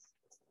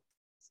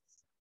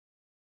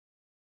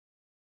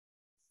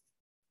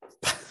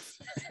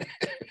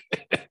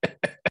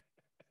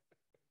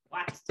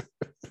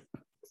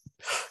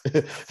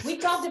 We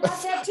talked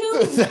about that too.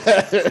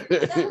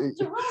 That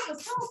Jerome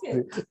was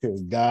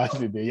talking.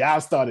 God,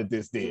 y'all started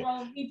this then.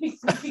 Jerome, he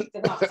picked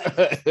it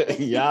up.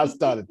 Y'all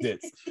started this.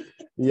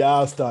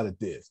 Y'all started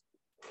this.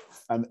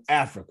 I'm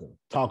Africa,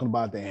 talking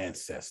about the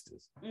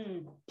ancestors.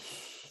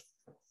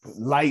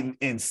 Lighting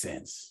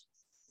incense.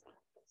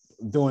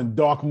 doing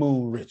dark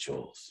moon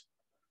rituals.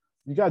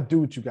 You got to do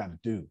what you got to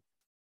do.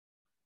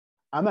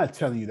 I'm not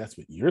telling you that's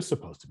what you're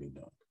supposed to be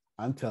doing.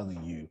 I'm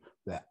telling you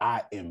that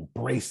I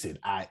embrace it.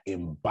 I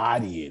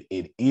embody it.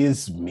 It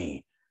is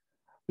me.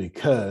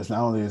 Because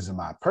not only is it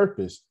my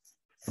purpose,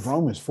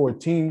 Romans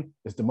 14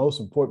 is the most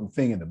important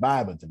thing in the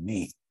Bible to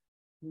me.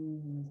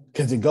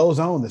 Because it goes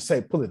on to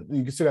say, pull it,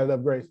 you can see that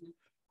up, Grace.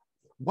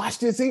 Watch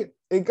this here.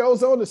 It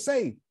goes on to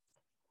say,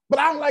 but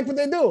I don't like what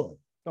they're doing.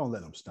 Don't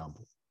let them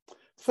stumble.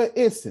 For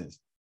instance,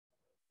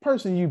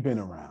 person you've been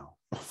around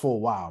for a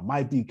while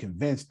might be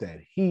convinced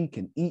that he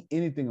can eat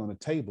anything on the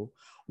table,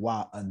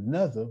 while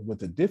another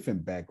with a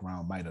different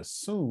background might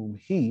assume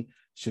he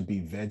should be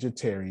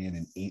vegetarian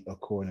and eat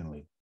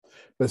accordingly.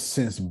 But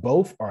since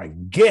both are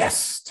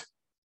guests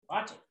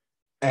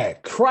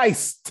at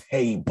Christ's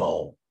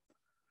table,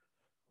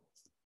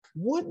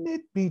 wouldn't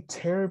it be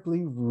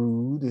terribly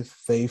rude if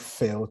they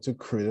failed to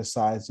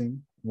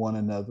criticizing one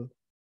another?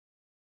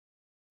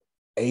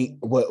 Ate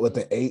what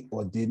they ate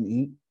or didn't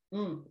eat?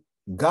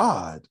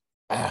 God,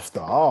 after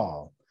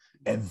all,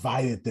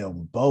 invited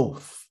them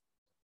both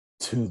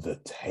to the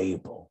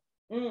table.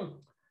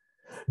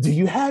 Do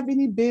you have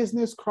any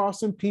business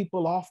crossing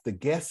people off the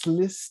guest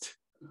list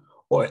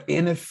or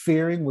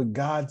interfering with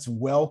God's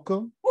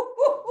welcome?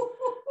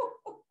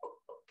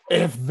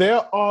 If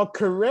there are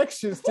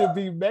corrections to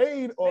be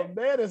made or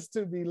matters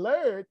to be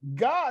learned,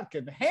 God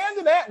can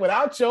handle that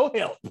without your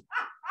help.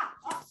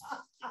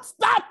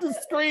 Stop the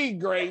screen,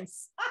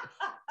 Grace.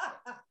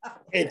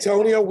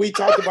 Antonio, we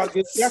talked about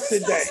this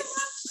yesterday.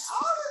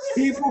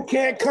 People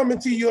can't come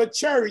into your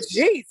church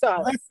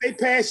unless they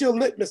pass your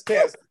litmus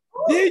test.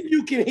 Then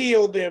you can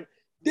heal them.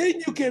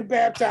 Then you can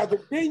baptize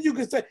them. Then you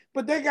can say,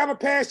 but they got to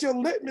pass your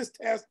litmus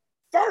test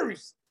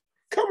first.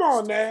 Come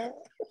on now.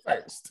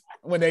 First,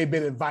 when they've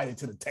been invited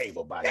to the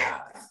table by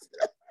God.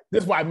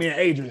 This is why me and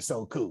Adrian are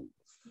so cool.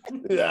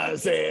 You know what I'm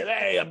saying?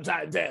 Hey, I'm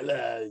trying to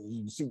tell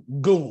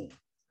goon.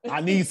 I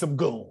need some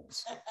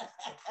goons.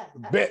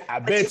 I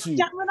bet you.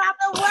 Coming out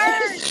the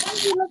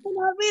words. You looking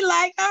at me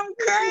like I'm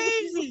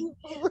crazy.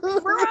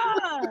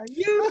 Bruh,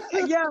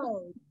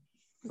 yo.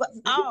 But,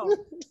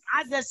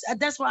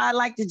 that's why I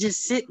like to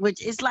just sit with,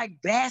 it's like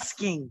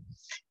basking,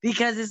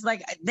 because it's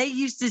like they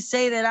used to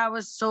say that I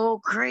was so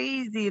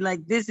crazy.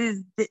 Like this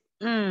is that's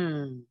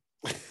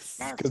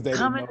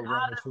coming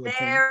out of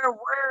their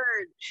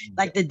word.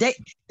 Like the day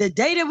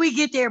that we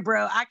get there,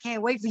 bro, I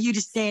can't wait for you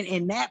to stand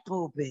in that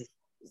pulpit.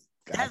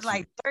 That's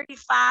like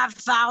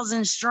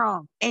 35,000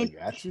 strong. And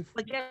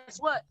but guess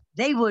what?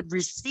 They would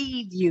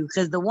receive you,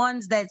 because the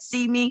ones that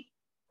see me,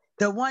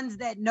 the ones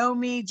that know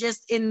me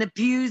just in the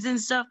pews and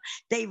stuff,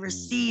 they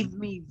receive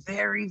me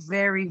very,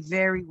 very,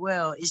 very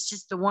well. It's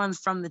just the ones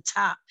from the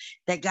top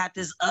that got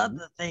this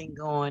other thing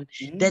going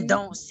that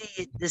don't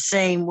see it the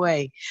same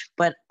way.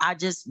 But I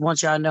just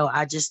want y'all to know,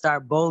 I just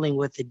started bowling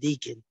with the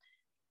deacon.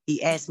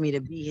 He asked me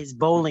to be his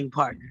bowling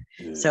partner.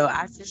 So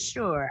I said,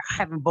 sure. I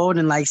haven't bowled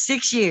in like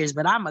 6 years,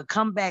 but I'm going to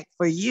come back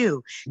for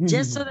you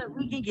just so that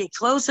we can get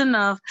close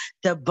enough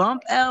to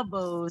bump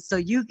elbows so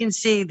you can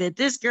see that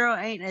this girl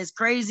ain't as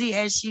crazy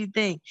as she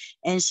think.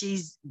 And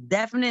she's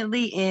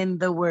definitely in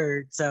the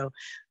word. So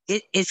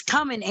it's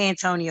coming,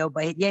 Antonio.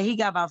 But yeah, he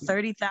got about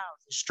 30,000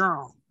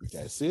 strong.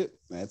 That's it.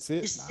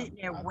 Just sitting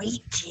there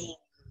waiting.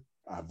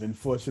 I've been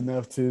fortunate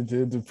enough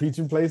to preach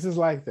in places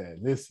like that.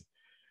 Listen.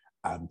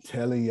 I'm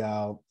telling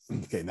y'all,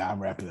 okay, now I'm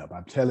wrapping up.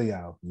 I'm telling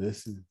y'all,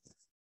 listen,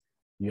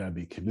 you gotta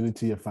be committed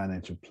to your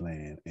financial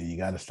plan, and you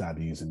gotta stop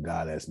using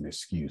God as an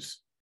excuse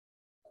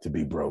to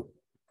be broke.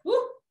 Woo.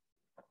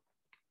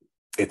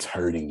 It's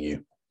hurting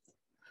you.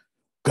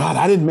 God,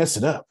 I didn't mess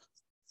it up.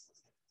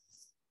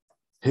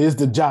 Here's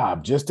the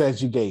job, just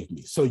as you gave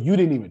me. So you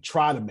didn't even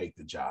try to make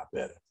the job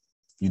better.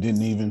 You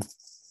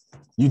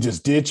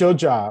just did your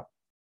job,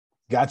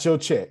 got your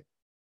check,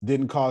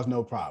 didn't cause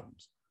no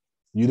problems.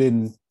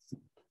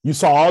 You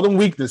saw all the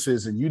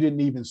weaknesses and you didn't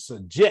even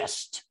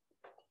suggest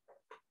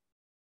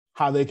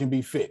how they can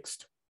be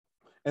fixed.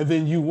 And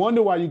then you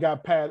wonder why you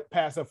got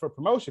passed up for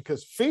promotion,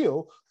 because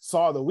Phil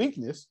saw the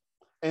weakness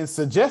and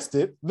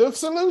suggested the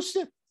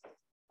solution.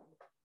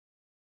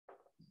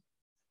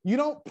 You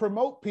don't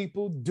promote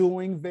people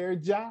doing their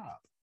job.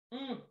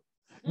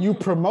 You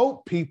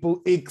promote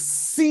people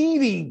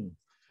exceeding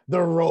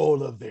the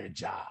role of their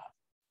job.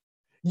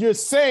 You're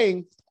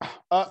saying,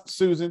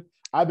 Susan,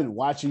 I've been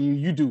watching you.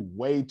 You do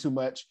way too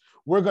much.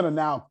 We're going to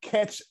now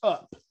catch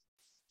up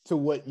to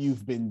what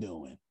you've been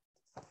doing.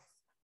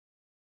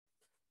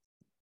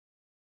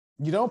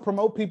 You don't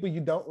promote people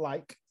you don't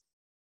like.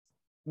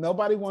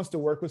 Nobody wants to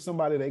work with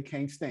somebody they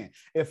can't stand.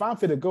 If I'm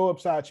fit to go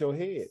upside your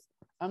head,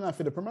 I'm not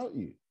fit to promote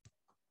you.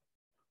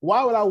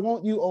 Why would I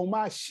want you on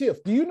my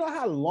shift? Do you know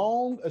how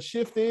long a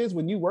shift is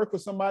when you work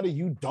with somebody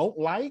you don't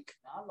like?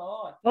 Oh,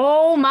 Lord.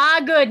 Oh,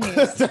 my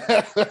goodness.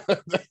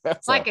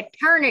 It's like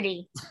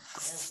eternity.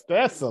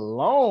 That's a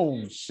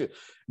long shit.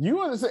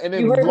 You understand? And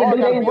then you Lord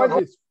got to be on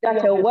his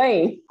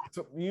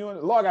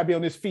Lord got to be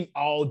on his feet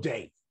all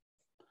day.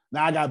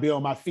 Now I got to be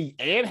on my feet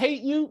and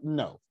hate you?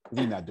 No,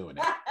 he's not doing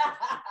that.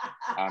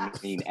 I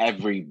mean,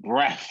 every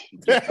breath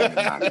just in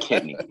my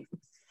kidney.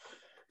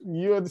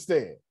 You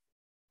understand?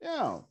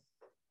 Yeah.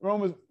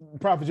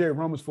 Prophet Jerry,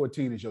 Romans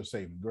 14 is your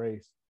saving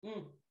grace.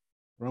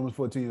 Romans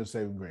 14 is your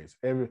saving grace.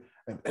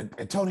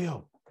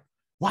 Antonio,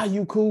 why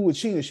you cool with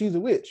Sheena? She's a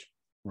witch.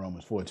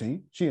 Romans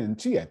 14. She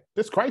at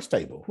this Christ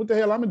table. What the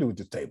hell I'm gonna do with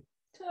this table?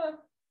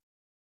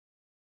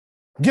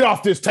 Get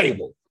off this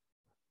table.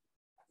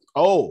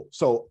 Oh,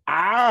 so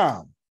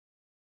I'm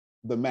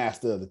the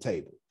master of the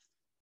table.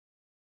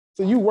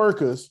 So you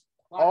workers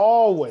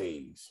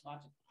always,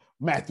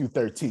 Matthew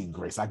 13,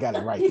 Grace, I got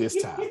it right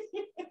this time.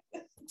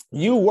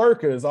 You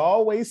workers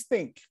always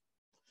think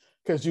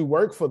because you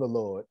work for the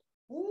Lord,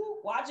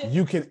 watch it.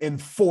 You can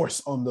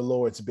enforce on the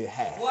Lord's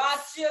behalf.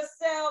 Watch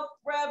yourself,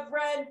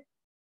 Reverend.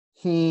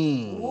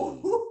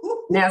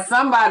 Now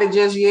somebody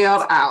just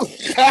yelled out.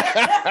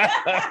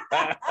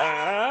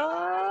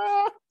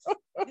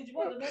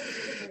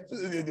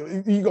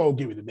 You gonna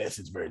give me the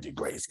message, Virgin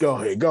Grace. Go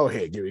ahead,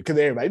 give it. Because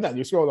everybody, no,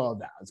 you scroll on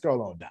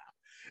down.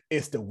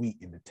 It's the wheat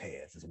and the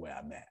tares is where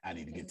I'm at. I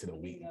need to get to the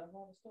wheat.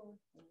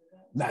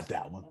 Not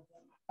that one.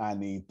 I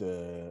need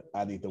the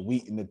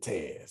wheat and the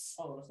tares.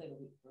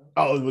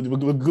 Oh,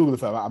 Google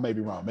it. I may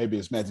be wrong. Maybe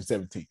it's Matthew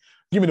 17.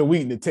 Give me the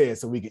wheat and the tares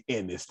so we can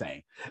end this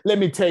thing. Let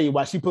me tell you,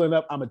 while she pulling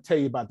up, I'm gonna tell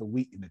you about the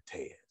wheat and the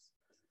tares.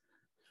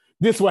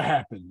 This what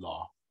happened,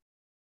 Law.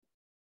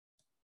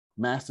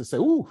 Master say,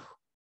 ooh,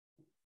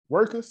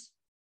 workers,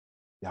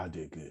 y'all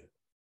did good.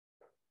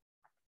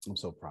 I'm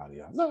so proud of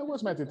y'all. No, it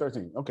was Matthew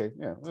 13. Okay,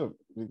 yeah, go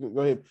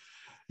ahead.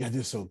 Y'all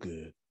did so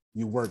good.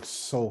 You worked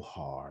so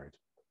hard.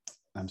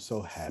 I'm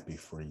so happy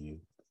for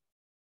you.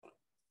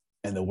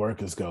 And the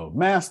workers go,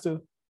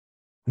 Master,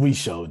 we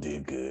sure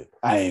did good.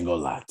 I ain't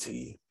gonna lie to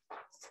you.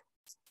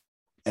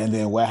 And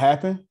then what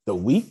happened? The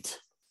wheat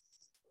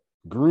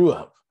grew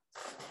up.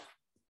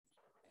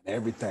 And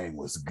everything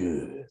was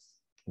good.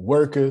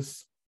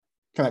 Workers,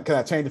 can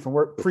I change it from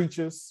work?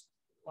 Preachers,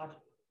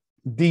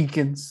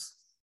 deacons,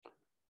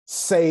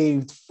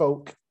 saved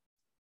folk.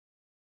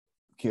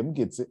 Kim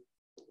gets it.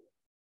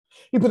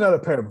 He put another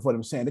parable before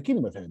them, saying, the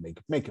kingdom of heaven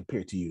may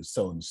appear to you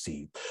sowing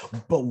seed.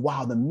 But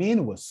while the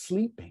men were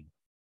sleeping,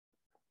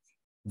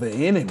 the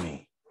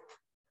enemy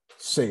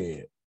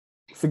said,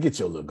 forget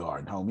your little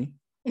garden, homie.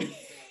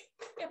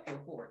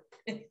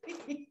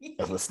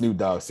 That's what Snoop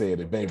Dogg said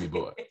in Baby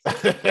Boy.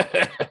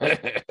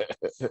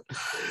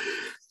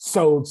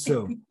 Sowed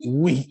some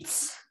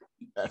wheat.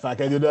 If I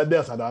can't do nothing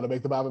else, I know how to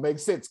make the Bible make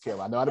sense,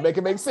 Kim. I know how to make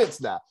it make sense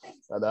now.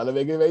 I know how to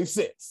make it make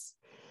sense.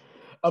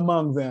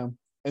 Among them,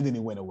 and then he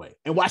went away.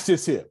 And watch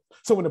this here.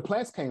 So when the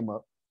plants came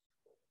up,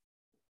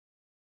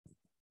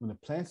 and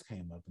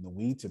the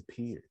weeds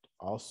appeared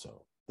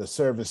also, the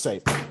servants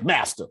say,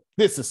 Master,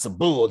 this is some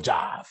bull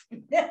jive.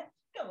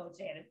 Come on,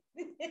 Shannon.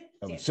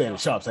 Shannon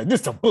Sharp said,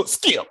 this is some bull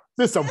skip.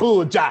 This is some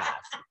bull jive.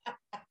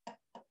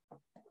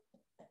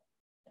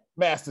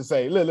 Master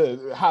say,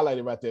 look, highlight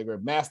it right there, girl.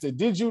 Master,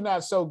 did you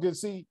not sow good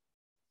seed?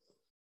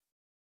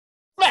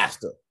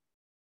 Master,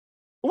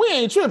 we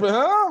ain't tripping,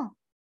 huh?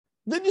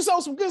 Didn't you sow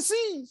some good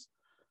seeds?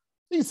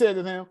 He said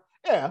to them,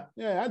 yeah,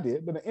 I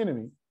did. But the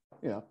enemy,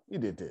 he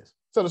did this.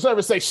 So the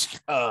servant say,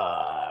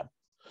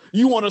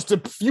 you want us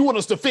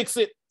to fix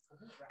it?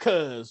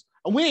 Because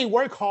we ain't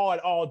work hard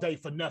all day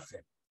for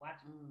nothing.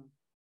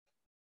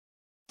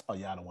 Oh,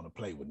 y'all don't want to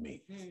play with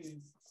me.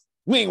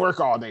 We ain't work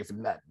all day for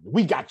nothing.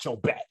 We got your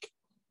back.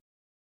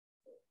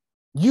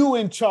 You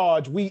in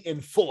charge, we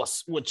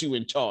enforce what you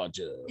in charge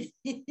of.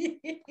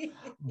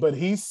 But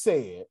he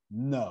said,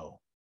 no.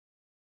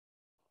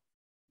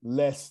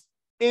 Lest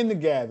in the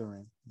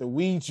gathering, the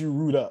weeds you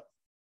root up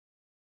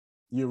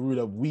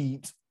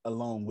weeds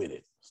along with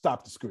it.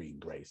 Stop the screen,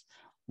 Grace.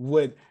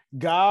 What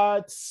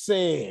God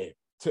said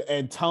to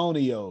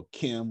Antonio,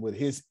 Kim, with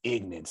his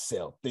ignorant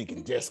self,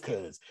 thinking just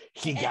because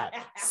he got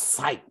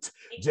sight,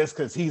 just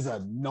because he's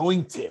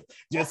anointed,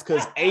 just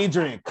because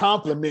Adrian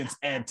compliments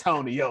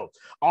Antonio,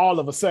 all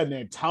of a sudden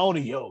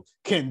Antonio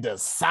can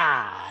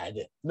decide.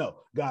 No,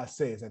 God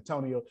says,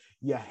 Antonio,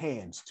 your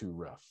hand's too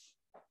rough.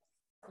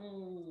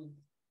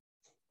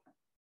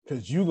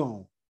 Because you're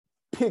going to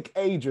pick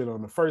Adrian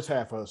on the first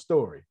half of her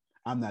story.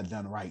 I'm not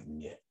done writing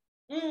yet.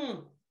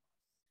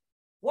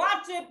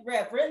 Watch it,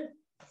 Reverend.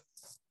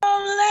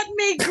 Oh, let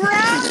me grow.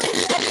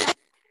 Let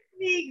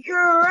me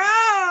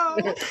grow.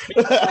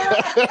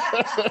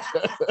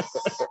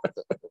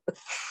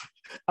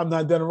 I'm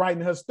not done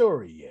writing her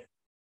story yet.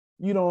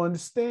 You don't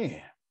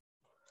understand.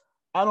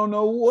 I don't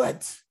know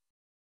what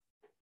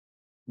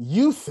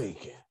you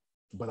thinking,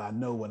 but I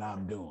know what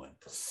I'm doing,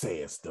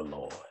 says the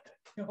Lord.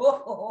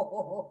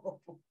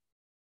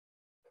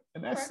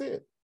 And that's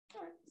it.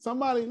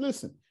 Somebody,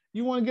 listen,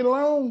 you want to get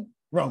along?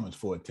 Romans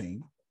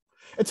 14.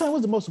 And tell me,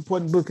 what's the most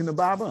important book in the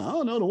Bible? I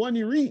don't know, the one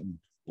you're reading.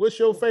 What's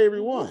your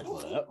favorite one?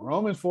 Well,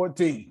 Romans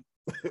 14.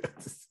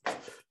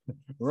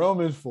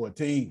 Romans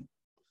 14.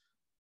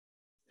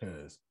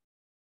 Because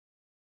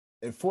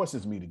it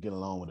forces me to get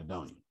along with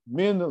Adonia.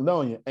 Me and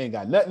Adonia ain't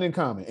got nothing in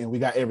common, and we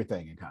got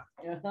everything in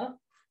common.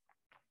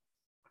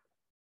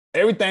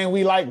 Everything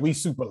we like, we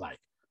super like.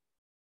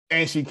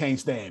 and she can't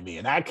stand me,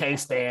 and I can't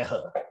stand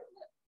her.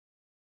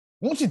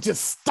 Won't you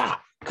just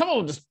stop? Come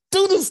on, just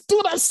do this, do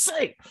what I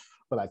say.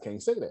 But I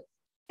can't say that.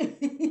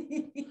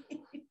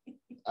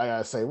 I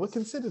gotta say, well,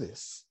 consider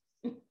this.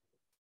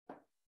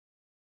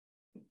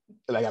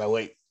 And I gotta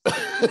wait. I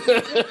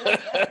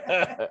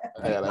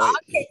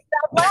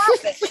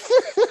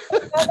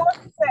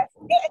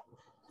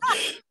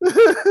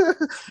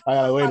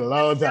gotta wait a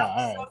long time.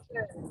 All right.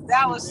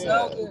 That was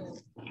so good.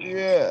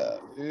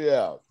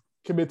 Yeah.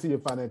 Commit to your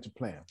financial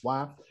plan.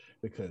 Why?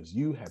 Because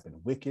you have been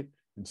wicked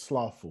and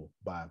slothful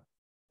by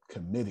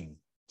committing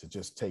to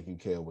just taking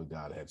care of what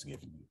God has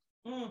given you.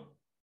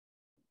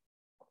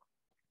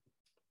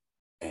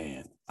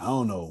 And I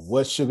don't know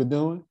what Sugar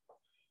doing,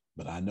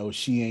 but I know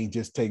she ain't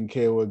just taking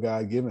care of what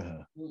God given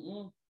her.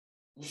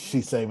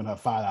 She's saving her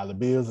 $5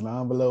 bills in an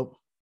envelope.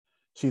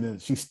 She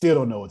still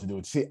don't know what to do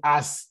with it. See,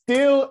 I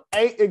still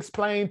ain't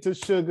explained to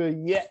Sugar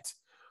yet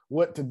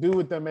what to do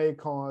with them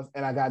acorns,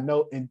 and I got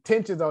no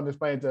intentions on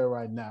explaining to her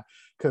right now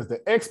because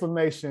the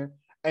explanation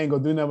ain't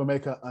gonna do nothing but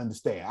make her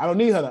understand. I don't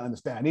need her to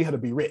understand. I need her to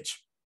be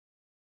rich.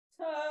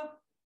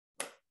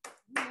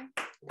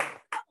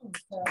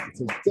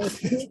 Just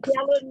keep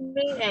telling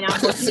me, and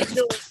I'm gonna keep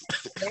doing it.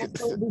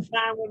 That's gonna be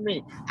fine with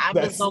me. I'm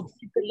just gonna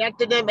keep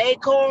collecting them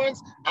acorns,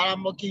 and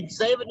I'm gonna keep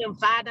saving them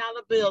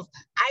 $5 bills.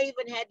 I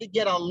even had to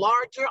get a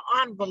larger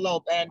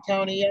envelope,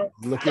 Antonio.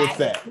 Look at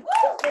that.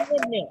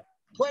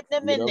 Putting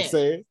them in there. I'm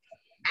saying?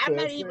 I'm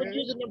not even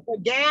using them for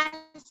gas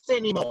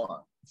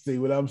anymore. See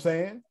what I'm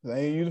saying? I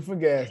ain't using for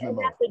gas no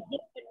more. I'm not using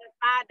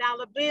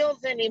 $5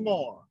 bills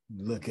anymore.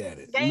 Look at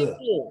it. Thank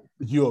you.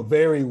 You're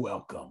very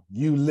welcome.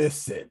 You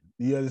listen.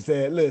 You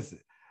understand? Listen.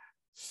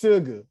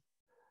 Sugar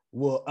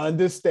will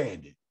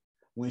understand it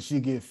when she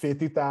get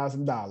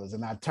 $50,000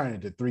 and I turn it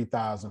to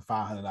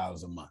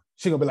 $3,500 a month.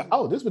 She gonna be like,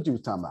 "Oh, this is what you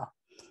was talking about."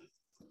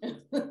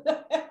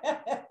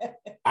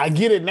 I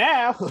get it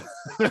now.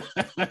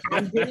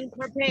 I'm getting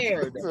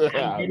prepared.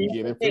 I'm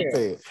getting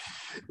prepared.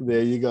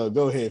 There you go.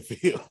 Go ahead,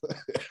 Phil.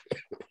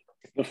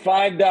 The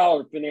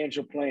 $5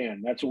 financial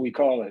plan. That's what we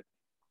call it.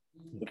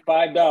 The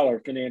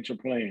 $5 financial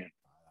plan.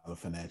 A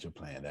financial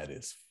plan. That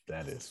is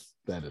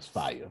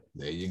fire.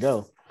 There you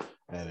go.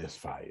 That is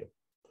fire.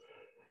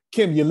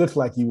 Kim, you look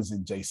like you was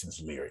in Jason's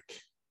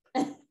lyric.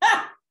 I'm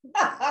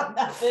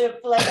not gonna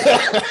play.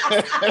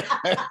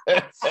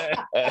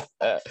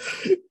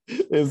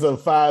 It's a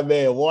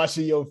 5-man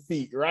washing your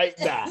feet right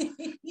now.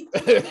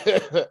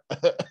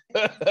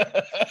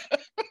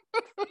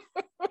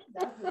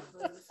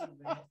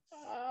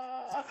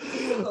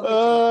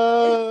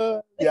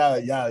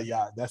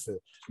 Yeah.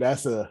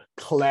 That's a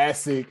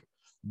classic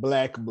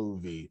Black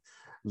movie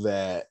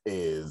that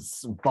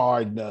is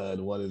bar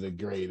none one of the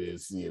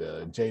greatest. You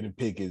know, Jada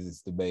Pinkett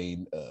is the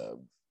main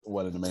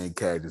one of the main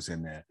characters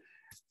in there,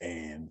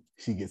 and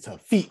she gets her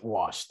feet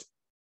washed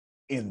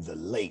in the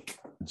lake.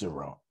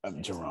 Jerome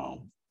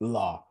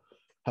Law,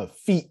 her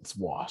feet's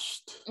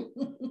washed.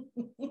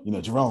 You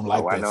know, Jerome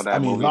like that. I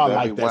know that. Law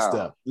like that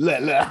stuff.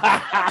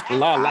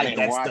 Law like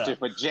that watch stuff. It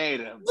for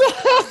Jada.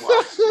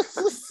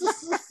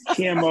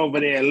 Kim over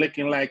there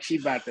looking like she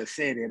about to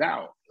set it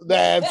out.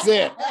 That's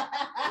it.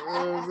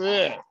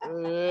 Yeah.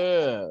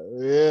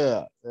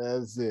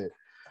 That's it.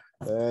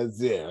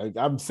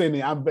 I'm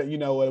sending. You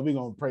know what? We're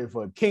gonna pray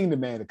for a kingdom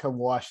man to come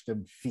wash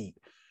them feet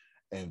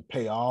and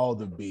pay all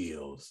the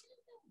bills.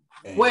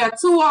 And where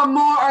two or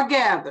more are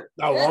gathered.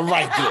 Oh, all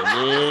right there.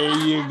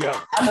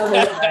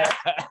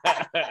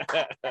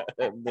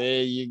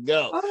 There you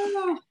go.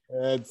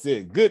 That's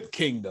it. Good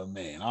kingdom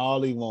man.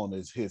 All he wants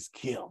is his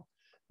kill.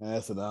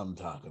 That's what I'm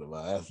talking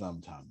about.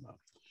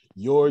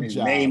 Your His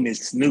job. name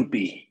is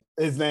Snoopy.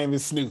 His name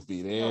is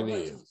Snoopy. There it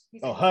is.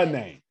 Oh, her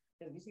name.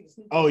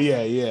 Oh,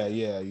 yeah.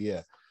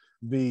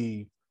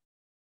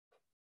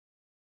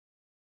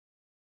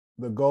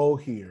 The goal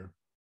here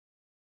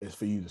is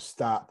for you to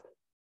stop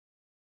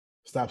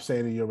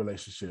saying in your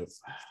relationship,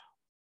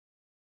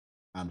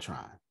 I'm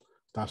trying.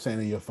 Stop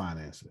saying in your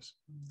finances,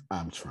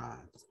 I'm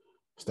trying.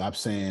 Stop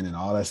saying and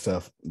all that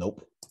stuff.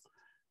 Nope.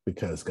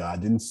 Because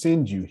God didn't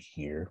send you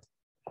here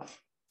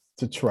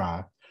to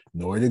try,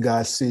 nor did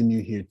God send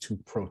you here to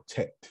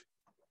protect.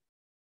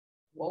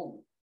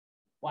 Whoa.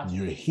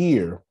 You're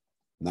here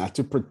not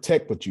to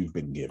protect what you've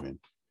been given,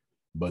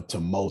 but to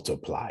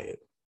multiply it.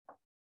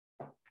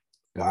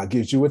 God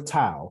gives you a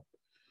towel,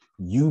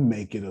 you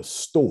make it a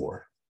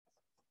store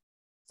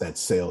that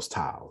sells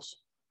towels.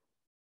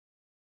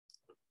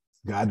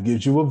 God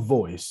gives you a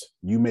voice,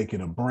 you make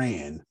it a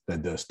brand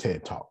that does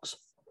TED Talks.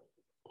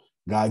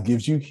 God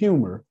gives you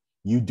humor,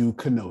 you do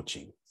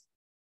Kanochi.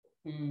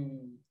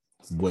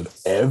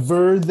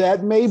 Whatever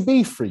that may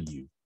be for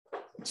you,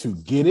 to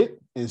get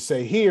it and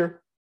say,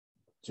 here,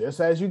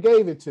 just as you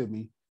gave it to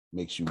me,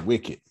 makes you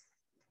wicked,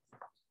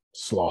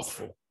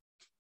 slothful,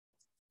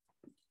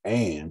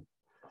 and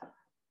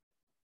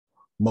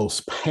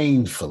most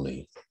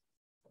painfully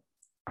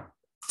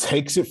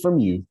takes it from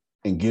you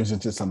and gives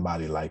it to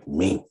somebody like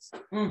me.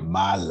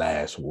 My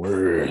last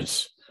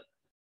words.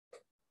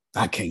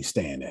 I can't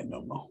stand that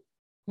no more.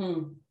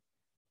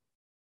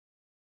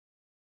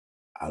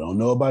 I don't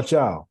know about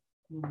y'all,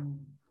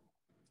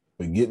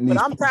 but getting these.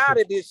 But I'm tired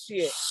of this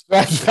shit.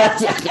 Right,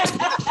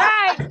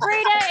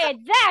 Frida,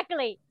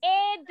 exactly.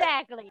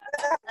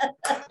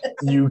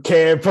 You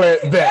can play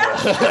it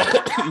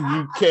better.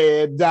 You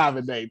can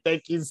dominate.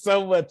 Thank you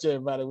so much,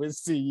 everybody. We'll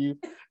see you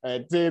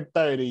at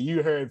 10:30.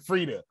 You heard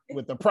Frida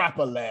with the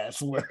proper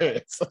last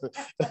words.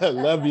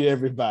 Love you,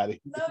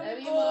 everybody. Love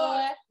you,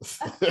 boy.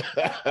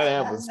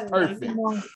 That was perfect.